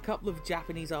 There are a couple of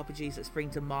Japanese RPGs that spring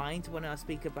to mind when I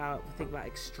think about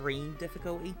extreme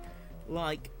difficulty,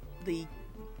 like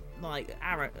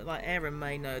Aaron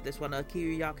may know this one,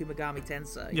 Kiryaku Megami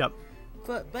Tensei. Yep.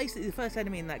 But basically, the first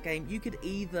enemy in that game, you could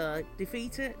either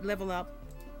defeat it, level up,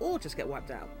 or just get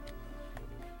wiped out.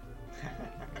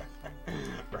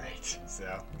 Right.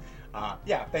 So,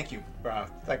 yeah, thank you for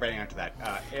writing onto that.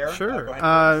 Aaron, sure. Go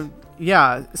ahead,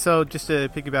 yeah. So just to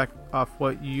piggyback off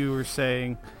what you were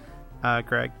saying,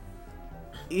 Greg,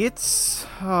 these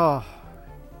are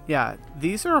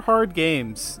hard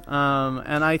games,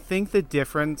 and I think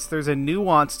there's a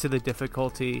nuance to the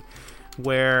difficulty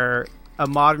where a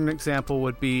modern example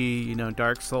would be,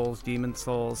 Dark Souls, Demon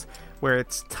Souls, where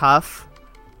it's tough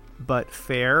but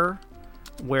fair,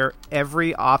 where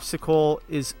every obstacle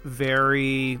is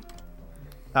very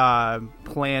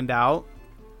planned out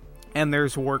and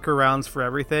there's workarounds for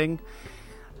everything.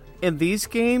 In these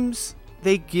games,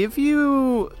 they give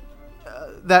you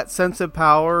that sense of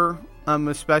power,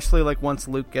 especially like once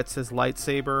Luke gets his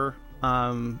lightsaber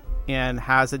and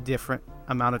has a different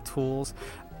amount of tools.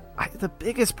 The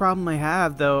biggest problem I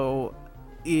have, though,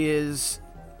 is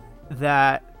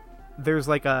that there's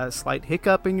like a slight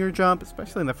hiccup in your jump,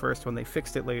 especially in the first one. They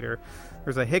fixed it later.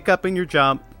 There's a hiccup in your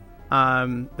jump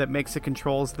that makes the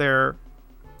controls there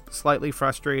slightly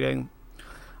frustrating.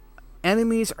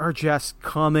 Enemies are just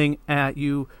coming at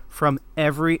you from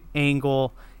every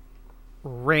angle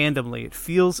randomly. It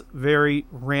feels very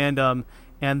random,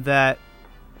 and that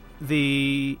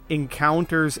the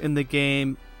encounters in the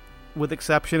game, with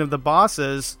exception of the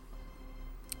bosses,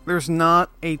 there's not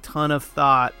a ton of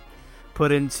thought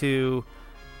put into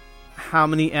how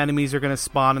many enemies are going to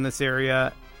spawn in this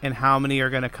area and how many are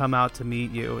going to come out to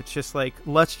meet you. It's just like,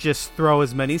 let's just throw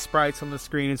as many sprites on the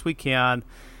screen as we can.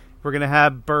 We're going to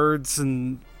have birds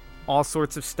and all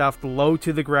sorts of stuff low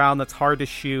to the ground that's hard to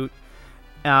shoot.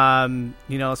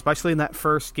 Especially in that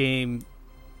first game,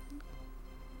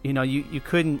 you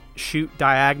couldn't shoot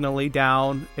diagonally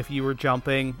down if you were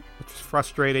jumping, which was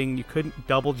frustrating. You couldn't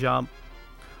double jump.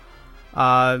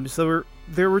 So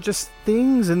there were just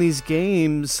things in these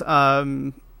games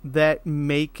that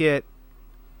make it,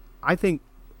 I think,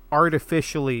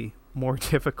 artificially more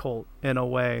difficult in a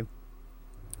way.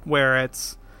 Where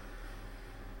it's,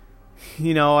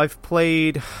 I've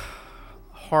played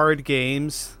hard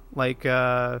games, like,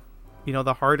 the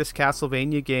hardest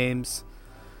Castlevania games,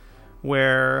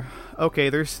 where, okay,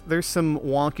 there's some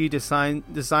wonky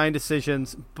design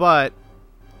decisions, but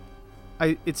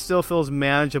it still feels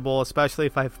manageable, especially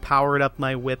if I've powered up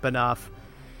my whip enough.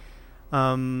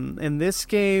 In this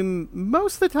game,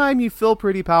 most of the time you feel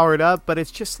pretty powered up, but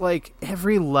it's just like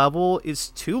every level is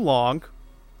too long,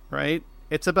 right?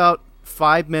 It's about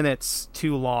 5 minutes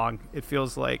too long, it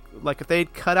feels like. Like if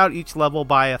they'd cut out each level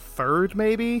by a third,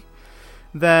 maybe,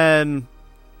 then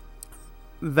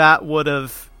that would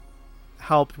have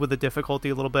helped with the difficulty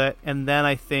a little bit. And then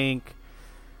I think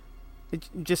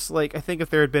if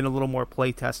there had been a little more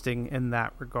playtesting in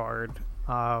that regard,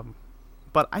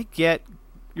 But I get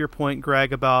your point,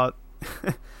 Greg, about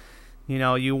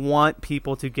you want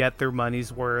people to get their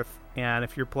money's worth, and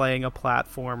if you're playing a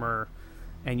platformer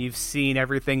and you've seen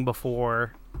everything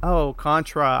before, oh,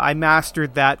 Contra, I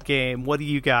mastered that game. What do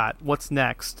you got? What's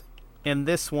next? In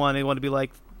this one, they want to be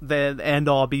like the end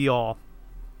all be all.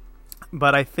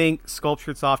 But I think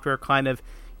Sculptured Software kind of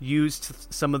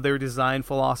used some of their design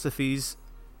philosophies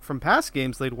from past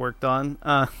games they'd worked on.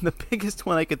 The biggest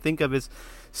one I could think of is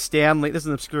Stanley. This is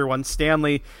an obscure one.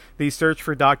 Stanley, The Search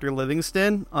for Dr.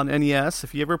 Livingston on NES.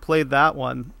 If you ever played that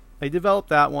one, they developed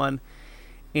that one.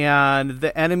 And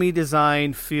the enemy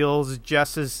design feels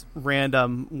just as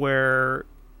random, where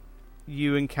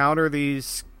you encounter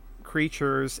these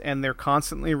creatures and they're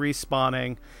constantly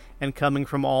respawning and coming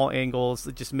from all angles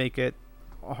that just make it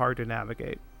hard to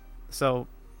navigate. So,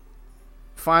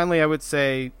 finally, I would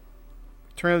say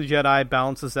Return of the Jedi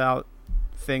balances out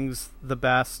things the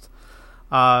best.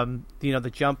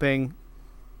 The jumping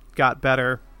got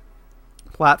better.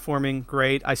 Platforming,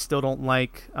 great. I still don't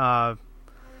like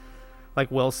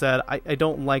Will said, I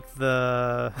don't like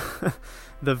the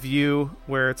the view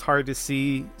where it's hard to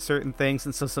see certain things,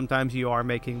 and so sometimes you are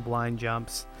making blind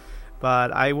jumps.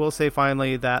 But I will say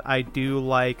finally that I do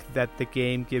like that the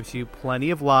game gives you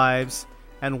plenty of lives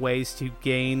and ways to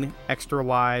gain extra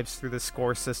lives through the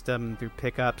score system, through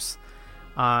pickups.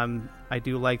 I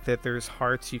do like that there's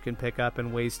hearts you can pick up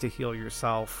and ways to heal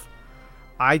yourself.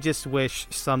 I just wish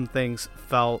some things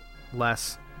felt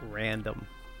less random.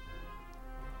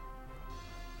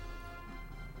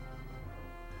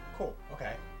 Cool.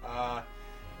 Okay.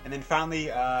 And then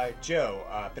finally, Joe,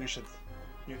 finish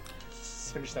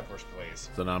that first, please.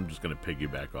 So now I'm just going to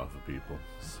piggyback off of people.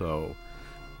 So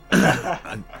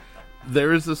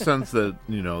there is a sense that,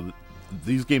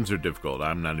 these games are difficult.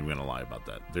 I'm not even going to lie about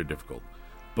that. They're difficult.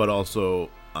 But also,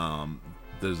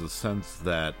 there's a sense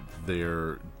that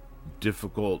they're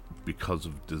difficult because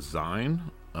of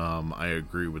design. I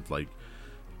agree with,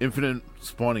 infinite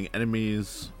spawning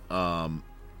enemies. I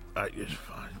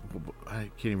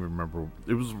can't even remember.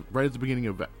 It was right at the beginning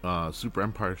of Super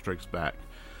Empire Strikes Back.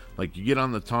 You get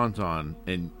on the Tauntaun,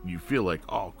 and you feel like,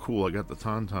 oh, cool, I got the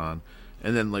Tauntaun.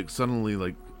 And then,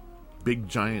 suddenly, big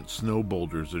giant snow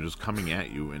boulders are just coming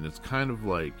at you, and it's kind of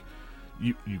like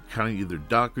you kind of either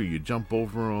duck or you jump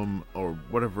over them or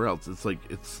whatever else.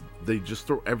 It's they just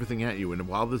throw everything at you, and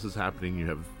while this is happening, you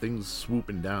have things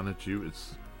swooping down at you.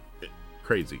 It's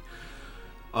crazy.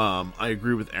 I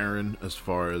agree with Aaron as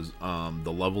far as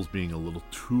the levels being a little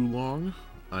too long.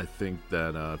 I think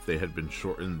that if they had been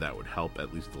shortened, that would help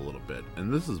at least a little bit.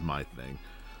 And this is my thing.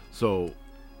 So,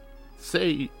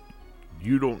 say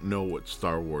you don't know what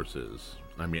Star Wars is.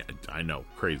 I mean, I know,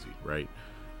 crazy, right?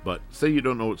 But say you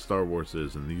don't know what Star Wars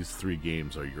is, and these 3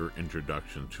 games are your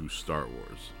introduction to Star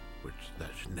Wars, which that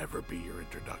should never be your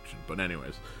introduction. But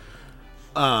anyways,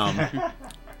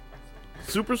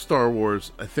 Super Star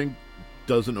Wars, I think,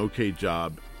 does an okay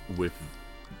job with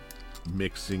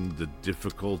mixing the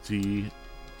difficulty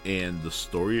and the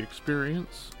story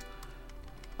experience.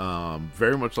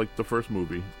 Very much like the first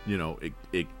movie.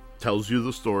 It tells you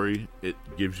the story, it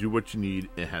gives you what you need,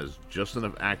 it has just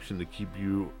enough action to keep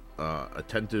you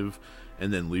attentive,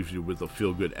 and then leaves you with a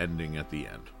feel-good ending at the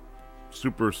end.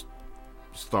 Super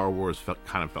Star Wars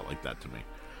kind of felt like that to me.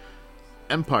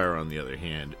 Empire, on the other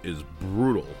hand, is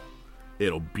brutal.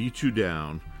 It'll beat you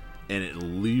down, and it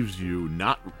leaves you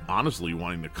not honestly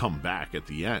wanting to come back at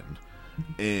the end.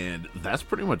 And that's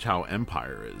pretty much how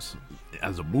Empire is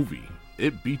as a movie.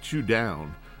 It beats you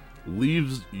down,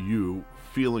 leaves you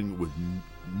feeling with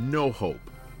no hope,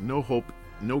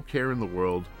 no care in the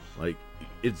world.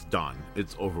 It's done,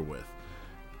 it's over with.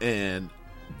 And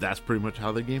that's pretty much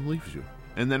how the game leaves you.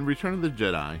 And then Return of the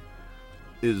Jedi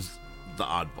is the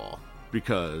oddball,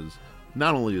 because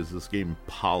not only is this game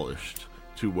polished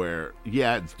to where,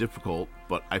 yeah, it's difficult,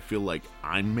 but I feel like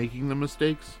I'm making the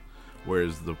mistakes,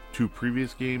 whereas the 2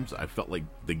 previous games, I felt like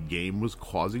the game was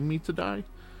causing me to die,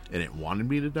 and it wanted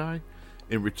me to die.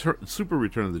 In Super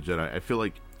Return of the Jedi, I feel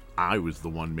like I was the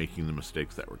one making the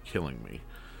mistakes that were killing me.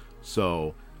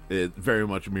 So it very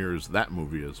much mirrors that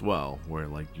movie as well, where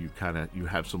you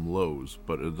have some lows,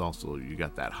 but it's also, you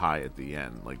got that high at the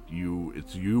end.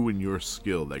 It's you and your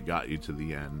skill that got you to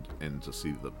the end and to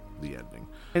see the ending.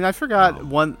 And I forgot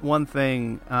one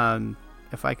thing,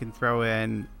 if I can throw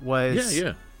in, was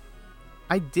yeah.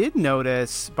 I did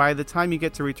notice by the time you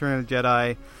get to Return of the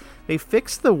Jedi, they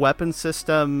fixed the weapon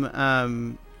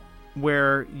system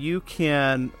where you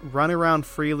can run around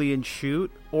freely and shoot,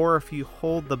 or if you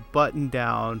hold the button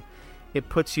down, it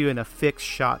puts you in a fixed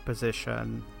shot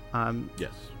position.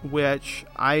 Yes. Which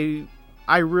I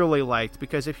really liked,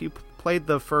 because if you played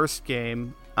the first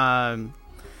game,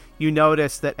 you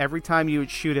noticed that every time you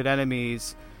would shoot at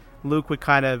enemies, Luke would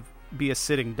kind of be a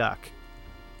sitting duck.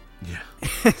 Yeah.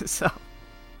 So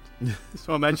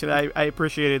I mentioned I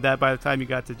appreciated that by the time you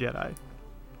got to Jedi.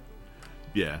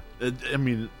 Yeah. I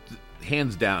mean,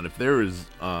 hands down, if there is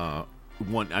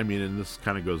one, I mean, and this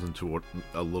kind of goes into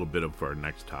a little bit of our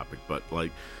next topic, but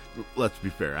like, let's be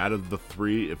fair. Out of the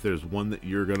three, if there's one that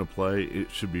you're going to play, it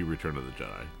should be Return of the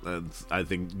Jedi. I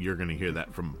think you're going to hear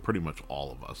that from pretty much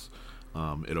all of us.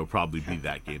 It'll probably be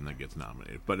that game that gets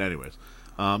nominated. But anyways,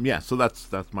 yeah. So that's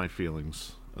my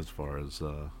feelings as far as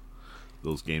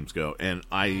those games go. And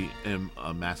I am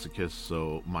a masochist,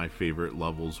 so my favorite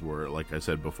levels were, like I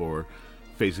said before,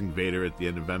 facing Vader at the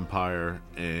end of Empire,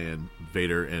 and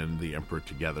Vader and the Emperor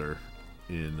together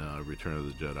in Return of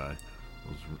the Jedi.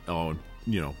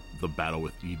 The battle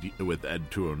with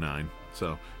Ed 209.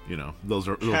 So, those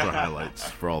are highlights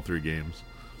for all three games.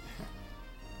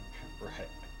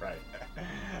 Right.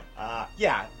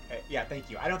 Yeah. Thank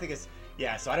you. I don't think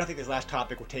So I don't think this last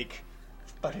topic will take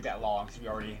that long, because we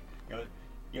already,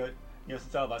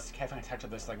 some of us kind of touched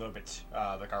on this like a little bit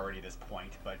already at this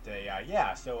point. But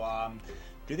yeah. So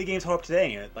do the games hold up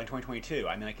today, like 2022?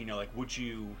 I mean, would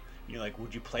you?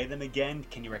 Would you play them again?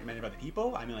 Can you recommend it to other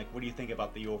people? I mean, what do you think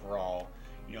about the overall,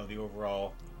 playability,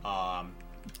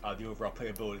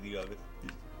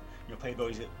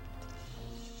 playability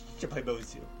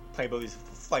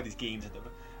like these games,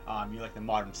 like the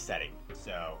modern setting.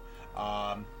 So,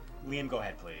 Liam, go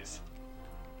ahead, please.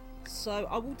 So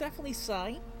I will definitely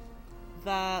say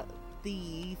that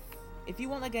if you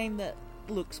want a game that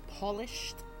looks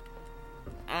polished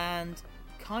and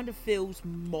kind of feels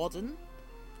modern,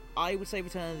 I would say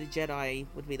Return of the Jedi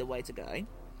would be the way to go,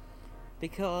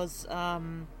 because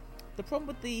the problem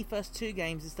with the first two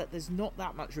games is that there's not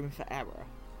that much room for error,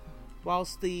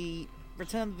 whilst the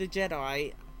Return of the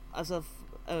Jedi, as I've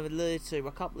alluded to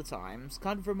a couple of times,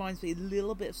 kind of reminds me a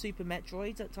little bit of Super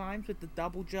Metroid at times, with the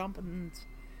double jump, and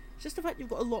just the fact you've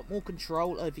got a lot more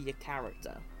control over your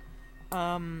character.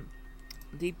 The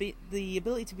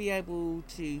ability to be able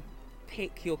to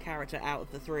pick your character out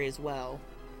of the three as well,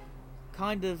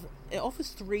 it offers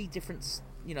three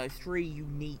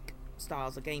unique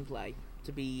styles of gameplay,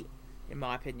 to be, in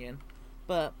my opinion.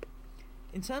 But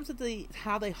in terms of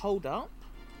how they hold up,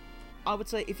 I would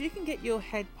say if you can get your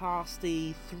head past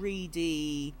the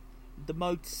 3D, the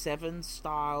Mode 7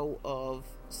 style of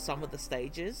some of the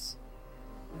stages,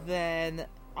 then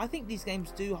I think these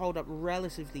games do hold up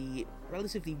relatively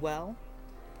well,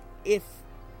 if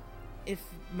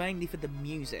mainly for the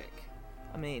music.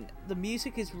 I mean, the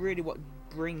music is really what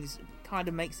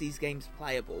makes these games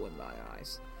playable in my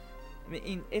eyes. I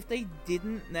mean, if they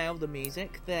didn't nail the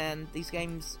music, then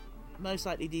most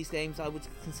likely these games I would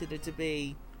consider to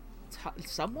be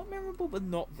somewhat memorable, but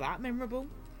not that memorable.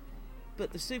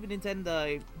 But the Super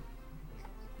Nintendo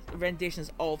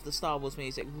renditions of the Star Wars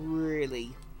music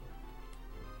really...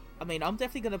 I mean, I'm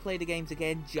definitely going to play the games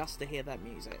again just to hear that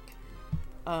music.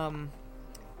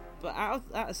 But out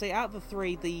of the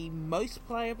three, the most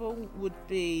playable would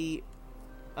be,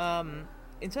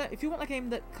 if you want a game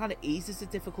that kind of eases the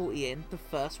difficulty in, the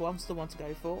first one's the one to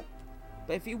go for.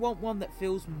 But if you want one that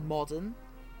feels modern,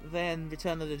 then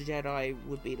Return of the Jedi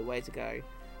would be the way to go.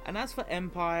 And as for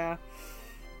Empire,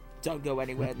 don't go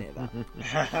anywhere near that.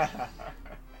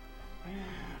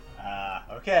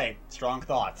 Okay, strong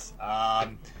thoughts.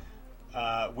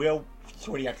 Will,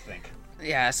 what do you have to think?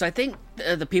 Yeah, so I think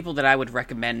the people that I would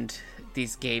recommend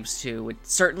these games to would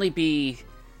certainly be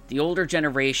the older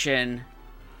generation,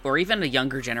 or even a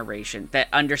younger generation that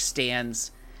understands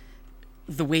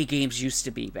the way games used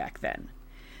to be back then.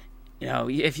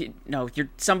 If you're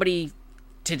somebody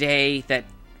today that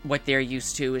what they're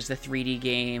used to is the 3D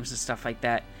games and stuff like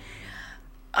that,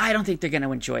 I don't think they're going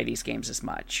to enjoy these games as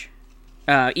much.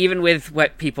 Even with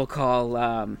what people call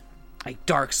like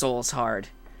Dark Souls hard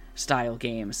style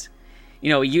games.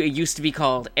 It used to be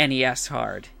called NES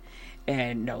hard,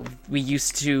 and we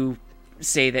used to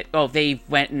say that, they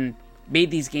went and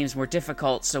made these games more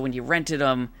difficult, so when you rented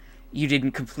them, you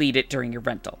didn't complete it during your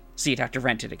rental, so you'd have to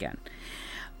rent it again.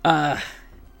 That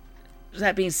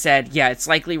being said, yeah, it's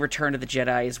likely Return of the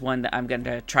Jedi is one that I'm going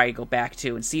to try to go back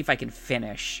to and see if I can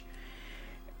finish.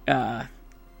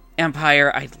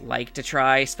 Empire, I'd like to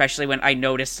try, especially when I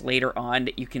noticed later on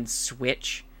that you can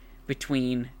switch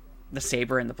between the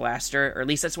saber and the blaster, or at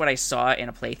least that's what I saw in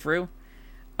a playthrough.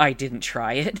 I didn't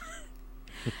try it.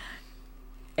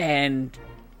 And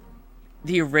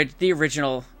the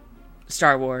original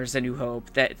Star Wars, A New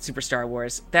Hope, that Super Star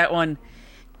Wars, that one,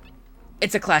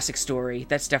 it's a classic story.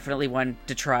 That's definitely one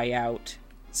to try out.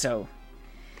 So,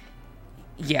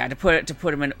 Yeah, to put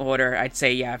them in order, I'd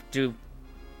say do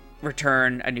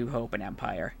Return, A New Hope, and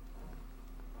Empire.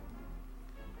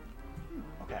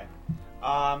 Okay.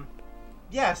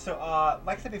 Yeah. So,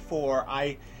 like I said before,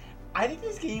 I think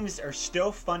these games are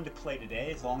still fun to play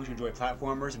today, as long as you enjoy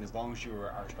platformers and as long as you are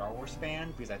a Star Wars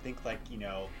fan. Because I think,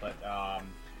 platformers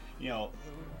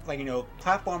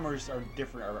are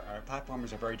different.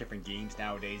 Platformers are very different games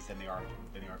nowadays than they are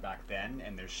back then,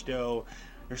 and there's still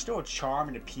a charm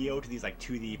and appeal to these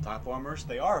 2D platformers.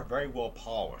 They are very well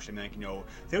polished. I mean, they don't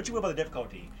do well about the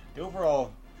difficulty. The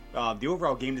overall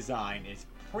game design is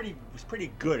pretty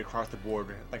good across the board,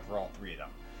 for all three of them.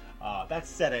 That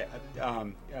said,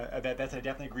 I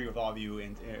definitely agree with all of you,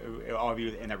 and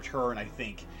the Return, I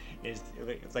think, is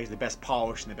the best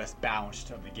polished and the best balanced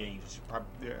of the games.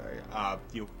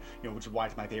 Which is why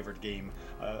it's my favorite game,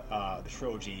 the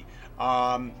trilogy.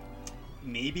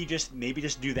 Maybe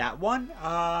just do that one,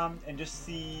 and just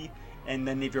see. And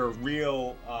then if you're a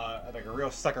real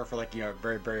sucker for a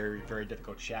very very very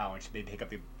difficult challenge, maybe pick up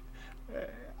the.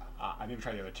 I maybe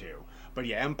try the other two, but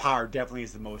yeah, Empire definitely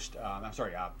is the most.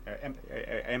 Empire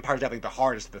is definitely the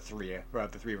hardest of the three for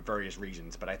various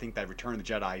reasons. But I think that Return of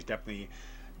the Jedi is definitely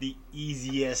the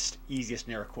easiest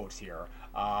in air quotes here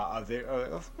of the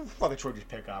trilogy to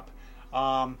pick up.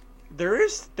 There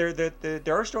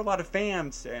are still a lot of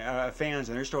fans, and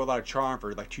there's still a lot of charm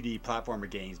for 2D platformer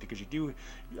games, because you do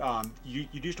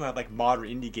still have modern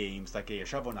indie games like a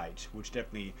Shovel Knight, which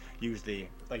definitely use the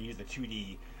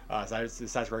 2D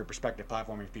side-scrolling perspective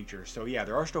platforming features. So yeah,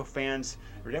 there are still fans.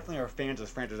 There definitely are fans of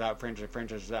franchises out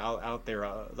there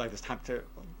this type of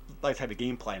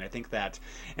gameplay, and I think that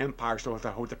Empire still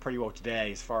holds it pretty well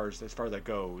today as far as that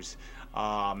goes.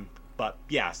 But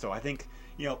yeah, so I think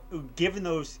given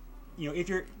those. If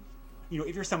you're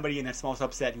somebody in that small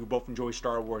subset who both enjoys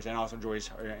Star Wars and also enjoys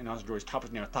top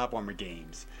platformer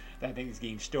games, then I think these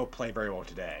games still play very well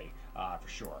today, for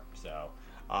sure.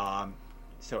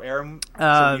 So Aaron,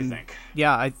 what do you think?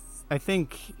 Yeah, I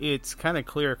think it's kind of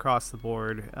clear across the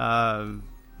board.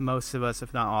 Most of us,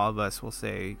 if not all of us, will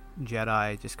say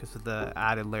Jedi, just because of the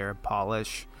added layer of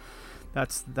polish.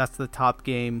 That's the top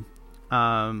game.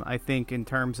 I think in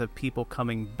terms of people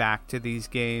coming back to these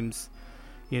games.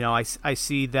 I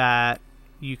see that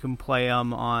you can play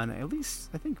them on at least,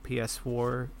 I think,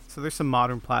 PS4. So there's some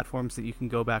modern platforms that you can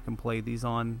go back and play these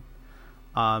on,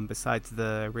 besides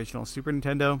the original Super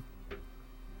Nintendo.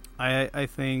 I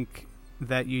think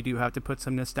that you do have to put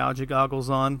some nostalgia goggles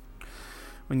on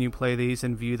when you play these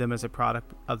and view them as a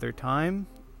product of their time.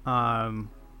 Once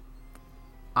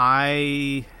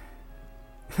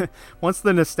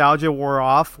the nostalgia wore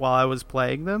off while I was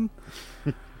playing them,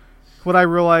 what I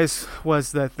realized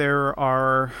was that there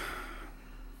are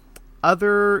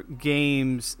other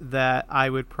games that I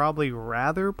would probably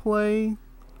rather play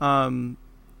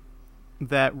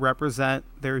that represent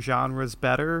their genres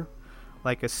better,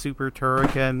 like a Super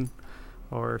Turrican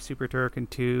or Super Turrican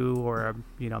 2 or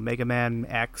a Mega Man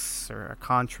X or a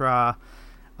Contra.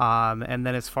 And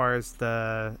then as far as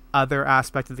the other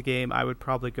aspect of the game, I would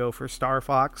probably go for Star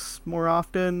Fox more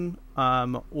often,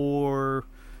 or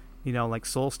like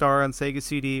Soulstar on Sega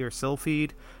CD or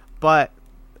Sylpheed. But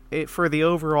for the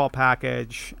overall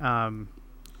package,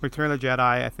 Return of the Jedi,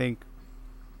 I think,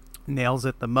 nails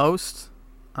it the most.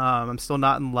 I'm still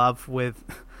not in love with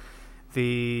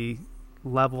the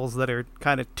levels that are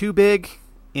kind of too big,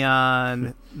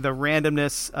 and the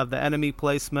randomness of the enemy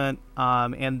placement,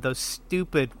 and those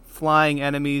stupid flying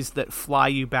enemies that fly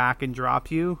you back and drop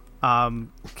you.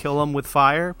 Kill them with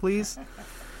fire, please.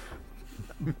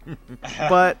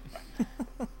 But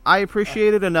I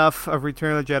appreciated enough of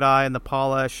Return of the Jedi and the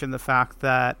polish and the fact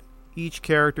that each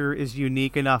character is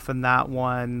unique enough in that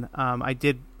one. I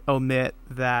did omit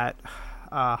that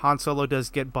Han Solo does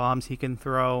get bombs he can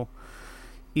throw.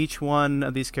 Each one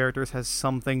of these characters has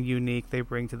something unique they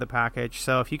bring to the package.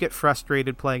 So if you get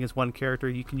frustrated playing as one character,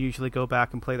 you can usually go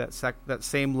back and play that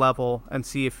same level and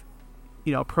see if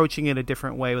approaching it a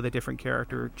different way with a different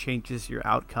character changes your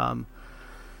outcome.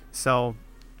 So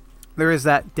there is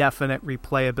that definite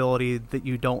replayability that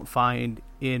you don't find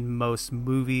in most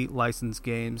movie licensed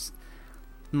games.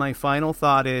 My final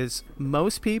thought is,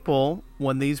 most people,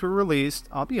 when these were released,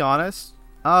 I'll be honest,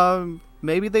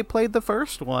 maybe they played the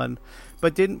first one,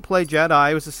 but didn't play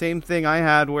Jedi. It was the same thing I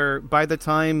had, where by the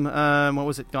time,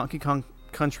 Donkey Kong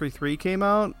Country 3 came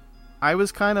out, I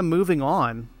was kind of moving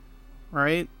on,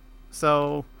 right?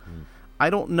 So I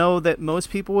don't know that most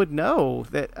people would know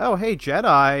that, oh, hey,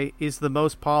 Jedi is the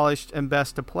most polished and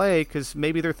best to play, because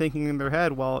maybe they're thinking in their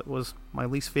head, well, it was my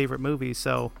least favorite movie,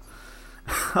 so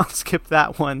I'll skip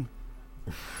that one.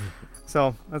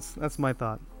 So that's my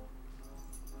thought.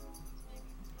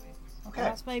 Okay.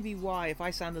 That's maybe why, if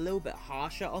I sound a little bit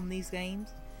harsher on these games,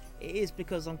 it is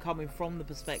because I'm coming from the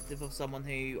perspective of someone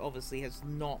who obviously has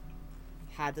not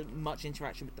had much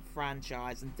interaction with the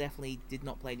franchise and definitely did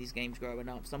not play these games growing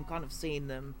up. So I'm kind of seeing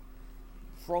them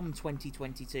from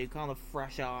 2022, kind of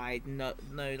fresh-eyed, no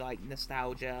like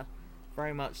nostalgia,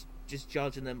 very much just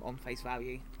judging them on face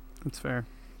value. That's fair.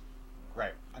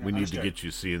 Right. We need to get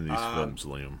you seeing these films,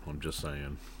 Liam. I'm just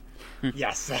saying.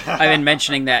 Yes. I've been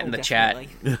mentioning that in the chat.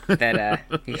 That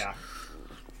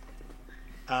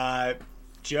Yeah.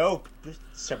 Joe,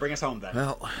 so bring us home then.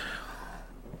 Well,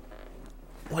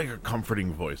 like a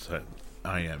comforting voice that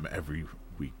I am every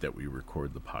week that we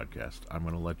record the podcast, I'm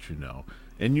going to let you know.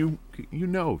 And you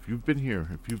know, if you've been here,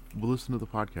 if you've listened to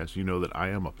the podcast, you know that I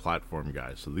am a platform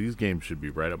guy. So these games should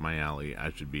be right up my alley. I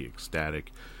should be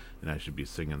ecstatic, and I should be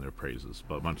singing their praises.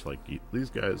 But much like these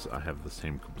guys, I have the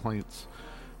same complaints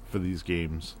for these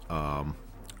games.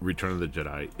 Return of the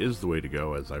Jedi is the way to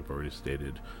go, as I've already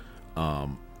stated.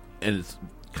 And it's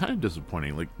kind of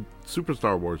disappointing. Like, Super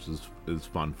Star Wars is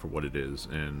fun for what it is,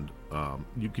 and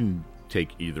you can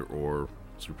take either or,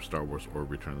 Super Star Wars or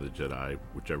Return of the Jedi,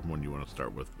 whichever one you want to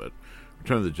start with, but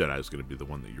Return of the Jedi is going to be the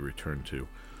one that you return to.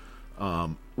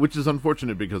 Which is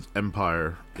unfortunate because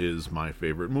Empire is my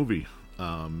favorite movie.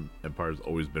 Empire's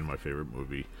always been my favorite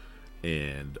movie,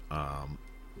 and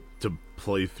to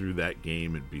play through that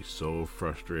game and be so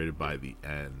frustrated by the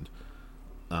end,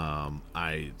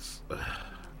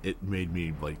 it made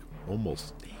me like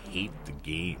almost hate the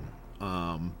game,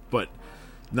 but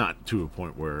not to a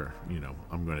point where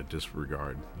I'm going to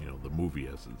disregard the movie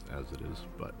as it is.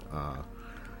 But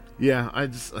yeah, I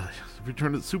just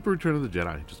Return of the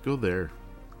Jedi. Just go there,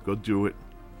 go do it,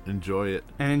 enjoy it,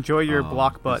 and enjoy your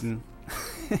block button.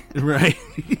 Right?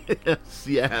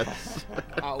 yes.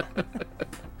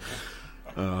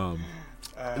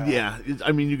 Yeah,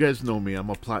 I mean, you guys know me. I'm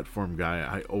a platform guy.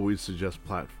 I always suggest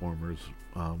platformers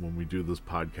when we do this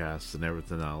podcast and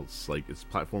everything else. Like, it's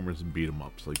platformers and beat 'em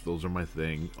ups. Like, those are my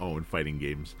thing. Oh, and fighting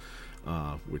games,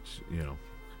 which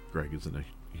Greg isn't a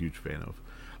huge fan of.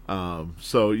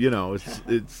 So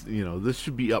it's this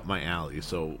should be up my alley.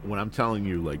 So when I'm telling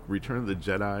you, like, Return of the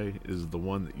Jedi is the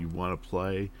one that you want to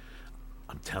play,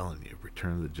 I'm telling you,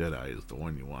 Return of the Jedi is the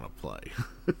one you want to play.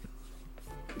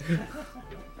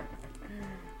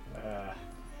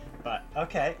 But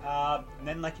okay, and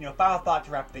then final thought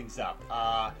to wrap things up.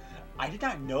 I did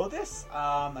not know this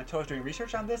until I was doing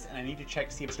research on this, and I need to check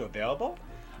to see if it's still available.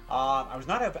 I was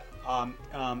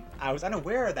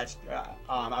unaware that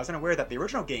the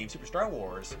original game, Super Star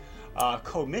Wars,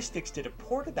 Co-Mystics did a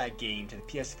port of that game to the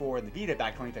PS4 and the Vita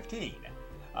back 2015.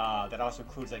 That also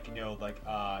includes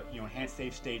enhanced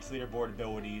save states, leaderboard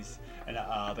abilities, and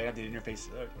they have the interface,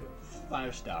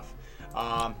 other stuff.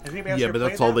 Has anybody else but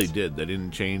that's played all that? they did. They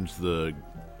didn't change the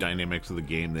dynamics of the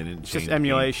game. They didn't change just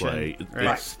emulation. gameplay.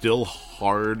 Right. It's still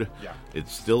hard. Yeah.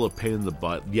 It's still a pain in the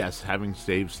butt. Yes, having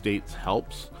save states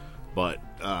helps, but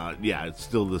it's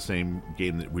still the same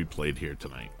game that we played here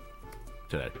today.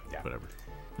 Yeah. Whatever.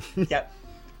 Yeah.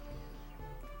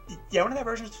 Yeah, one of that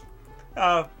version's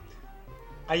one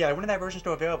of that version's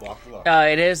still available. I'll have to look.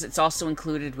 it is. It's also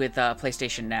included with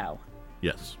PlayStation Now.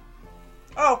 Yes.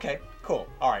 Oh, okay, cool.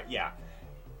 All right, yeah.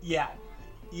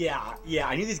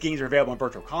 I knew these games were available on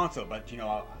Virtual Console, but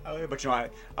I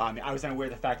was unaware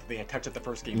of the fact that they had touched up the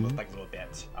first game a little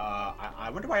bit. I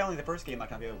wonder why only the first game,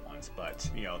 like not the other ones. But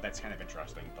that's kind of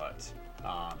interesting. But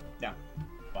yeah.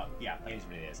 But yeah, it is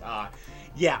what it is.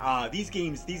 These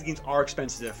games are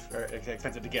expensive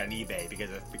to get on eBay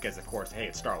because of course, hey,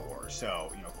 it's Star Wars, so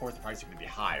of course the price is going to be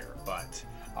higher. But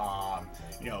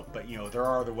there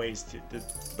are other ways to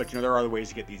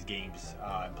get these games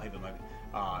and play them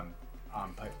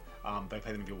play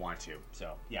them if you want to.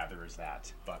 So yeah, there is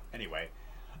that. But anyway,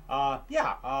 want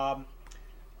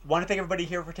to thank everybody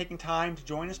here for taking time to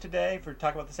join us today for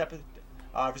talking about this episode.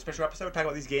 For a special episode, talk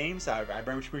about these games. I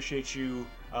very much appreciate you,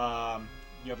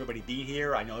 everybody being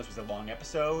here. I know this was a long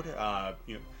episode,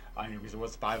 because there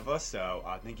was 5 of us. So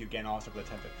thank you again also for the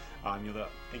time. Thank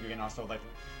you again also the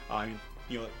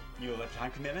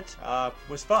time commitment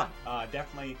was fun.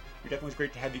 Definitely was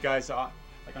great to have you guys on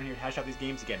here to hash out these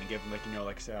games again and give them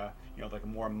a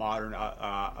more modern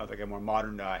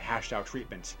hashed out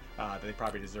treatment that they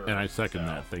probably deserve. And I second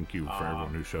that. Thank you for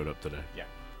everyone who showed up today. Yeah.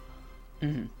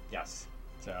 Mm-hmm. Yes.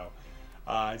 So,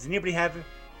 does anybody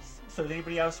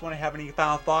else want to have any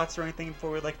final thoughts or anything before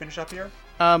we finish up here?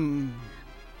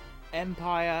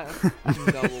 Empire.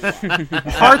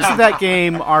 Parts of that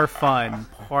game are fun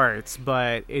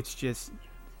but it's just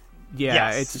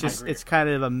it's kind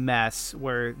of a mess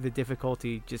where the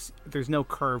difficulty there's no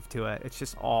curve to it. It's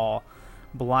just all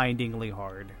blindingly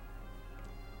hard.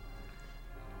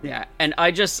 Yeah, and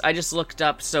I just looked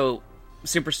up, so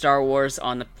Super Star Wars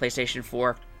on the PlayStation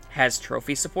 4 has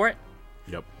trophy support.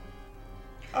 Yep.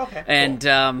 Okay. And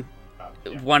yeah.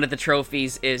 one of the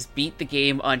trophies is beat the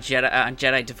game on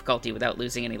Jedi difficulty without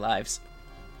losing any lives.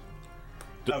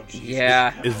 Oh, Jesus.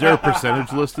 Yeah. Is there a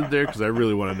percentage listed there? Because I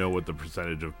really want to know what the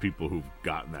percentage of people who've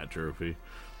gotten that trophy.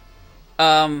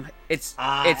 It's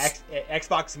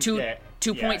Xbox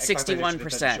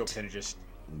 2.61%.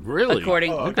 Really?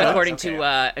 According okay. to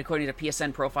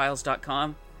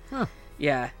PSNprofiles.com. Huh.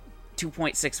 Yeah,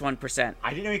 2.61%. I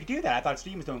didn't know you could do that. I thought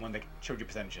Steam was the only one that showed you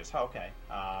percentages. Oh, okay.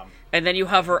 And then you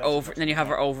hover over,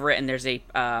 it, and there's a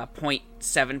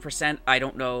 0.7%. I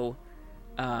don't know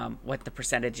what the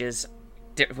percentages,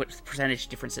 what percentage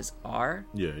differences are.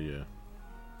 Yeah.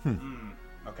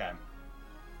 Okay.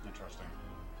 Interesting.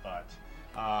 But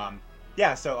I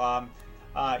forgot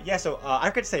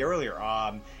to say earlier.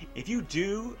 If you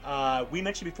do, we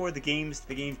mentioned before the games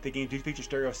do feature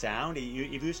stereo sound. If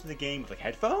you listen to the game with like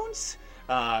headphones,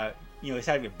 they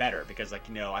sound even better because I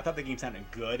thought the game sounded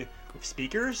good with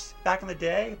speakers back in the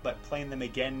day, but playing them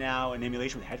again now in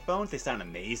emulation with headphones, they sound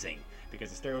amazing because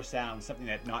the stereo sound is something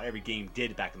that not every game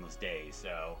did back in those days.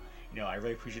 So I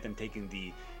really appreciate them taking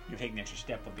the extra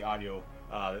step of the audio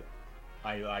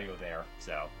there.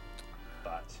 So,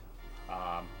 but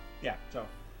so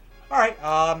all right.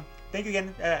 Thank you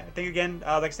again.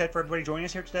 Like I said, for everybody joining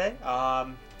us here today.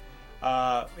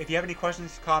 If you have any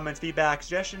questions, comments, feedback,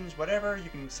 suggestions, whatever, you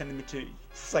can send them to. You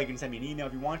can send me an email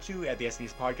if you want to at the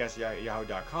SNES podcast at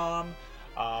yahoo.com.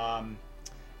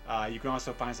 You can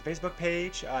also find us on the Facebook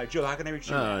page. Joe, how can they reach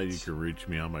you? You can reach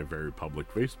me on my very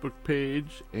public Facebook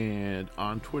page and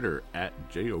on Twitter at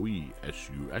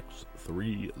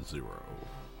JOESUX30.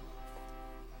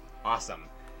 Awesome.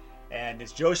 And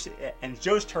it's Joe's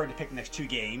turn to pick the next two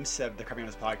games that are coming on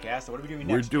this podcast. So what are we doing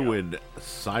next? We're doing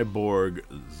Cyborg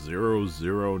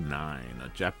 009, a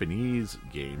Japanese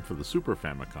game for the Super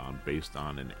Famicom based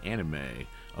on an anime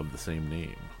of the same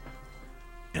name.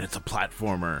 And it's a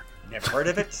platformer. Never heard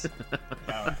of it?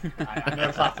 No, I'm not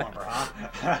a platformer,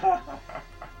 huh?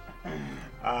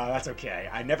 That's okay.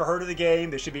 I never heard of the game.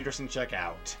 This should be interesting to check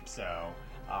out. So,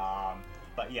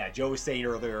 but yeah, Joe was saying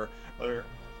earlier,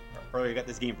 I got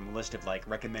this game from a list of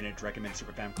recommended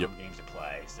Super Famicom games to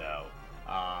play. So,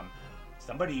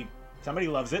 somebody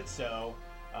loves it. So,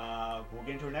 we'll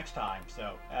get into it next time.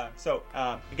 So,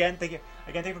 again, thank you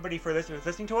everybody for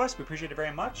listening to us. We appreciate it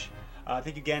very much.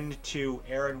 Thank you again to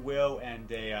Aaron, Will, and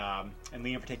Liam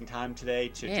for taking time today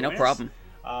to join no us. problem.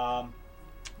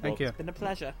 Thank you. It's been a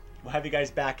pleasure. We'll have you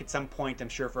guys back at some point. I'm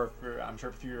sure for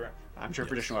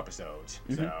additional episodes.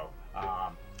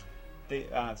 Mm-hmm.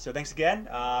 So thanks again.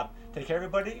 Take care,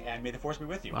 everybody, and may the force be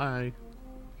with you. Bye.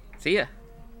 See ya.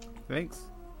 Thanks.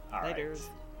 All right. Later.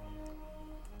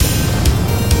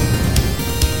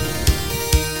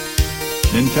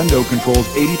 Nintendo controls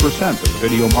 80% of the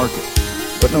video market.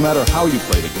 But no matter how you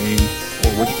play the game,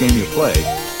 or which game you play,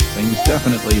 things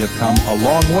definitely have come a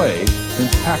long way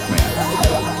since Pac-Man.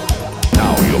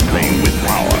 Now you're playing with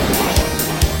power.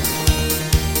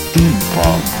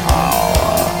 Super power.